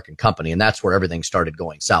longer an American company, and that's where everything started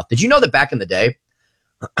going south. Did you know that back in the day,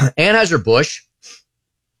 Anheuser-Busch,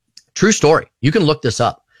 true story, you can look this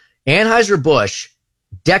up. Anheuser-Busch,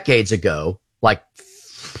 decades ago, like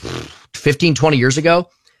 15, 20 years ago,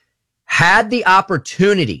 had the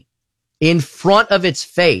opportunity in front of its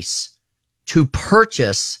face to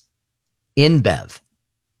purchase InBev.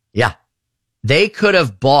 Yeah. They could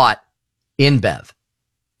have bought InBev.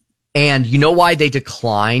 And you know why they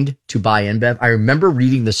declined to buy InBev? I remember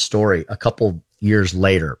reading this story a couple years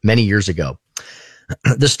later, many years ago.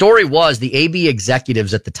 The story was the AB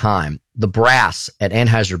executives at the time, the brass at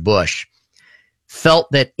Anheuser-Busch,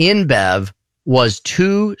 felt that InBev was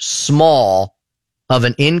too small of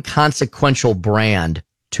an inconsequential brand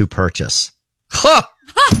to purchase. Huh!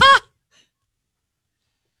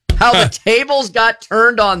 How the tables got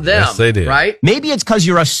turned on them. Yes, they did. Right? Maybe it's because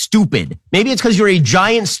you're a stupid. Maybe it's because you're a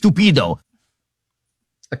giant stupido.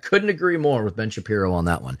 I couldn't agree more with Ben Shapiro on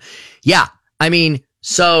that one. Yeah. I mean,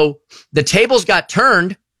 so the tables got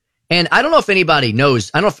turned, and I don't know if anybody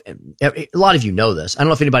knows. I don't know if a lot of you know this. I don't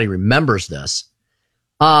know if anybody remembers this.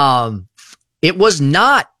 It was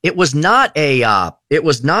not a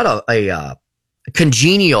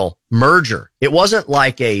congenial merger. It wasn't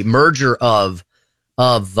like a merger of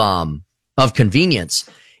convenience.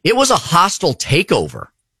 It was a hostile takeover.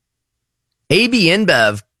 AB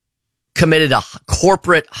InBev committed a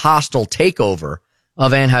corporate hostile takeover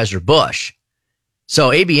of Anheuser-Busch.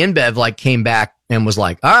 So AB InBev came back and was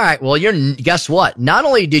like, all right, well, guess what? Not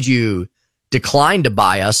only did you decline to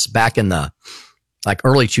buy us back in the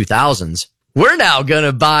early 2000s, we're now going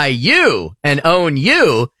to buy you and own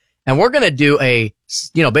you. And we're going to do they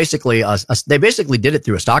basically did it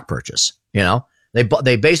through a stock purchase.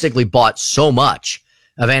 They basically bought so much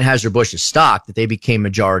of Anheuser-Busch's stock that they became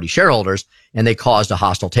majority shareholders, and they caused a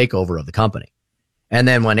hostile takeover of the company. And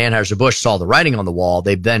then when Anheuser-Busch saw the writing on the wall,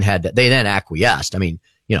 they then acquiesced. I mean,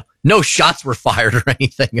 no shots were fired or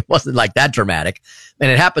anything. It wasn't like that dramatic.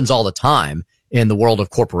 And it happens all the time in the world of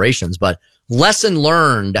corporations. But lesson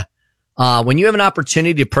learned, when you have an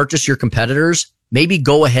opportunity to purchase your competitors, maybe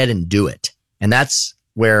go ahead and do it. And that's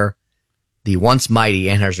where the once mighty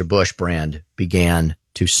Anheuser-Busch brand began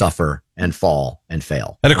to suffer and fall and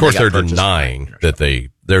fail. And of course, they're denying that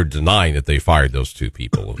they fired those two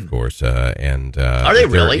people, of course. Are they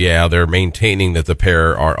really? Yeah, they're maintaining that the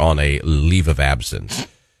pair are on a leave of absence.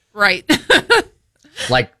 Right.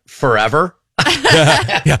 Like forever?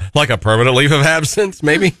 Yeah, like a permanent leave of absence,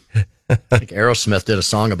 maybe. I think Aerosmith did a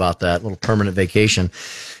song about that, little permanent vacation.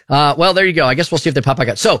 Well, there you go. I guess we'll see if they pop back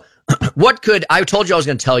up. So I told you I was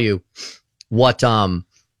going to tell you what AB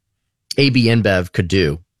InBev could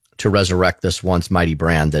do. resurrect this once mighty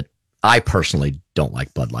brand that I personally don't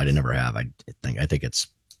like Bud Light. I never have. I think it's,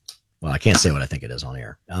 well, I can't say what I think it is on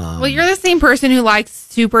air. Well, you're the same person who likes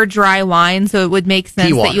super dry wine, so it would make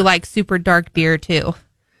sense that you like super dark beer too.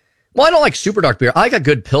 Well, I don't like super dark beer. I like a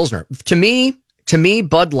good Pilsner. To me,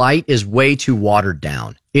 Bud Light is way too watered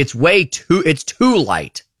down. It's too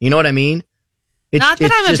light. You know what I mean? Not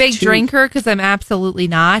that I'm a big drinker, because I'm absolutely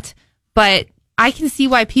not, but I can see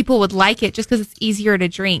why people would like it just because it's easier to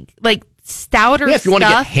drink. Like stouter stuff. Yeah, if you want to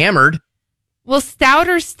get hammered. Well,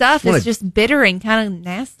 stouter stuff is just bitter and kind of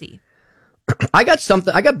nasty. I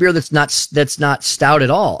got beer that's not stout at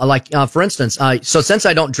all. Like, for instance, so since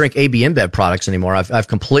I don't drink AB InBev products anymore, I've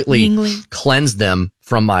completely cleansed them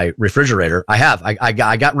from my refrigerator. I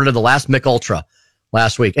got rid of the last Mick Ultra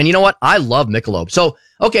last week. And you know what? I love Michelob. So,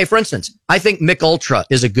 okay, for instance, I think Mick Ultra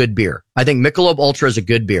is a good beer. I think Michelob Ultra is a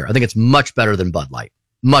good beer. I think it's much better than Bud Light.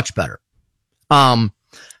 Much better. Heineken,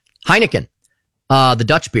 the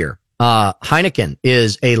Dutch beer. Heineken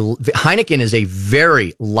is a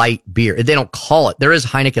very light beer. They don't call it. There is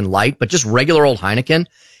Heineken Light, but just regular old Heineken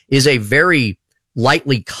is a very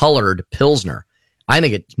lightly colored Pilsner. I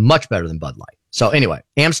think it's much better than Bud Light. So anyway,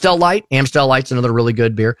 Amstel Light's another really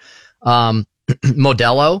good beer.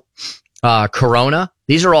 Modelo, Corona.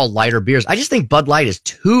 These are all lighter beers. I just think Bud Light is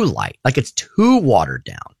too light. Like it's too watered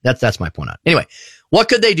down. That's my point on it. Anyway, what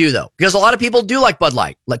could they do though? Because a lot of people do like Bud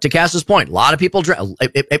Light. Like to Cass's point, a lot of people drink.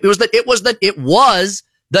 It was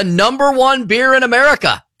the number one beer in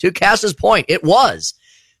America. To Cass's point, it was.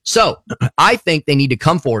 So I think they need to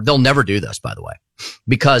come forward. They'll never do this, by the way,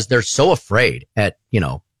 because they're so afraid at,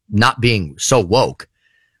 not being so woke.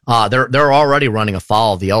 They're already running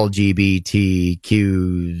afoul of the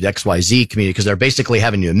LGBTQ XYZ community because they're basically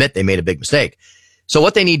having to admit they made a big mistake. So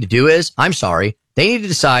what they need to do is, I'm sorry, they need to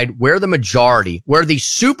decide where the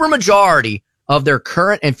super majority of their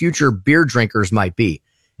current and future beer drinkers might be.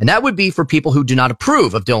 And that would be for people who do not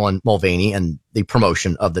approve of Dylan Mulvaney and the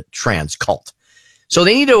promotion of the trans cult. So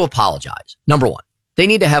they need to apologize. Number one, they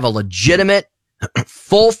need to have a legitimate,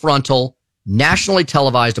 full frontal, nationally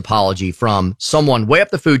televised apology from someone way up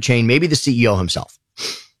the food chain, maybe the CEO himself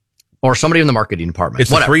or somebody in the marketing department. It's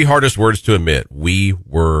the three hardest words to admit. We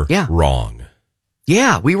were wrong.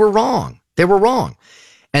 Yeah, we were wrong. They were wrong.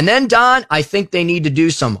 And then, Don, I think they need to do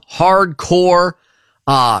some hardcore,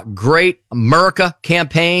 Great America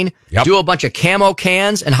campaign, do a bunch of camo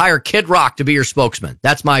cans and hire Kid Rock to be your spokesman.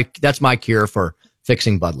 That's my cure for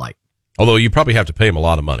fixing Bud Light. Although you probably have to pay him a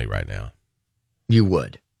lot of money right now. You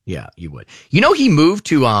would. Yeah, you would. He moved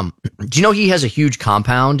to, do you know he has a huge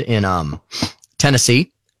compound in,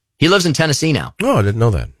 Tennessee? He lives in Tennessee now. Oh, I didn't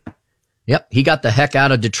know that. Yep. He got the heck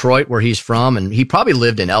out of Detroit where he's from, and he probably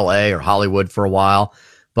lived in LA or Hollywood for a while.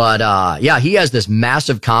 But, he has this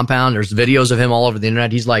massive compound. There's videos of him all over the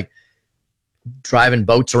internet. He's like driving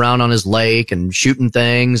boats around on his lake and shooting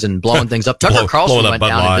things and blowing things up. Tucker Carlson went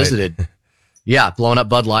down and visited. Yeah, blowing up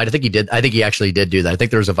Bud Light. I think he did. I think he actually did do that. I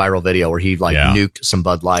think there was a viral video where he nuked some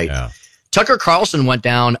Bud Light. Yeah. Tucker Carlson went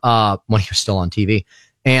down when he was still on TV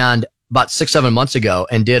and about 6-7 months ago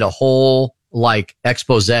and did a whole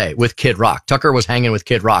expose with Kid Rock. Tucker was hanging with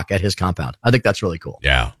Kid Rock at his compound. I think that's really cool.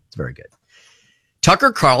 Yeah. It's very good.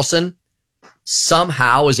 Tucker Carlson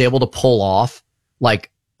somehow is able to pull off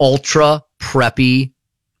ultra preppy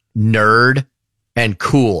nerd and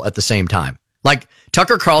cool at the same time.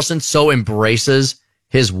 Tucker Carlson so embraces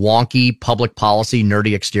his wonky public policy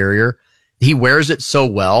nerdy exterior. He wears it so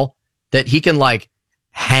well that he can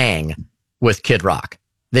hang with Kid Rock,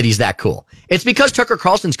 that he's that cool. It's because Tucker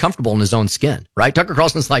Carlson's comfortable in his own skin, right? Tucker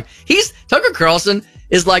Carlson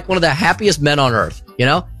is one of the happiest men on earth.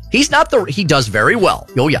 He does very well.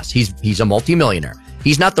 Oh yes, he's a multimillionaire.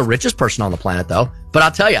 He's not the richest person on the planet though, but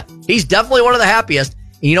I'll tell you, he's definitely one of the happiest.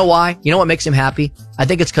 And you know why? You know what makes him happy? I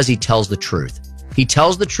think it's because he tells the truth. He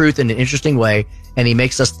tells the truth in an interesting way, and he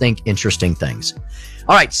makes us think interesting things.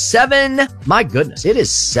 All right, my goodness, it is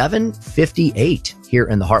 7:58 here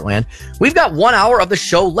in the Heartland. We've got 1 hour of the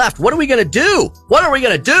show left. What are we going to do? We're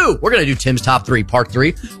going to do Tim's Top 3, Part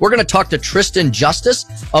 3. We're going to talk to Tristan Justice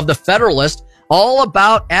of The Federalist all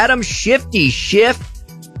about Adam Shifty.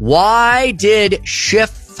 Why did Schiff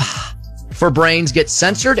for Brains get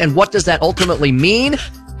censored, and what does that ultimately mean?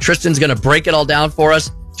 Tristan's going to break it all down for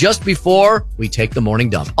us. just before we take the morning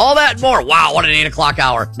dump. All that and more. Wow, what an 8 o'clock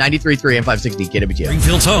hour. 93.3 and 560 KWTO.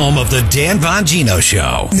 Springfield's home of the Dan Bongino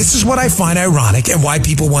Show. This is what I find ironic and why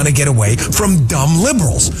people want to get away from dumb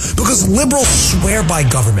liberals. Because liberals swear by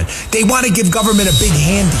government. They want to give government a big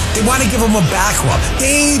handy. They want to give them a back rub.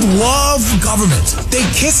 They love government. They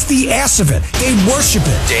kiss the ass of it. They worship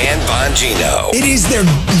it. Dan Bongino. It is the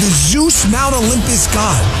Zeus Mount Olympus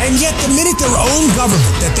god. And yet the minute their own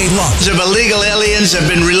government that they love. Of illegal aliens have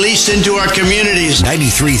been released into our communities.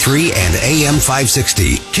 93.3 and AM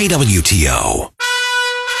 560 KWTO.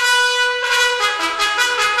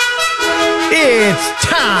 It's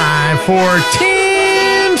time for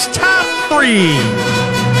Tim's Top 3.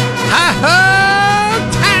 Ha-ha!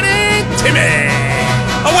 Tiny Timmy!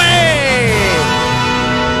 Away!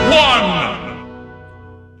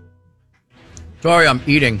 1. Sorry, I'm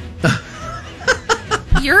eating.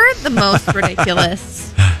 You're the most ridiculous.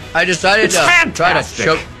 I decided to try to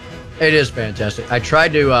choke. It is fantastic. I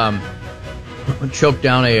tried to choke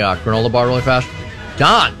down a granola bar really fast.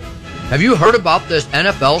 Don, have you heard about this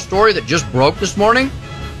NFL story that just broke this morning?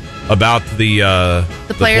 About the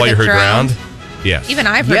player who drowned? Yes. Even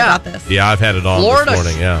I've heard about this. Yeah, I've had it on this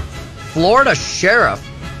morning, yeah. Florida sheriff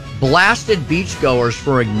blasted beachgoers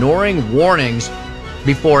for ignoring warnings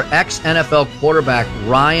before ex-NFL quarterback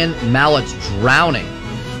Ryan Mallett's drowning.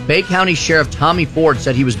 Bay County Sheriff Tommy Ford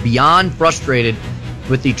said he was beyond frustrated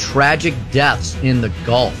with the tragic deaths in the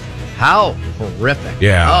Gulf. How horrific.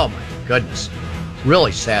 Yeah. Oh, my goodness.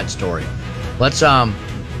 Really sad story. Let's we'll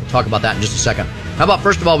talk about that in just a second. How about,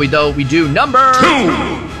 first of all, we do number 2.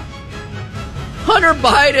 Hunter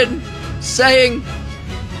Biden saying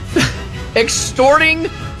extorting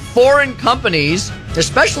foreign companies,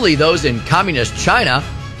 especially those in communist China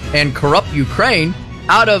and corrupt Ukraine,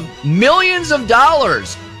 out of millions of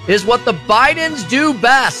dollars is what the Bidens do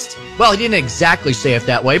best. Well, he didn't exactly say it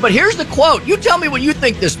that way, but here's the quote. You tell me what you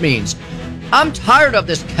think this means. I'm tired of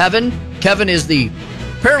this, Kevin. Kevin is the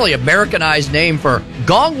apparently Americanized name for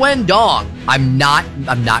Gong Wen Dong. I'm not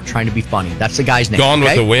trying to be funny. That's the guy's name. Gone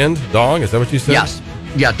with the wind? Dong? Is that what you said? Yes.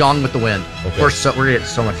 Yeah, Dong with the wind. Okay. We're gonna get in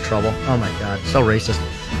so much trouble. Oh my God, so racist.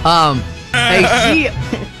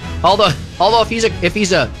 Although if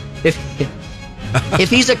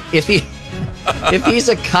he's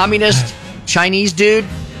a communist Chinese dude,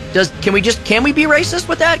 can we be racist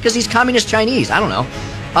with that? Because he's communist Chinese. I don't know.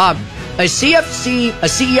 A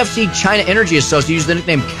CEFC China Energy Associate used the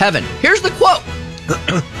nickname Kevin. Here's the quote.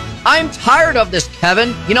 I'm tired of this,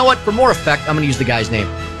 Kevin. You know what? For more effect, I'm going to use the guy's name.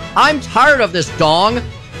 I'm tired of this, Dong.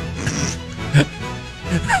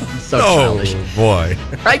 So childish. Oh, boy.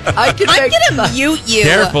 I'm going to mute you.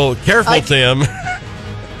 Careful, Tim.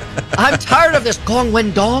 I'm tired of this Gong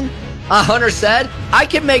Wen Dong. Hunter said, I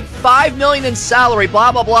can make $5 million in salary,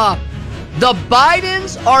 blah, blah, blah. The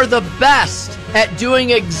Bidens are the best at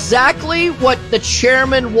doing exactly what the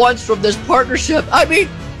chairman wants from this partnership. I mean,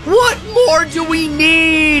 what more do we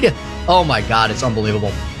need? Oh my God, it's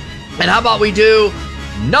unbelievable. And how about we do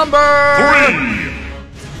number 3?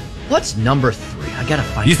 What's number 3? I gotta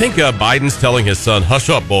find. You think Biden's telling his son, "Hush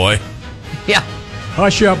up, boy"? Yeah,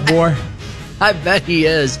 hush up, boy. I bet he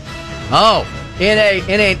is. Oh, in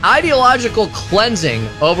an ideological cleansing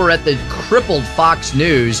over at the crippled Fox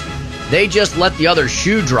News, they just let the other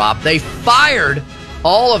shoe drop. They fired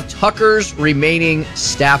all of Tucker's remaining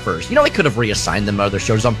staffers. You know, they could have reassigned them to other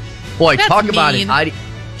shows. Boy, talk about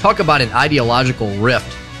an ideological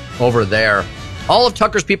rift over there. All of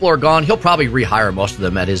Tucker's people are gone. He'll probably rehire most of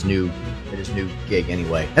them at his new gig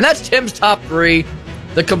anyway. And that's Tim's Top 3,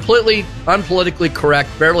 the completely unpolitically correct,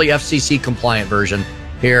 barely FCC compliant version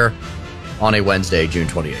here on a Wednesday, June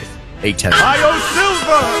 28th, 8:10. Io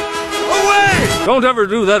Silva! Away! Don't ever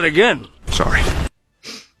do that again. Sorry.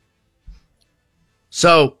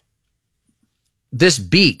 So, this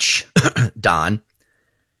beach, Don,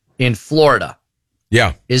 in Florida.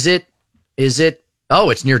 Yeah. Is it? Oh,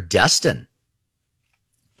 it's near Destin.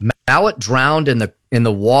 Mallett drowned in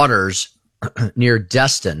the waters near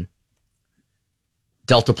Destin.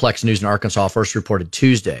 Deltaplex News in Arkansas first reported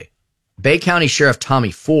Tuesday. Bay County Sheriff Tommy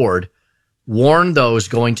Ford warned those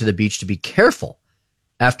going to the beach to be careful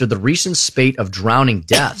after the recent spate of drowning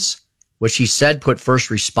deaths, which he said put first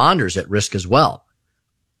responders at risk as well.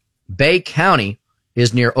 Bay County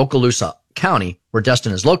is near Okaloosa County, where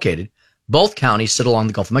Destin is located. Both counties sit along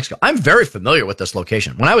the Gulf of Mexico. I'm very familiar with this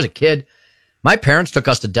location. When I was a kid, my parents took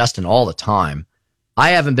us to Destin all the time.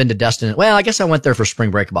 I haven't been to Destin. Well, I guess I went there for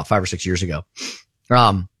spring break about 5 or 6 years ago.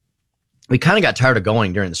 We kind of got tired of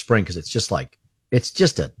going during the spring because it's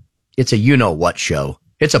a you know what show.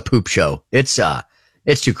 It's a poop show. It's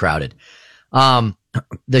too crowded.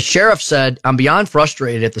 The sheriff said, "I'm beyond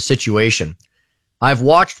frustrated at the situation. I've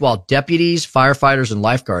watched while deputies, firefighters, and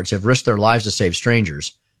lifeguards have risked their lives to save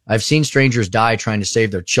strangers. I've seen strangers die trying to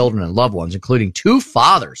save their children and loved ones, including 2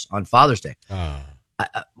 fathers on Father's Day."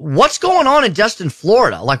 What's going on in Destin,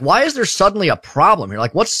 Florida? Like, why is there suddenly a problem here?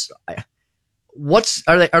 Like, are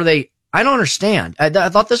they, I don't understand. I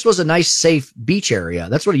thought this was a nice, safe beach area.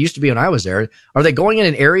 That's what it used to be when I was there. Are they going in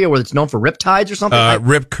an area where it's known for rip tides or something?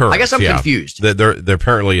 Rip currents. I guess I'm confused. There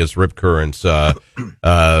apparently is rip currents that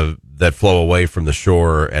flow away from the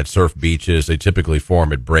shore at surf beaches. They typically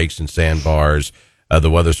form at breaks and sandbars. The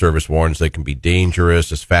Weather Service warns they can be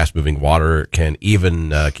dangerous, as fast-moving water can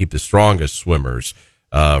even keep the strongest swimmers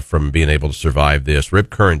from being able to survive this. Rip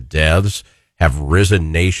current deaths have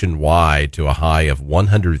risen nationwide to a high of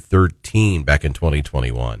 113 back in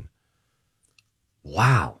 2021.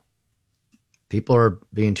 Wow. People are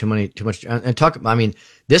being too much. And talk, I mean,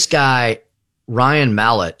 this guy, Ryan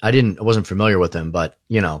Mallett, I wasn't familiar with him, but,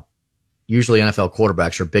 usually NFL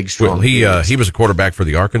quarterbacks are big, strong. Well, he was a quarterback for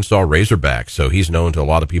the Arkansas Razorbacks, so he's known to a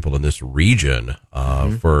lot of people in this region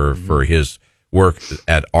for his work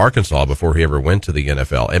at Arkansas before he ever went to the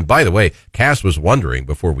NFL. And by the way, Cass was wondering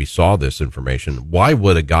before we saw this information, why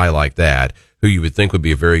would a guy like that, who you would think would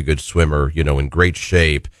be a very good swimmer, in great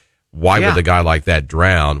shape, why would a guy like that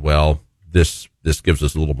drown? Well, this gives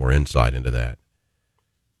us a little more insight into that.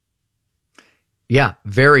 Yeah,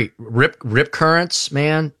 very rip currents,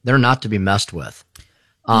 man. They're not to be messed with.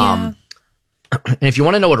 And if you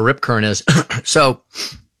want to know what a rip current is, so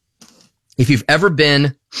if you've ever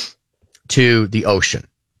been to the ocean,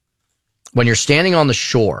 when you're standing on the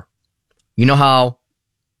shore, you know how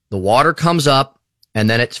the water comes up and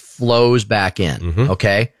then it flows back in. Mm-hmm.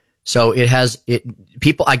 Okay. So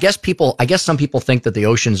I guess some people think that the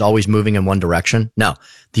ocean's always moving in one direction. No,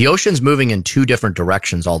 the ocean's moving in 2 different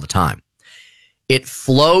directions all the time. It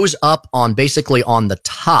flows up basically on the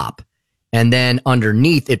top, and then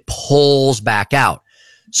underneath it pulls back out.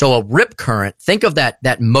 So a rip current, think of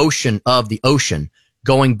that motion of the ocean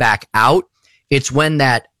going back out. It's when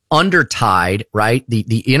that undertide, right?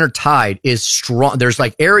 The inner tide is strong. There's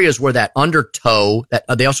like areas where that undertow, that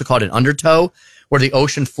they also call it an undertow, where the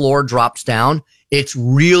ocean floor drops down. It's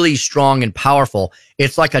really strong and powerful.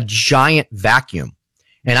 It's like a giant vacuum.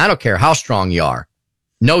 And I don't care how strong you are.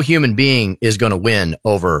 No human being is going to win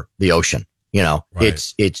over the ocean.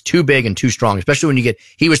 Right. It's too big and too strong, especially when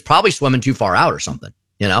he was probably swimming too far out or something,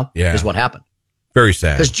 is what happened. Very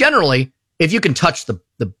sad. Because generally, if you can touch the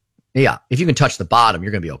bottom,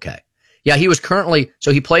 you're going to be okay. Yeah. He was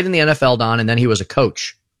so he played in the NFL, Don, and then he was a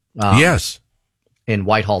coach. Yes. In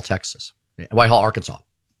Whitehall, Arkansas.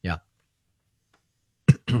 Yeah.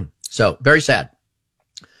 So very sad.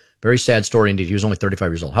 Very sad story indeed. He was only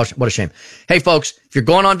 35 years old. What a shame. Hey, folks, if you're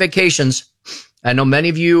going on vacations, I know many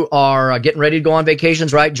of you are getting ready to go on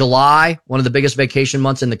vacations, right? July, one of the biggest vacation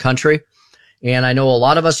months in the country. And I know a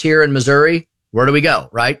lot of us here in Missouri, where do we go,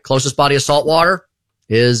 right? Closest body of salt water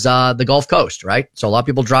is the Gulf Coast, right? So a lot of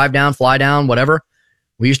people drive down, fly down, whatever.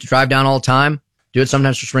 We used to drive down all the time, do it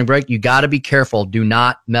sometimes for spring break. You got to be careful. Do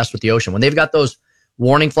not mess with the ocean. When they've got those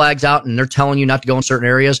warning flags out and they're telling you not to go in certain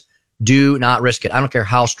areas, do not risk it. I don't care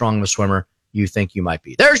how strong of a swimmer you think you might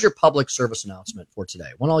be. There's your public service announcement for today.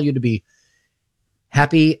 I want all you to be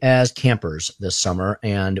happy as campers this summer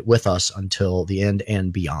and with us until the end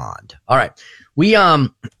and beyond. All right.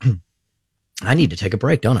 I need to take a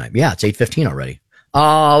break, don't I? Yeah, it's 8:15 already.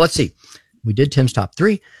 Let's see. We did Tim's top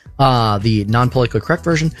 3, the non-politically correct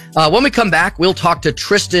version. When we come back, we'll talk to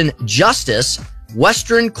Tristan Justice,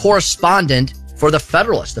 Western correspondent for The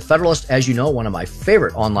Federalist. The Federalist, as you know, one of my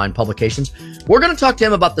favorite online publications. We're going to talk to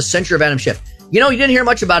him about the censure of Adam Schiff. You didn't hear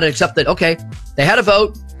much about it except that, okay, they had a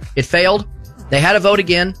vote. It failed. They had a vote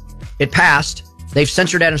again. It passed. They've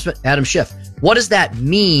censored Adam Schiff. What does that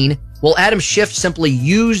mean? Will Adam Schiff simply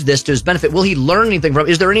use this to his benefit? Will he learn anything from it?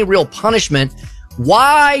 Is there any real punishment?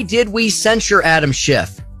 Why did we censure Adam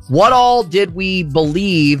Schiff? What all did we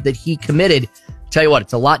believe that he committed? Tell you what,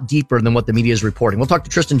 it's a lot deeper than what the media is reporting. We'll talk to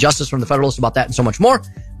Tristan Justice from The Federalist about that and so much more.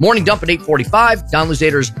 Morning Dump at 8:45. Don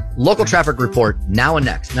Luzader's local traffic report now and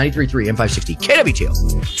next. 93.3 M560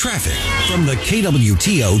 KWTO. Traffic from the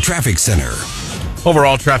KWTO Traffic Center.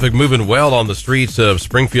 Overall traffic moving well on the streets of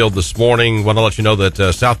Springfield this morning. Want to let you know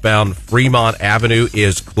that southbound Fremont Avenue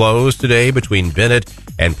is closed today between Bennett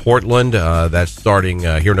and Portland. That's starting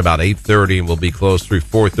here in about 8:30 and will be closed through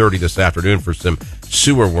 4:30 this afternoon for some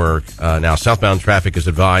sewer work. Now, southbound traffic is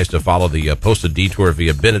advised to follow the posted detour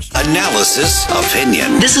via Bennett. Analysis,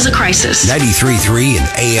 opinion. This is a crisis. 93.3 and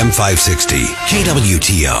AM 560.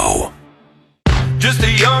 KWTO. Just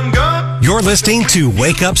a young gun You're listening to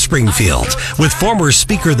Wake Up Springfield with former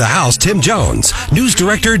Speaker of the House Tim Jones, News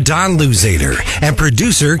Director Don Luzader, and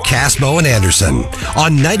producer Cass Bowen Anderson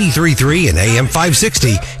on 93.3 and AM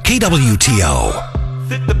 560 KWTO.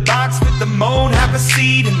 Fit the box, fit the mold, have a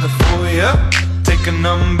seat in the foyer. Take a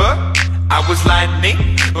number. I was lightning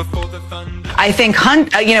before the thunder. I think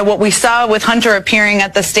what we saw with Hunter appearing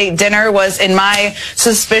at the state dinner was, in my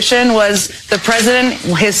suspicion, was the president,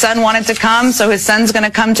 his son wanted to come, so his son's going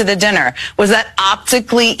to come to the dinner. Was that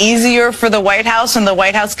optically easier for the White House and the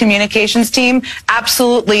White House communications team?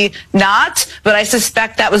 Absolutely not. But I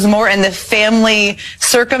suspect that was more in the family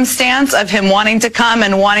circumstance of him wanting to come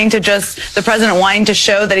and the president wanting to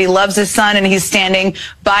show that he loves his son and he's standing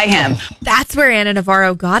by him. That's where Anna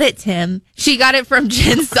Navarro got it, Tim. She got it from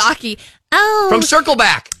Jen Psaki. From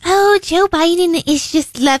Circleback. Oh, Joe Biden is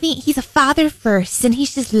just loving, he's a father first, and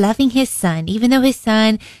he's just loving his son, even though his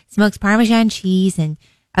son smokes Parmesan cheese and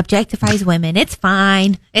objectifies women. It's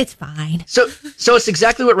fine. It's fine. So it's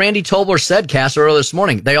exactly what Randy Tobler said, Cass, earlier this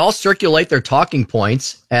morning. They all circulate their talking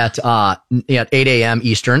points at 8 a.m.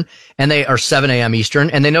 Eastern, and they are 7 a.m. Eastern,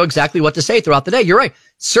 and they know exactly what to say throughout the day. You're right.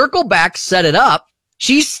 Circleback set it up.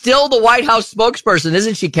 She's still the White House spokesperson,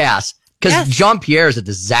 isn't she, Cass? Because Jean Pierre is a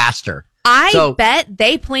disaster. I bet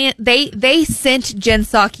they sent Jen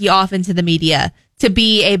Psaki off into the media to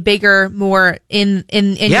be a bigger, more in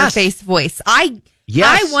your face voice. I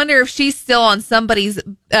wonder if she's still on somebody's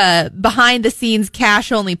behind the scenes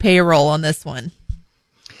cash only payroll on this one.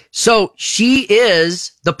 So she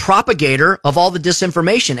is the propagator of all the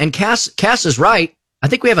disinformation. And Cass is right. I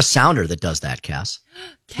think we have a sounder that does that, Cass.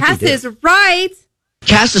 Cass is right.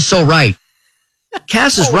 Cass is so right.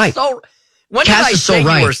 Cass is right. When Cass did I is say so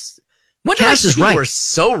right. When did Cass I say you were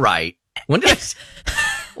so right? When did I?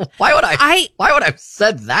 Why would I have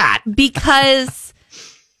said that? Because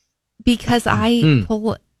I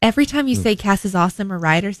pull every time you say Cass is awesome or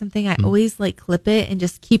right or something, I always clip it and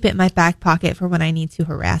just keep it in my back pocket for when I need to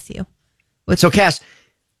harass you. So Cass,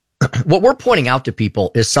 what we're pointing out to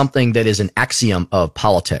people is something that is an axiom of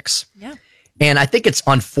politics. Yeah. And I think it's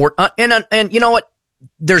unfortunate. And you know what?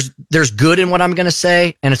 There's good in what I'm going to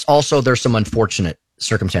say, and it's also there's some unfortunate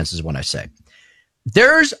circumstances when I say.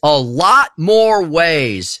 There's a lot more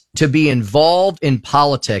ways to be involved in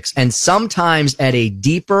politics, and sometimes at a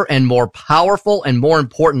deeper and more powerful and more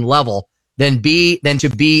important level than to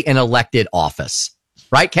be in elected office.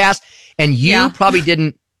 Right, Cass? And you probably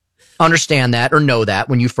didn't understand that or know that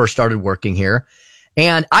when you first started working here.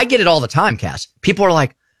 And I get it all the time, Cass. People are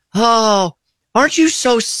like, "Oh, aren't you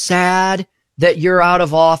so sad that you're out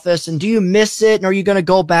of office, and do you miss it, and are you going to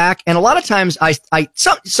go back?" And a lot of times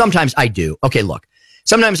sometimes I do. Okay, look,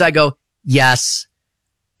 sometimes I go, yes,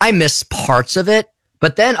 I miss parts of it.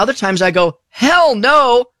 But then other times I go, hell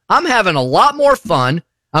no, I'm having a lot more fun.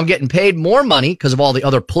 I'm getting paid more money because of all the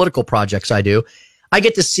other political projects I do. I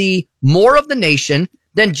get to see more of the nation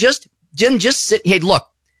than just sit. Hey, look,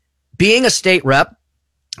 being a state rep,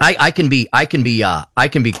 I can be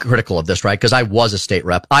critical of this, right? Because I was a state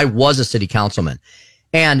rep. I was a city councilman.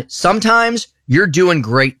 And sometimes you're doing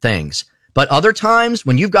great things. But other times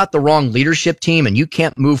when you've got the wrong leadership team and you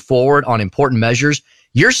can't move forward on important measures,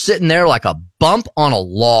 you're sitting there like a bump on a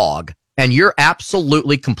log and you're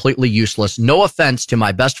absolutely, completely useless. No offense to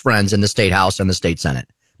my best friends in the state house and the state senate.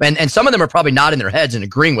 And some of them are probably nodding their heads and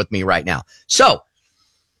agreeing with me right now. So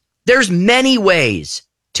there's many ways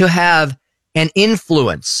to have an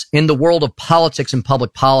influence in the world of politics and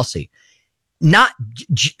public policy. Not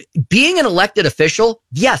being an elected official.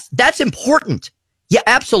 Yes, that's important. Yeah,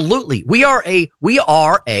 absolutely. We are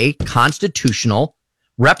a constitutional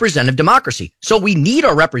representative democracy. So we need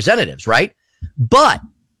our representatives, right? But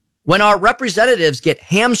when our representatives get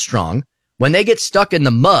hamstrung, when they get stuck in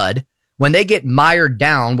the mud, when they get mired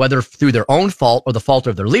down, whether through their own fault or the fault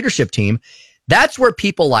of their leadership team, that's where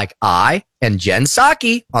people like I and Jen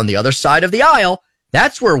Psaki on the other side of the aisle,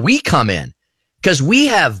 that's where we come in. Because we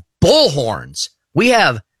have bullhorns. We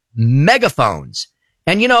have megaphones.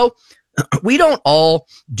 And, we don't all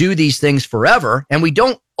do these things forever. And we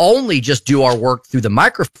don't only just do our work through the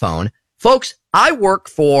microphone. Folks, I work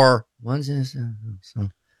for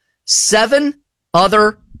 7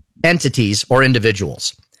 other entities or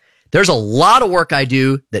individuals. There's a lot of work I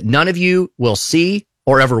do that none of you will see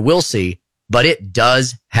or ever will see, but it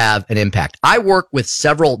does have an impact. I work with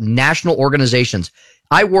several national organizations.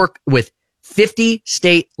 I work with 50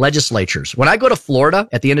 state legislatures. When I go to Florida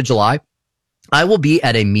at the end of July, I will be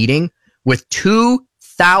at a meeting with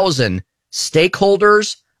 2,000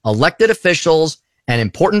 stakeholders, elected officials, and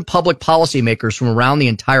important public policymakers from around the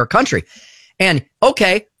entire country. And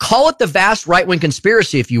okay, call it the vast right-wing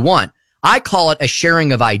conspiracy if you want. I call it a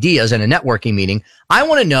sharing of ideas and a networking meeting. I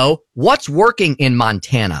want to know what's working in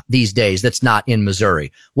Montana these days that's not in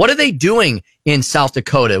Missouri. What are they doing in South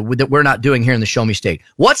Dakota that we're not doing here in the Show Me State?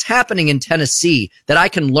 What's happening in Tennessee that I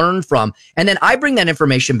can learn from? And then I bring that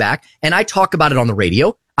information back and I talk about it on the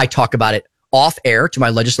radio. I talk about it off air to my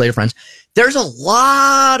legislative friends. There's a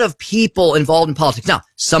lot of people involved in politics. Now,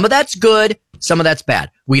 some of that's good. Some of that's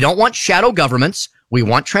bad. We don't want shadow governments. We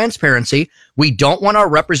want transparency. We don't want our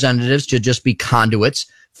representatives to just be conduits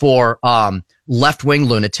for left-wing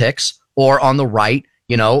lunatics, or on the right,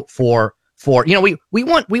 we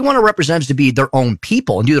want our representatives to be their own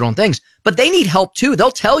people and do their own things, but they need help too.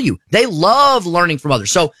 They'll tell you they love learning from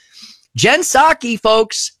others. So Jen Psaki,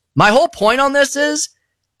 folks, my whole point on this is,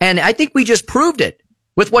 and I think we just proved it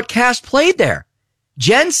with what Cass played there.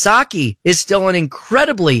 Jen Psaki is still an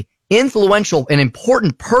incredibly influential and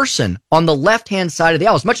important person on the left-hand side of the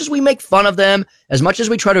aisle. As much as we make fun of them, as much as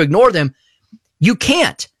we try to ignore them, you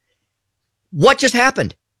can't. What just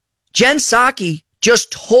happened? Jen Psaki just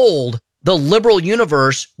told the liberal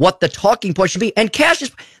universe what the talking point should be. And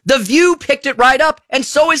The View picked it right up, and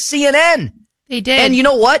so is CNN. They did. And you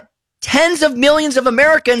know what? Tens of millions of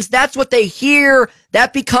Americans, that's what they hear.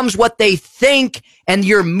 That becomes what they think. And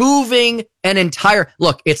you're moving an entire...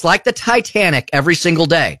 Look, it's like the Titanic every single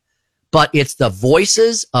day. But it's the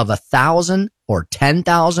voices of 1,000 or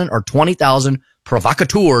 10,000 or 20,000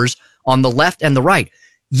 provocateurs on the left and the right.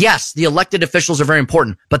 Yes, the elected officials are very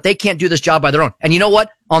important, but they can't do this job by their own. And you know what?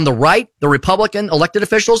 On the right, the Republican elected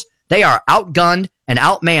officials, they are outgunned and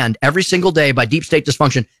outmanned every single day by deep state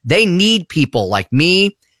dysfunction. They need people like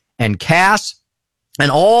me and Cass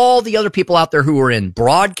and all the other people out there who are in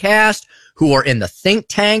broadcast, who are in the think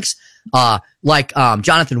tanks, like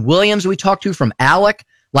Jonathan Williams we talked to from ALEC,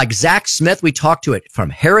 like Zach Smith we talked to it from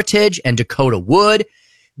Heritage and Dakota Wood.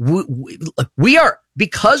 We are,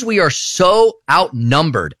 because we are so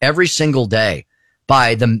outnumbered every single day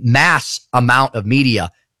by the mass amount of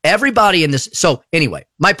media, everybody in this. So anyway,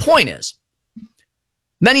 my point is,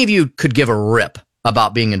 many of you could give a rip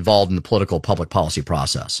about being involved in the political public policy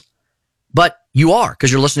process, but you are, because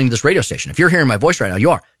you're listening to this radio station. If you're hearing my voice right now,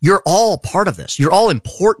 you are. You're all part of this. You're all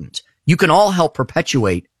important. You can all help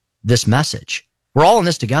perpetuate this message. We're all in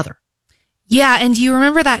this together. Yeah, and do you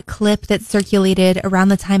remember that clip that circulated around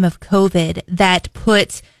the time of COVID that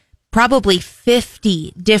put probably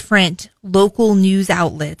 50 different local news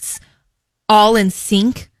outlets all in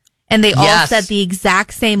sync, and they all said the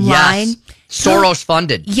exact same line? Soros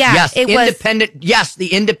funded. Yeah, yes, it independent. Was,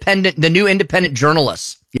 the new independent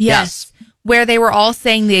journalists. Yes, where they were all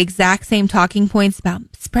saying the exact same talking points about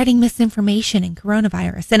spreading misinformation and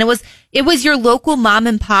coronavirus, and it was your local mom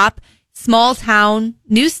and pop, small town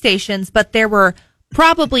news stations, but there were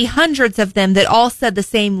probably hundreds of them that all said the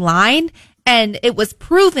same line. And it was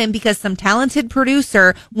proven because some talented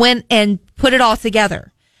producer went and put it all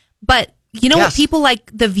together. But you know what people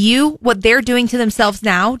like The View, what they're doing to themselves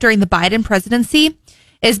now during the Biden presidency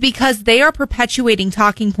is because they are perpetuating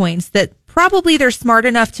talking points that probably they're smart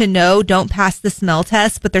enough to know don't pass the smell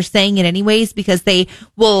test, but they're saying it anyways because they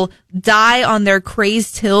will die on their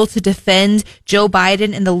crazed hill to defend Joe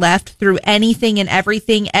Biden and the left through anything and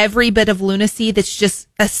everything, every bit of lunacy that's just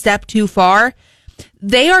a step too far.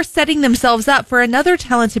 They are setting themselves up for another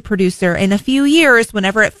talented producer in a few years,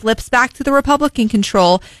 whenever it flips back to the Republican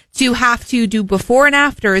control, to have to do before and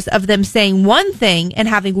afters of them saying one thing and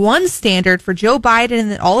having one standard for Joe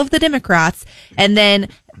Biden and all of the Democrats, and then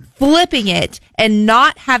flipping it and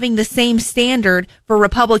not having the same standard for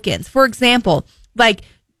Republicans. For example, like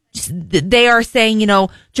they are saying, Joe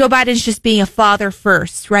Biden's just being a father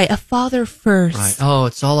first, right? A father first. Right. Oh,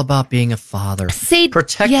 it's all about being a father.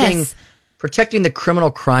 Protecting the criminal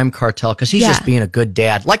crime cartel because he's just being a good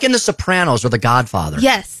dad, like in The Sopranos or The Godfather.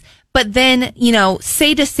 Yes. But then,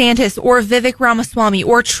 say DeSantis or Vivek Ramaswamy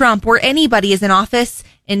or Trump or anybody is in office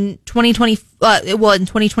in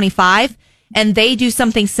 2025 and they do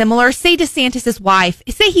something similar. Say DeSantis' wife,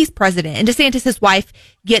 say he's president and DeSantis' wife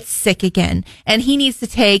gets sick again and he needs to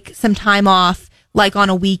take some time off, like on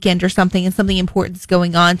a weekend or something, and something important is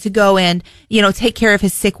going on, to go and, take care of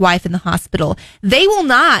his sick wife in the hospital. They will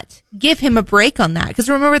not give him a break on that. Because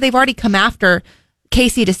remember, they've already come after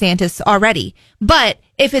Casey DeSantis already. But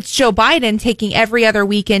if it's Joe Biden taking every other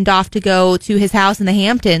weekend off to go to his house in the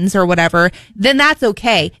Hamptons or whatever, then that's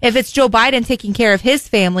okay. If it's Joe Biden taking care of his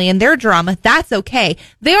family and their drama, that's okay.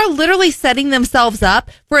 They are literally setting themselves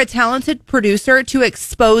up for a talented producer to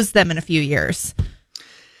expose them in a few years.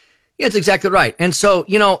 Yeah, that's exactly right. And so,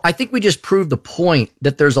 I think we just proved the point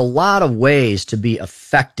that there's a lot of ways to be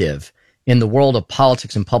effective in the world of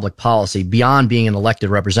politics and public policy beyond being an elected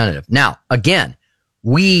representative. Now, again,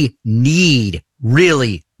 We need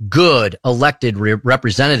really good elected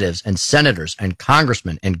representatives and senators and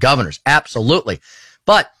congressmen and governors. Absolutely.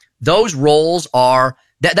 But those roles are,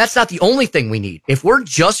 that's not the only thing we need. If we're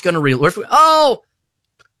just going to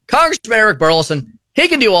Congressman Eric Burleson, he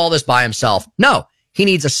can do all this by himself. No, he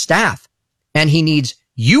needs a staff, and he needs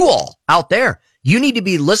you all out there. You need to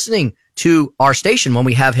be listening to our station when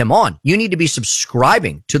we have him on. You need to be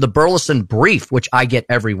subscribing to the Burleson Brief, which I get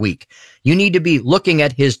every week. You need to be looking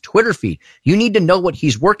at his Twitter feed. You need to know what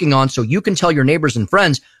he's working on so you can tell your neighbors and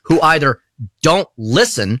friends who either don't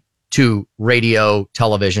listen to radio,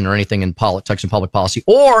 television, or anything in politics and public policy,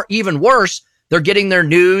 or even worse, they're getting their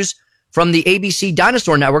news from the ABC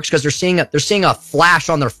dinosaur networks because they're seeing a flash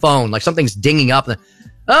on their phone, like something's dinging up.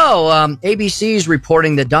 ABC's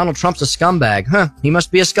reporting that Donald Trump's a scumbag. He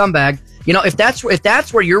must be a scumbag. You know, if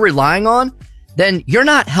that's where you're relying on, then you're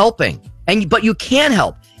not helping. But you can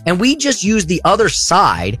help. And we just use the other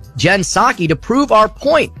side, Jen Psaki, to prove our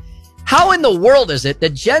point. How in the world is it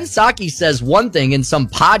that Jen Psaki says one thing in some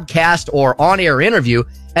podcast or on-air interview,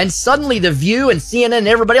 and suddenly The View and CNN and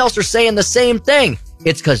everybody else are saying the same thing?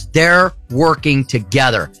 It's because they're working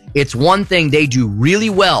together. It's one thing they do really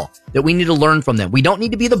well that we need to learn from them. We don't need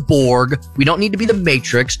to be the Borg. We don't need to be the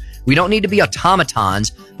Matrix. We don't need to be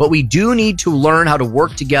automatons, but we do need to learn how to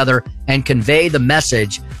work together and convey the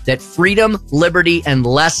message that freedom, liberty, and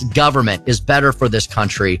less government is better for this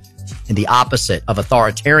country. And the opposite of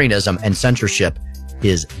authoritarianism and censorship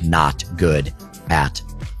is not good at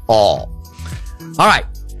all. All right.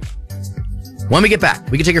 When we get back,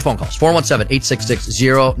 we can take your phone calls.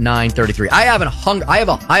 417-866-0933. I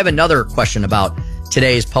have another question about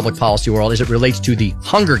today's public policy world as it relates to the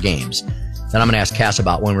Hunger Games that I'm going to ask Cass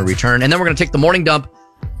about when we return. And then we're going to take the morning dump.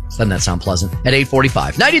 Doesn't that sound pleasant? At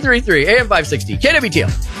 8:45. 93.3 AM 560 KWTO.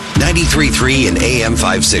 93.3 and AM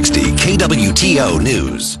 560 KWTO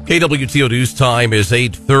News. KWTO News time is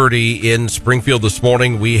 8:30 in Springfield this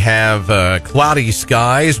morning. We have cloudy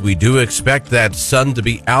skies. We do expect that sun to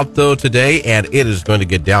be out, though, today, and it is going to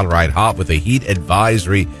get downright hot with a heat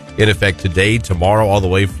advisory in effect today, tomorrow, all the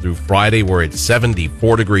way through Friday. We're at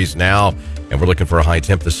 74 degrees now, and we're looking for a high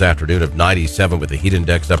temp this afternoon of 97 with the heat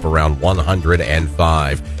index up around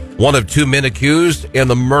 105. One of two men accused in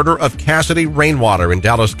the murder of Cassidy Rainwater in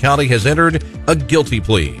Dallas County has entered a guilty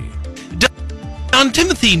plea. Don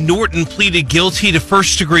Timothy Norton pleaded guilty to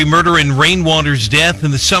first-degree murder in Rainwater's death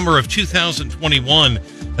in the summer of 2021.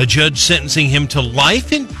 A judge sentencing him to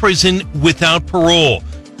life in prison without parole.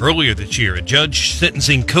 Earlier this year, a judge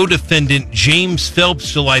sentencing co-defendant James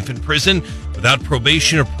Phelps to life in prison without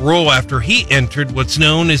probation or parole after he entered what's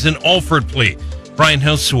known as an Alford plea. Brian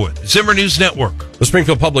Housewood, Zimmer News Network. The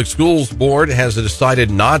Springfield Public Schools Board has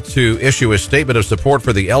decided not to issue a statement of support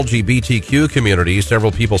for the LGBTQ community.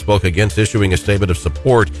 Several people spoke against issuing a statement of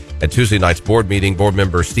support at Tuesday night's board meeting. Board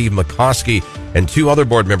member Steve McCoskey and two other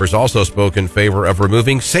board members also spoke in favor of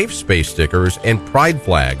removing safe space stickers and pride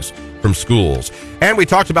flags from schools. And we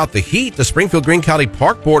talked about the heat. The Springfield Greene County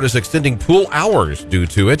Park Board is extending pool hours due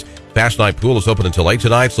to it. Fast Night Pool is open until 8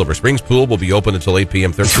 tonight. Silver Springs Pool will be open until 8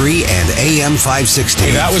 p.m. 3 and AM 560.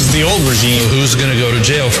 Hey, that was the old regime. Who's going to go to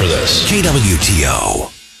jail for this? KWTO.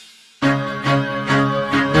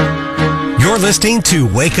 You're listening to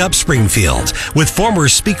Wake Up Springfield with former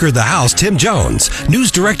Speaker of the House Tim Jones, News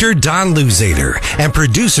Director Don Luzader, and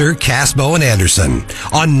producer Cass Bowen Anderson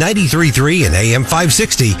on 93.3 and AM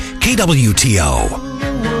 560 KWTO.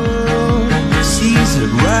 Seas had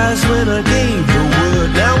rise when I gave the word.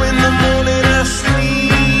 Now in the morning I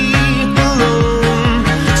sleep alone.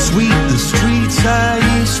 Sweep the streets I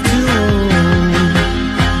used to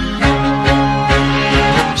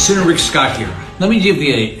own. Senator Rick Scott here. Let me give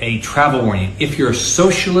you a travel warning. If you're a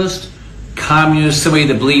socialist, communist, somebody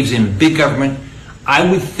that believes in big government, I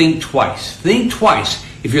would think twice. Think twice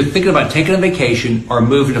if you're thinking about taking a vacation or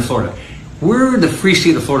moving to Florida. We're the free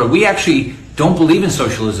state of Florida. We actually don't believe in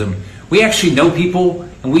socialism. We actually know people,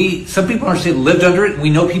 and some people in our state lived under it, and we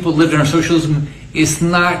know people lived under socialism. It's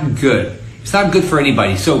not good. It's not good for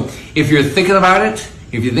anybody. So if you're thinking about it,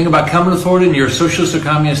 if you think about coming to Florida and you're a socialist or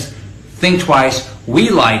communist, think twice. We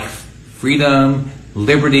like freedom,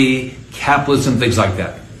 liberty, capitalism, things like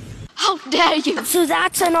that. How dare you! So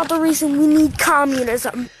that's another reason we need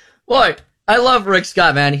communism. Boy, I love Rick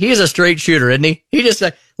Scott, man. He's a straight shooter, isn't he? He just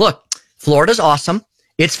said, look, Florida's awesome.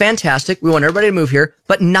 It's fantastic. We want everybody to move here,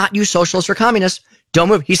 but not you socialists or communists. Don't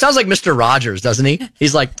move. He sounds like Mr. Rogers, doesn't he?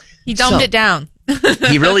 He's like... He dumbed it down.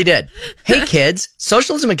 He really did. Hey, kids,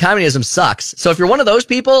 socialism and communism sucks. So if you're one of those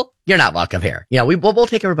people, you're not welcome here. Yeah, we'll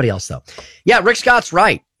take everybody else, though. Yeah, Rick Scott's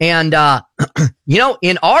right. And,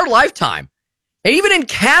 in our lifetime, and even in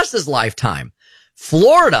Cass's lifetime,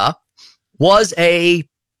 Florida was a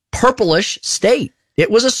purplish state.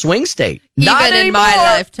 It was a swing state. Even in my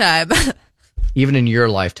lifetime. Even in your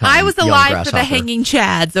lifetime. I was alive for the hanging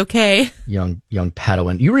chads, okay? Young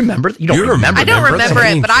Padawan. You remember? You don't remember. I don't remember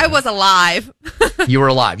it, but I was alive. You were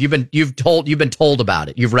alive. You've been told about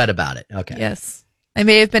it. You've read about it. Okay. Yes. I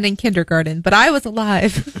may have been in kindergarten, but I was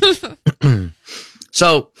alive.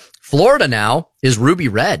 So Florida now is ruby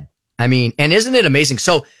red. I mean, and isn't it amazing?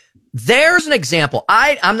 So there's an example.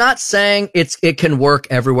 I'm not saying it can work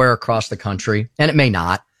everywhere across the country, and it may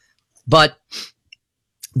not, but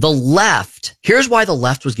the left, here's why the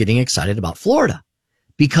left was getting excited about Florida.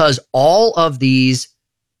 Because all of these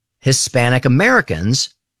Hispanic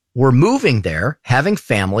Americans were moving there, having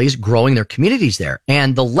families, growing their communities there.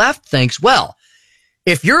 And the left thinks, well,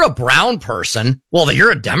 if you're a brown person, well, then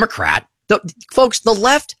you're a Democrat. Folks, the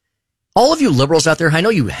left, all of you liberals out there, I know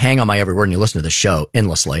you hang on my every word and you listen to the show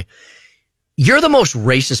endlessly. You're the most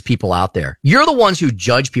racist people out there. You're the ones who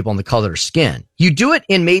judge people on the color of their skin. You do it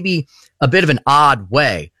in maybe a bit of an odd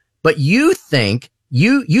way, but you think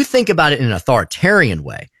about it in an authoritarian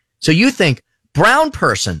way. So you think brown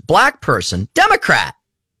person, black person, Democrat,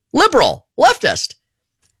 liberal, leftist.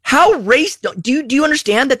 How do you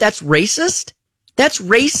understand that that's racist? That's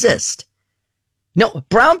racist. No,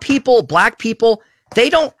 brown people, black people, they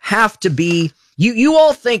don't have to be, you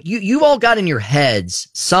all think, you all got in your heads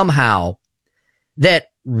somehow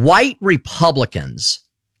that white Republicans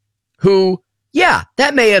who, yeah,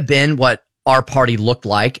 that may have been what our party looked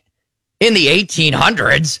like in the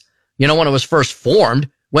 1800s, when it was first formed,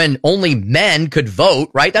 when only men could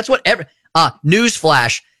vote, right? That's what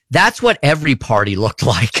newsflash, that's what every party looked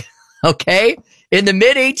like, okay? In the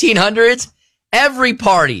mid 1800s, every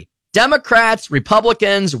party, Democrats,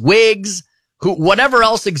 Republicans, Whigs, whatever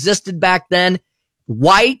else existed back then,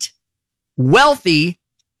 white, wealthy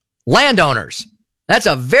landowners. That's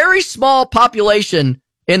a very small population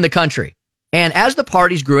in the country. And as the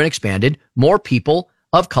parties grew and expanded, more people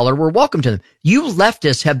of color were welcome to them. You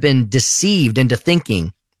leftists have been deceived into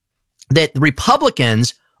thinking that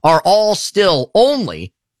Republicans are all still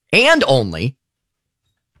only everything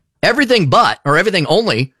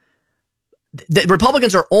only, that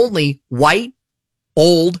Republicans are only white,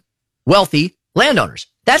 old, wealthy landowners.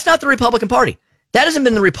 That's not the Republican Party. That hasn't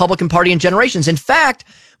been the Republican Party in generations. In fact,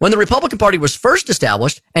 when the Republican Party was first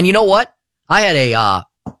established, and you know what? I had a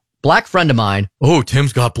black friend of mine. Oh,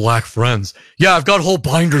 Tim's got black friends. Yeah, I've got whole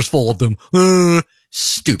binders full of them.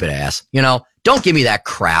 Stupid ass. Don't give me that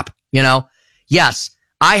crap. Yes,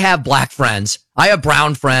 I have black friends. I have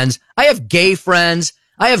brown friends. I have gay friends.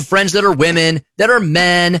 I have friends that are women, that are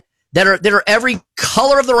men, that are every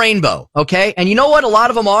color of the rainbow. Okay. And you know what? A lot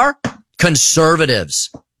of them are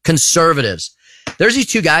conservatives. There's these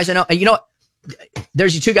two guys I know. And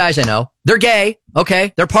there's these two guys I know. They're gay.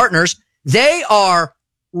 Okay. They're partners. They are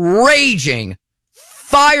raging,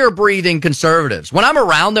 fire-breathing conservatives. When I'm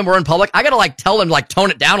around them, we're in public, I gotta tell them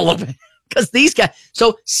tone it down a little bit because these guys.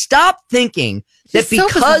 So stop thinking that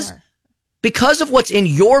because of what's in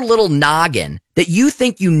your little noggin that you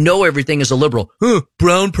think you know everything as a liberal.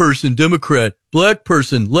 Brown person, Democrat, black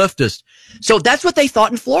person, leftist. So that's what they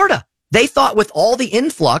thought in Florida. They thought with all the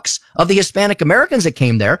influx of the Hispanic Americans that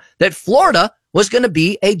came there that Florida was going to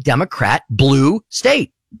be a Democrat blue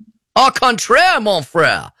state. Au contraire, mon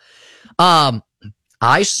frère. I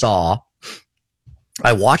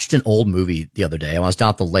watched an old movie the other day. I was down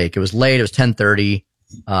at the lake. It was late. It was 10:30.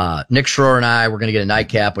 Nick Schroer and I were going to get a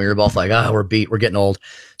nightcap. We were both like, we're beat. We're getting old.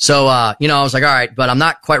 So, I was like, all right, but I'm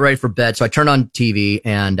not quite ready for bed. So I turned on TV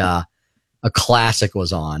and, a classic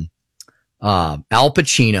was on. Al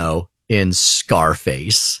Pacino in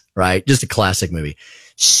Scarface, right? Just a classic movie.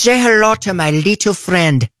 Say hello to my little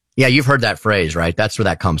friend. Yeah, you've heard that phrase, right? That's where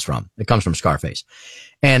that comes from. It comes from Scarface.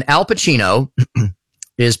 And Al Pacino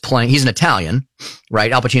is playing, he's an Italian,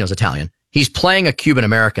 right? Al Pacino's Italian. He's playing a Cuban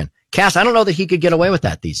American. Cass, I don't know that he could get away with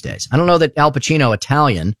that these days. I don't know that Al Pacino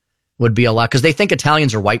Italian would be allowed, because they think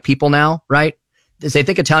Italians are white people now, right? They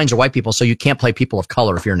think Italians are white people, so you can't play people of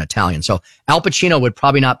color if you're an Italian. So Al Pacino would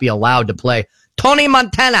probably not be allowed to play Tony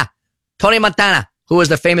Montana, who was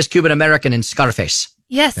the famous Cuban American in Scarface.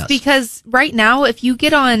 Yes, because right now, if you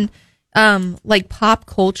get on pop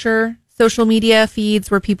culture, social media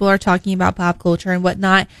feeds where people are talking about pop culture and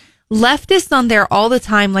whatnot, leftists on there all the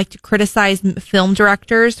time like to criticize film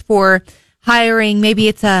directors for hiring, maybe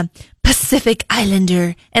it's a Pacific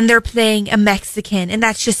Islander and they're playing a Mexican, and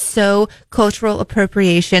that's just so cultural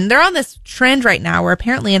appropriation. They're on this trend right now where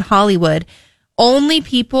apparently in Hollywood, only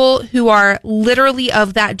people who are literally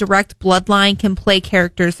of that direct bloodline can play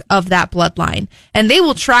characters of that bloodline. And they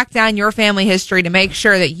will track down your family history to make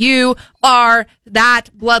sure that you are that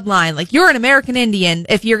bloodline. Like, you're an American Indian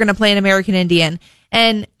if you're going to play an American Indian.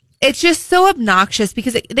 And it's just so obnoxious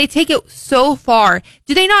because they take it so far.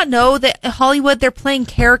 Do they not know that in Hollywood, they're playing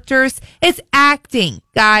characters? It's acting,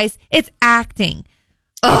 guys. It's acting.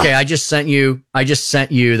 Ugh. Okay, I just sent you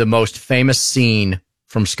the most famous scene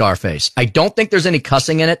from Scarface. I don't think there's any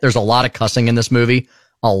cussing in it. There's a lot of cussing in this movie,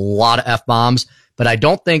 a lot of F-bombs, but I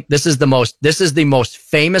don't think this is the most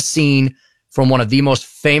famous scene from one of the most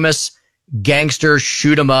famous gangster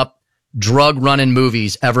shoot 'em up drug running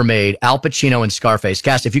movies ever made. Al Pacino and Scarface.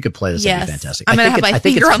 Cass, if you could play this, that'd be fantastic. I'm going to have my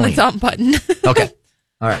finger on the dump button. Okay.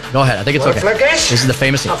 All right, go ahead. I think it's okay. This is the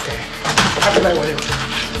famous scene. Okay. I play with you.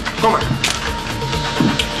 Come on.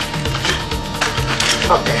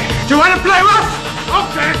 Okay. Do you want to play rough?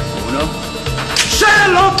 Okay. Say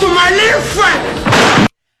hello to my little friend.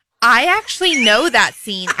 I actually know that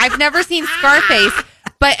scene. I've never seen Scarface,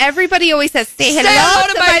 but everybody always says, say hello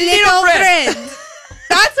to my little friend.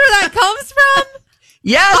 That's where that comes from?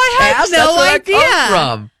 Yes, I had no idea. That comes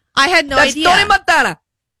from. I had no That's idea. Tony Montana.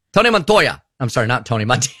 Tony Montoya. I'm sorry, not Tony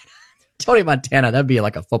Montana. Tony Montana. That'd be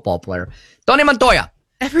like a football player. Tony Montoya.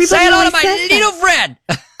 Everybody say hello to always my says little that. friend.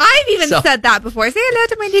 I've even said that before. Say hello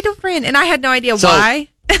to my little friend. And I had no idea why.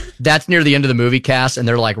 That's near the end of the movie, Cass, and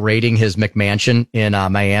they're like raiding his McMansion in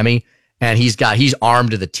Miami, and he's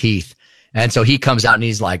armed to the teeth. And so he comes out and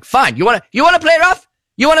he's like, fine, you want to play rough?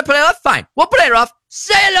 You want to play rough? Fine. We'll play rough.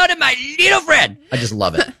 Say hello to my little friend. I just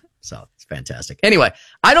love it. So it's fantastic. Anyway,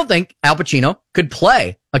 I don't think Al Pacino could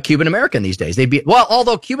play a Cuban American these days.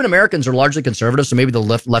 Although Cuban Americans are largely conservative, so maybe the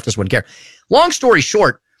leftists wouldn't care. Long story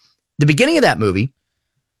short, the beginning of that movie,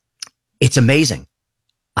 it's amazing.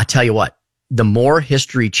 I tell you what, the more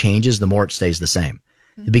history changes, the more it stays the same.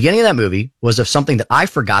 The beginning of that movie was of something that I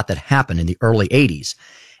forgot that happened in the early 80s.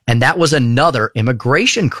 And that was another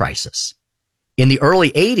immigration crisis. In the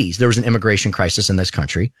early 80s, there was an immigration crisis in this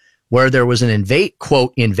country where there was an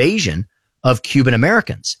invasion of Cuban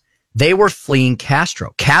Americans. They were fleeing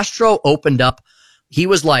Castro. Castro opened up. He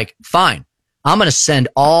was like, fine, I'm going to send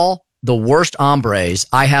all the worst hombres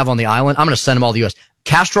I have on the island. I'm going to send them all to the U.S.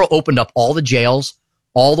 Castro opened up all the jails,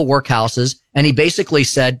 all the workhouses, and he basically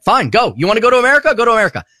said, fine, go. You want to go to America? Go to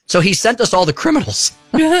America. So he sent us all the criminals.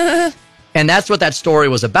 And that's what that story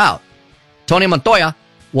was about. Tony Montoya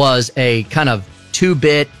was a kind of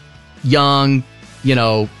 2-bit young,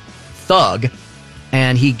 thug,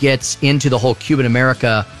 and he gets into the whole Cuban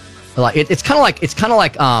America. It's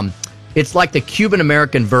like the Cuban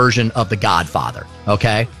American version of The Godfather.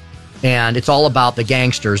 Okay. And it's all about the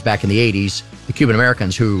gangsters back in the 80s, the Cuban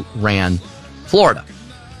Americans who ran Florida,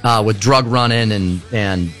 with drug running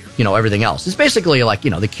and everything else. It's basically like,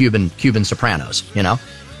 the Cuban Sopranos,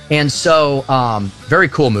 And so, very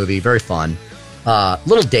cool movie, very fun.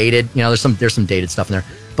 Little dated, there's some dated stuff in there,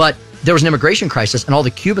 but there was an immigration crisis and all the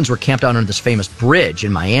Cubans were camped out under this famous bridge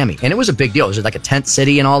in Miami. And it was a big deal. It was like a tent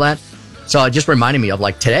city and all that. So it just reminded me of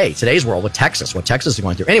like today's world with Texas, what Texas is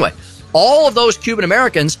going through. Anyway, all of those Cuban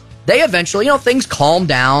Americans, they eventually, things calmed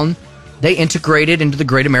down. They integrated into the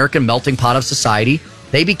great American melting pot of society.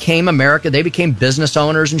 They became America. They became business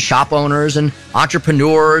owners and shop owners and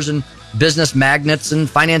entrepreneurs and business magnates and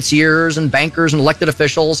financiers and bankers and elected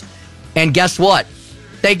officials. And guess what?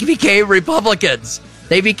 They became Republicans.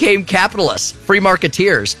 They became capitalists, free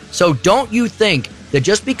marketeers. So don't you think that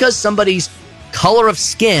just because somebody's color of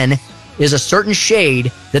skin is a certain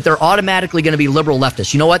shade that they're automatically going to be liberal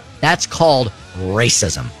leftists? You know what? That's called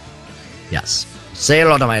racism. Yes. Say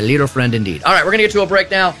hello to my little friend indeed. All right, we're going to get to a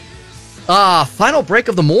break now. Final break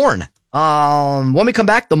of the morn. When we come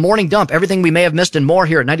back, the morning dump, everything we may have missed and more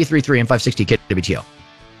here at 93.3 and 560 KWTO.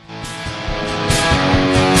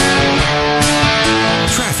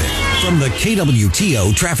 From the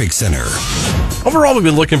KWTO Traffic Center. Overall, we've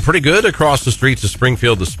been looking pretty good across the streets of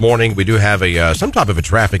Springfield this morning. We do have some type of a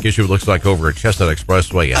traffic issue, it looks like, over at Chestnut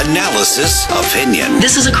Expressway. Analysis, opinion.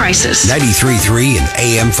 This is a crisis. 93.3 and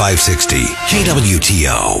AM 560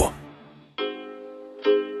 KWTO.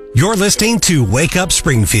 You're listening to Wake Up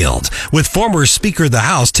Springfield with former Speaker of the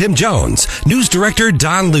House Tim Jones, News Director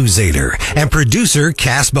Don Luzader, and producer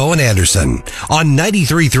Cass Bowen Anderson on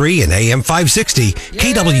 93.3 and AM 560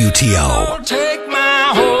 KWTO. Take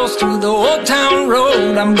my horse through the old town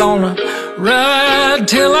road. I'm gonna ride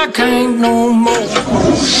till I can't no more.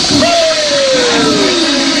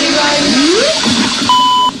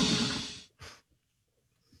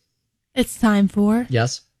 It's time for...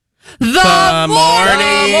 Yes. The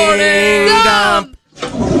morning dump.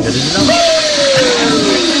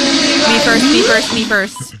 Me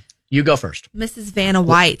first. You go first. Mrs. Vanna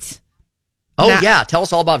White. Oh, yeah. Tell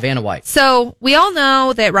us all about Vanna White. So we all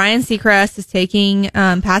know that Ryan Seacrest is taking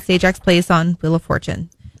Pat Sajak's place on Wheel of Fortune.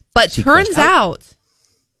 But turns out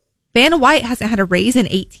Vanna White hasn't had a raise in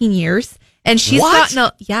 18 years. And she's gotten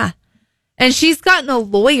a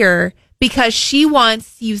lawyer because she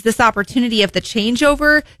wants to use this opportunity of the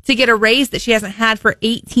changeover to get a raise that she hasn't had for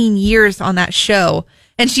 18 years on that show.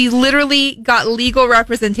 And she literally got legal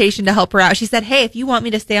representation to help her out. She said, hey, if you want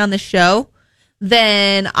me to stay on the show,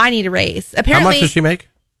 then I need a raise. Apparently, how much does she make?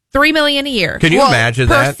 $3 million a year. Can you imagine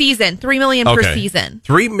per that? Season. $3 million per season.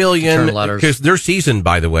 $3 million, because their season,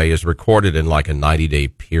 by the way, is recorded in like a 90-day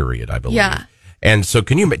period, I believe. Yeah. And so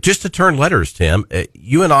can you, just to turn letters, Tim,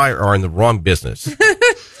 you and I are in the wrong business.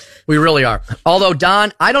 We really are. Although,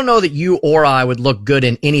 Don, I don't know that you or I would look good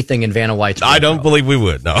in anything in Vanna White's I don't believe we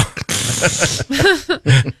would, no.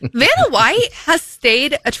 Vanna White has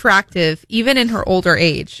stayed attractive even in her older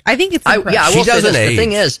age. I think it's impressive. I will say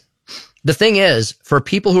this. The thing is, for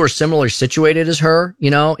people who are similarly situated as her,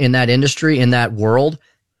 you know, in that industry, in that world,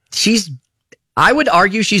 I would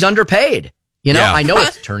argue she's underpaid. You know, I know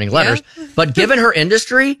it's turning letters, but given her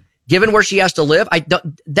industry, given where she has to live,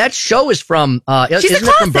 that show is from, isn't it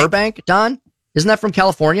from Burbank, Don? Isn't that from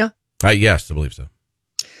California? Yes, I believe so.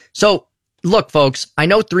 So, look, folks, I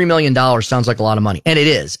know $3 million sounds like a lot of money, and it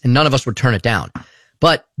is, and none of us would turn it down.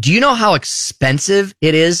 But do you know how expensive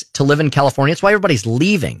it is to live in California? It's why everybody's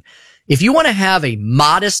leaving. If you want to have a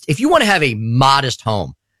modest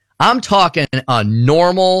home, I'm talking a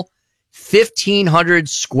normal 1,500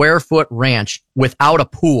 square foot ranch without a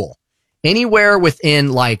pool, anywhere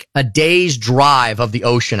within like a day's drive of the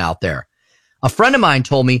ocean out there. A friend of mine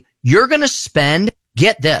told me you're going to spend,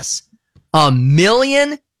 get this, $1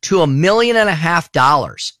 million to $1.5 million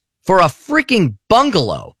for a freaking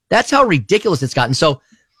bungalow. That's how ridiculous it's gotten. So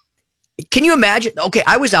can you imagine? Okay.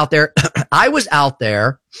 I was out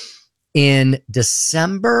there in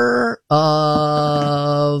December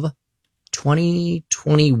of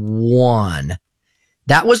 2021.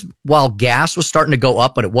 That was while gas was starting to go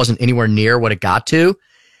up, but it wasn't anywhere near what it got to.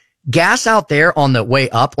 Gas out there on the way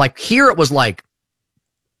up, like here it was like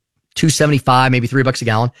 $2.75, maybe $3 a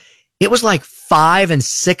gallon. It was like $5 and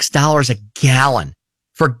 $6 a gallon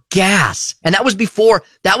for gas. And that was before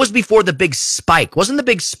the big spike. Wasn't the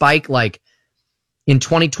big spike like in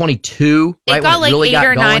 2022? It right, got like really $8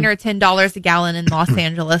 or $9 or $10 a gallon in Los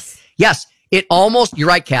Angeles. Yes. You're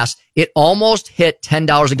right, Cass. It almost hit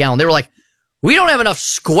 $10 a gallon. They were like, we don't have enough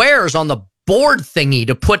squares on the board thingy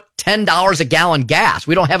to put $10 a gallon gas.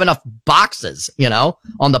 We don't have enough boxes, you know,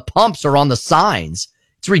 on the pumps or on the signs.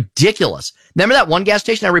 It's ridiculous. Remember that one gas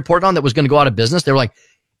station I reported on that was going to go out of business? They were like,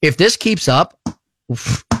 if this keeps up,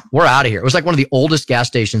 we're out of here. It was like one of the oldest gas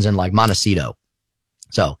stations in like Montecito.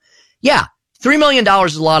 So yeah, $3 million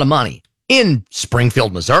is a lot of money in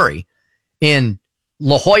Springfield, Missouri. In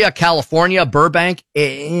La Jolla, California, Burbank,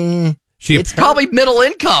 it's probably middle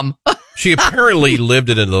income. She apparently lived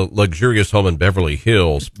in a luxurious home in Beverly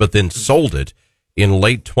Hills, but then sold it in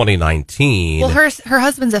late 2019. Well, her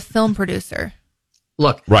husband's a film producer.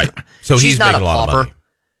 Look, right. So he's not making a lot of money.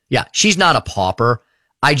 Yeah, she's not a pauper.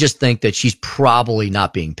 I just think that she's probably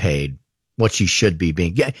not being paid what she should be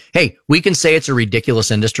being. Hey, we can say it's a ridiculous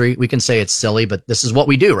industry. We can say it's silly, but this is what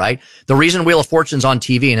we do, right? The reason Wheel of Fortune's on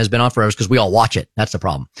TV and has been on forever is because we all watch it. That's the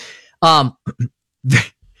problem. One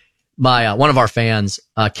of our fans,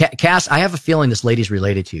 Cass, I have a feeling this lady's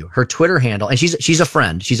related to you. Her Twitter handle, and she's a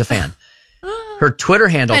friend. She's a fan. Her Twitter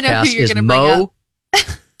handle, Cass, is Mo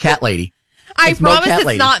Cat Lady. I promise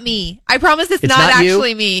it's not me. I promise it's not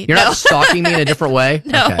actually me. You're not stalking me in a different way?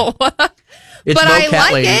 No. Okay. It's but Mo I Cat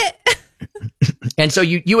like Lady. it. And so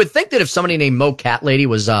you would think that if somebody named Mo Cat Lady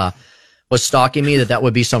was stalking me, that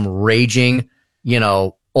would be some raging, you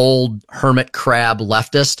know, old hermit crab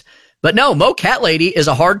leftist. But no, Mo Cat Lady is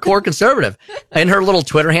a hardcore conservative. In her little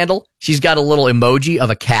Twitter handle, she's got a little emoji of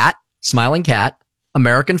a cat, smiling cat,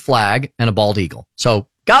 American flag, and a bald eagle. So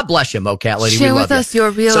God bless you, Mo Cat Lady. Share we love with us you.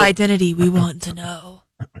 your real identity. We want to know.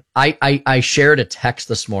 I shared a text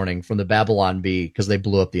this morning from the Babylon Bee because they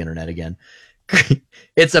blew up the internet again.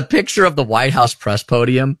 It's a picture of the White House press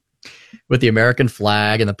podium with the American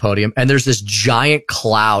flag and the podium. And there's this giant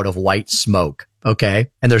cloud of white smoke. Okay.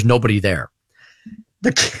 And there's nobody there.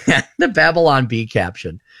 The Babylon Bee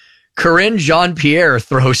caption: Karine Jean Pierre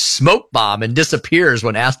throws smoke bomb and disappears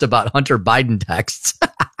when asked about Hunter Biden texts.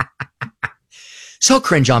 So,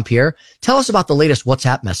 Karine Jean Pierre, tell us about the latest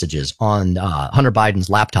WhatsApp messages on Hunter Biden's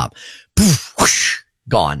laptop. Poof, whoosh,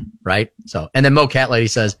 gone, right? So, and then Mo Cat Lady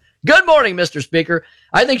says, Good morning, Mr. Speaker.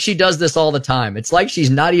 I think she does this all the time. It's like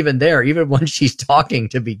she's not even there, even when she's talking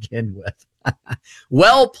to begin with.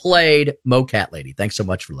 Well played, MoCat Lady. Thanks so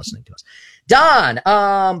much for listening to us.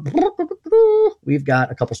 Don, we've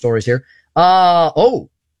got a couple stories here.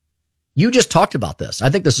 You just talked about this. I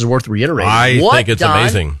think this is worth reiterating. I think it's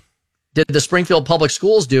amazing. Did the Springfield Public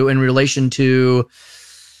Schools do in relation to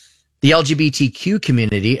the LGBTQ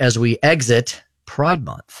community as we exit Pride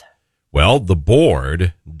Month? Well, the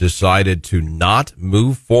board decided to not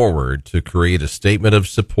move forward to create a statement of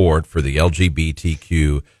support for the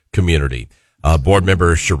LGBTQ community. Board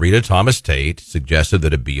member Sharita Thomas Tate suggested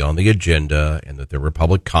that it be on the agenda and that there were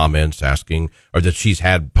public comments asking, or that she's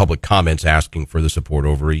had public comments asking for the support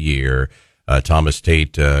over a year. Thomas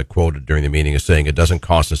Tate quoted during the meeting as saying, "It doesn't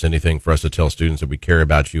cost us anything for us to tell students that we care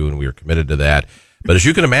about you and we are committed to that." But as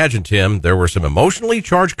you can imagine, Tim, there were some emotionally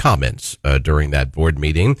charged comments during that board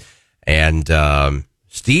meeting. And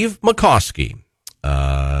Steve McCoskey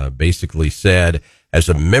basically said, "As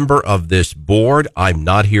a member of this board, I'm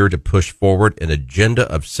not here to push forward an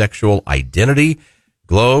agenda of sexual identity,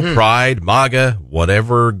 Glow, Pride, MAGA,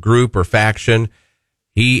 whatever group or faction."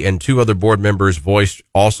 He and two other board members voiced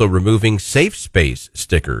also removing safe space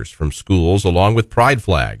stickers from schools along with pride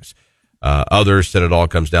flags. Others said it all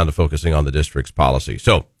comes down to focusing on the district's policy.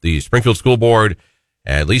 So the Springfield School Board,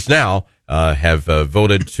 at least now, have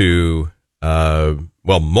voted to,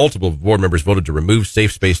 multiple board members voted to remove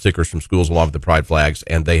safe space stickers from schools along with the pride flags,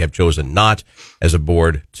 and they have chosen not, as a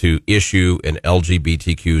board, to issue an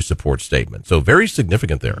LGBTQ support statement. So very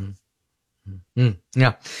significant there.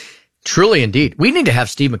 Yeah, truly indeed. We need to have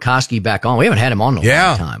Steve McCoskey back on. We haven't had him on in a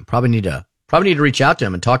long time. Probably need to reach out to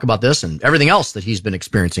him and talk about this and everything else that he's been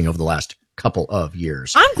experiencing over the last couple of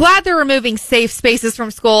years. I'm glad they're removing safe spaces from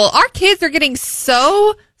school. Our kids are getting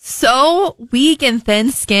so weak and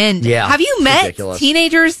thin-skinned. Yeah, have you met ridiculous.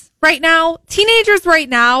 teenagers right now? Teenagers right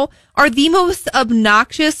now are the most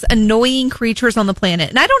obnoxious, annoying creatures on the planet.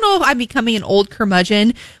 And I don't know if I'm becoming an old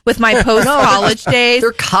curmudgeon with my post-college days.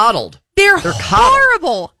 They're coddled. They're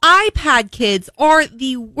horrible. iPad kids are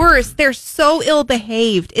the worst. They're so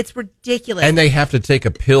ill-behaved. It's ridiculous. And they have to take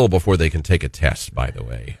a pill before they can take a test, by the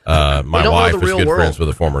way. My wife is good friends with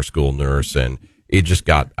a former school nurse, and it just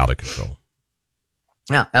got out of control.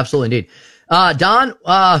 Yeah, absolutely indeed. Don,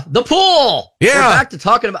 the pool. Yeah. We're back to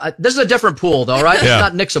talking about, this is a different pool though, right? This is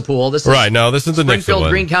not Nixa pool. This is right. No, this is the Nixa Springfield one.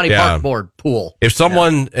 Greene County Park Board pool. If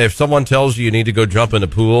someone tells you need to go jump in a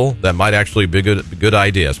pool, that might actually be a good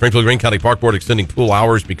idea. Springfield Greene County Park Board extending pool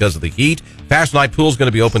hours because of the heat. Fast Night Pool is going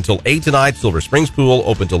to be open till 8 tonight. Silver Springs Pool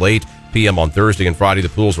open till 8 p.m. on Thursday and Friday. The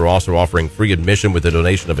pools are also offering free admission with a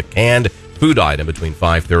donation of a canned food item between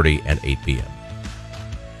 5:30 and 8 p.m.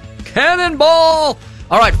 Cannonball!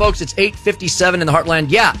 All right, folks, it's 8:57 in the Heartland.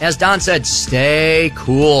 Yeah, as Don said, stay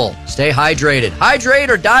cool. Stay hydrated. Hydrate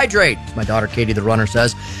or dihydrate, as my daughter Katie the runner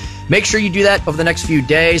says. Make sure you do that over the next few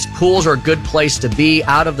days. Pools are a good place to be,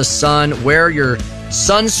 out of the sun. Wear your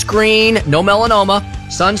sunscreen, no melanoma,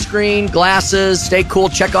 sunscreen, glasses, stay cool,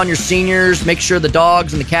 check on your seniors, make sure the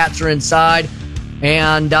dogs and the cats are inside.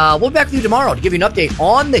 And we'll be back with you tomorrow to give you an update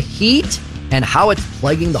on the heat and how it's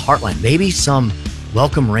plaguing the Heartland. Maybe some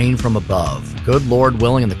welcome rain from above. Good Lord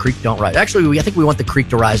willing, and the creek don't rise. Actually, I think we want the creek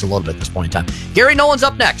to rise a little bit at this point in time. Gary Nolan's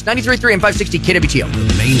up next. 93.3 and 560 KWTO.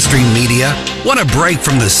 The mainstream media? Want a break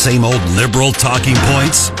from the same old liberal talking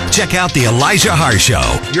points? Check out the Elijah Har Show.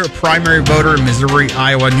 You're a primary voter in Missouri,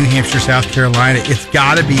 Iowa, New Hampshire, South Carolina. It's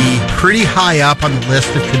got to be pretty high up on the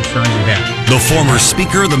list of concerns you have. The former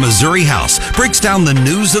Speaker of the Missouri House breaks down the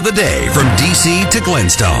news of the day from D.C. to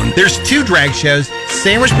Glenstone. There's two drag shows.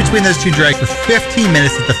 Sandwiched between those two drags for 15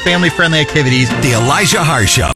 minutes at the family-friendly activities. The Elijah Har Show.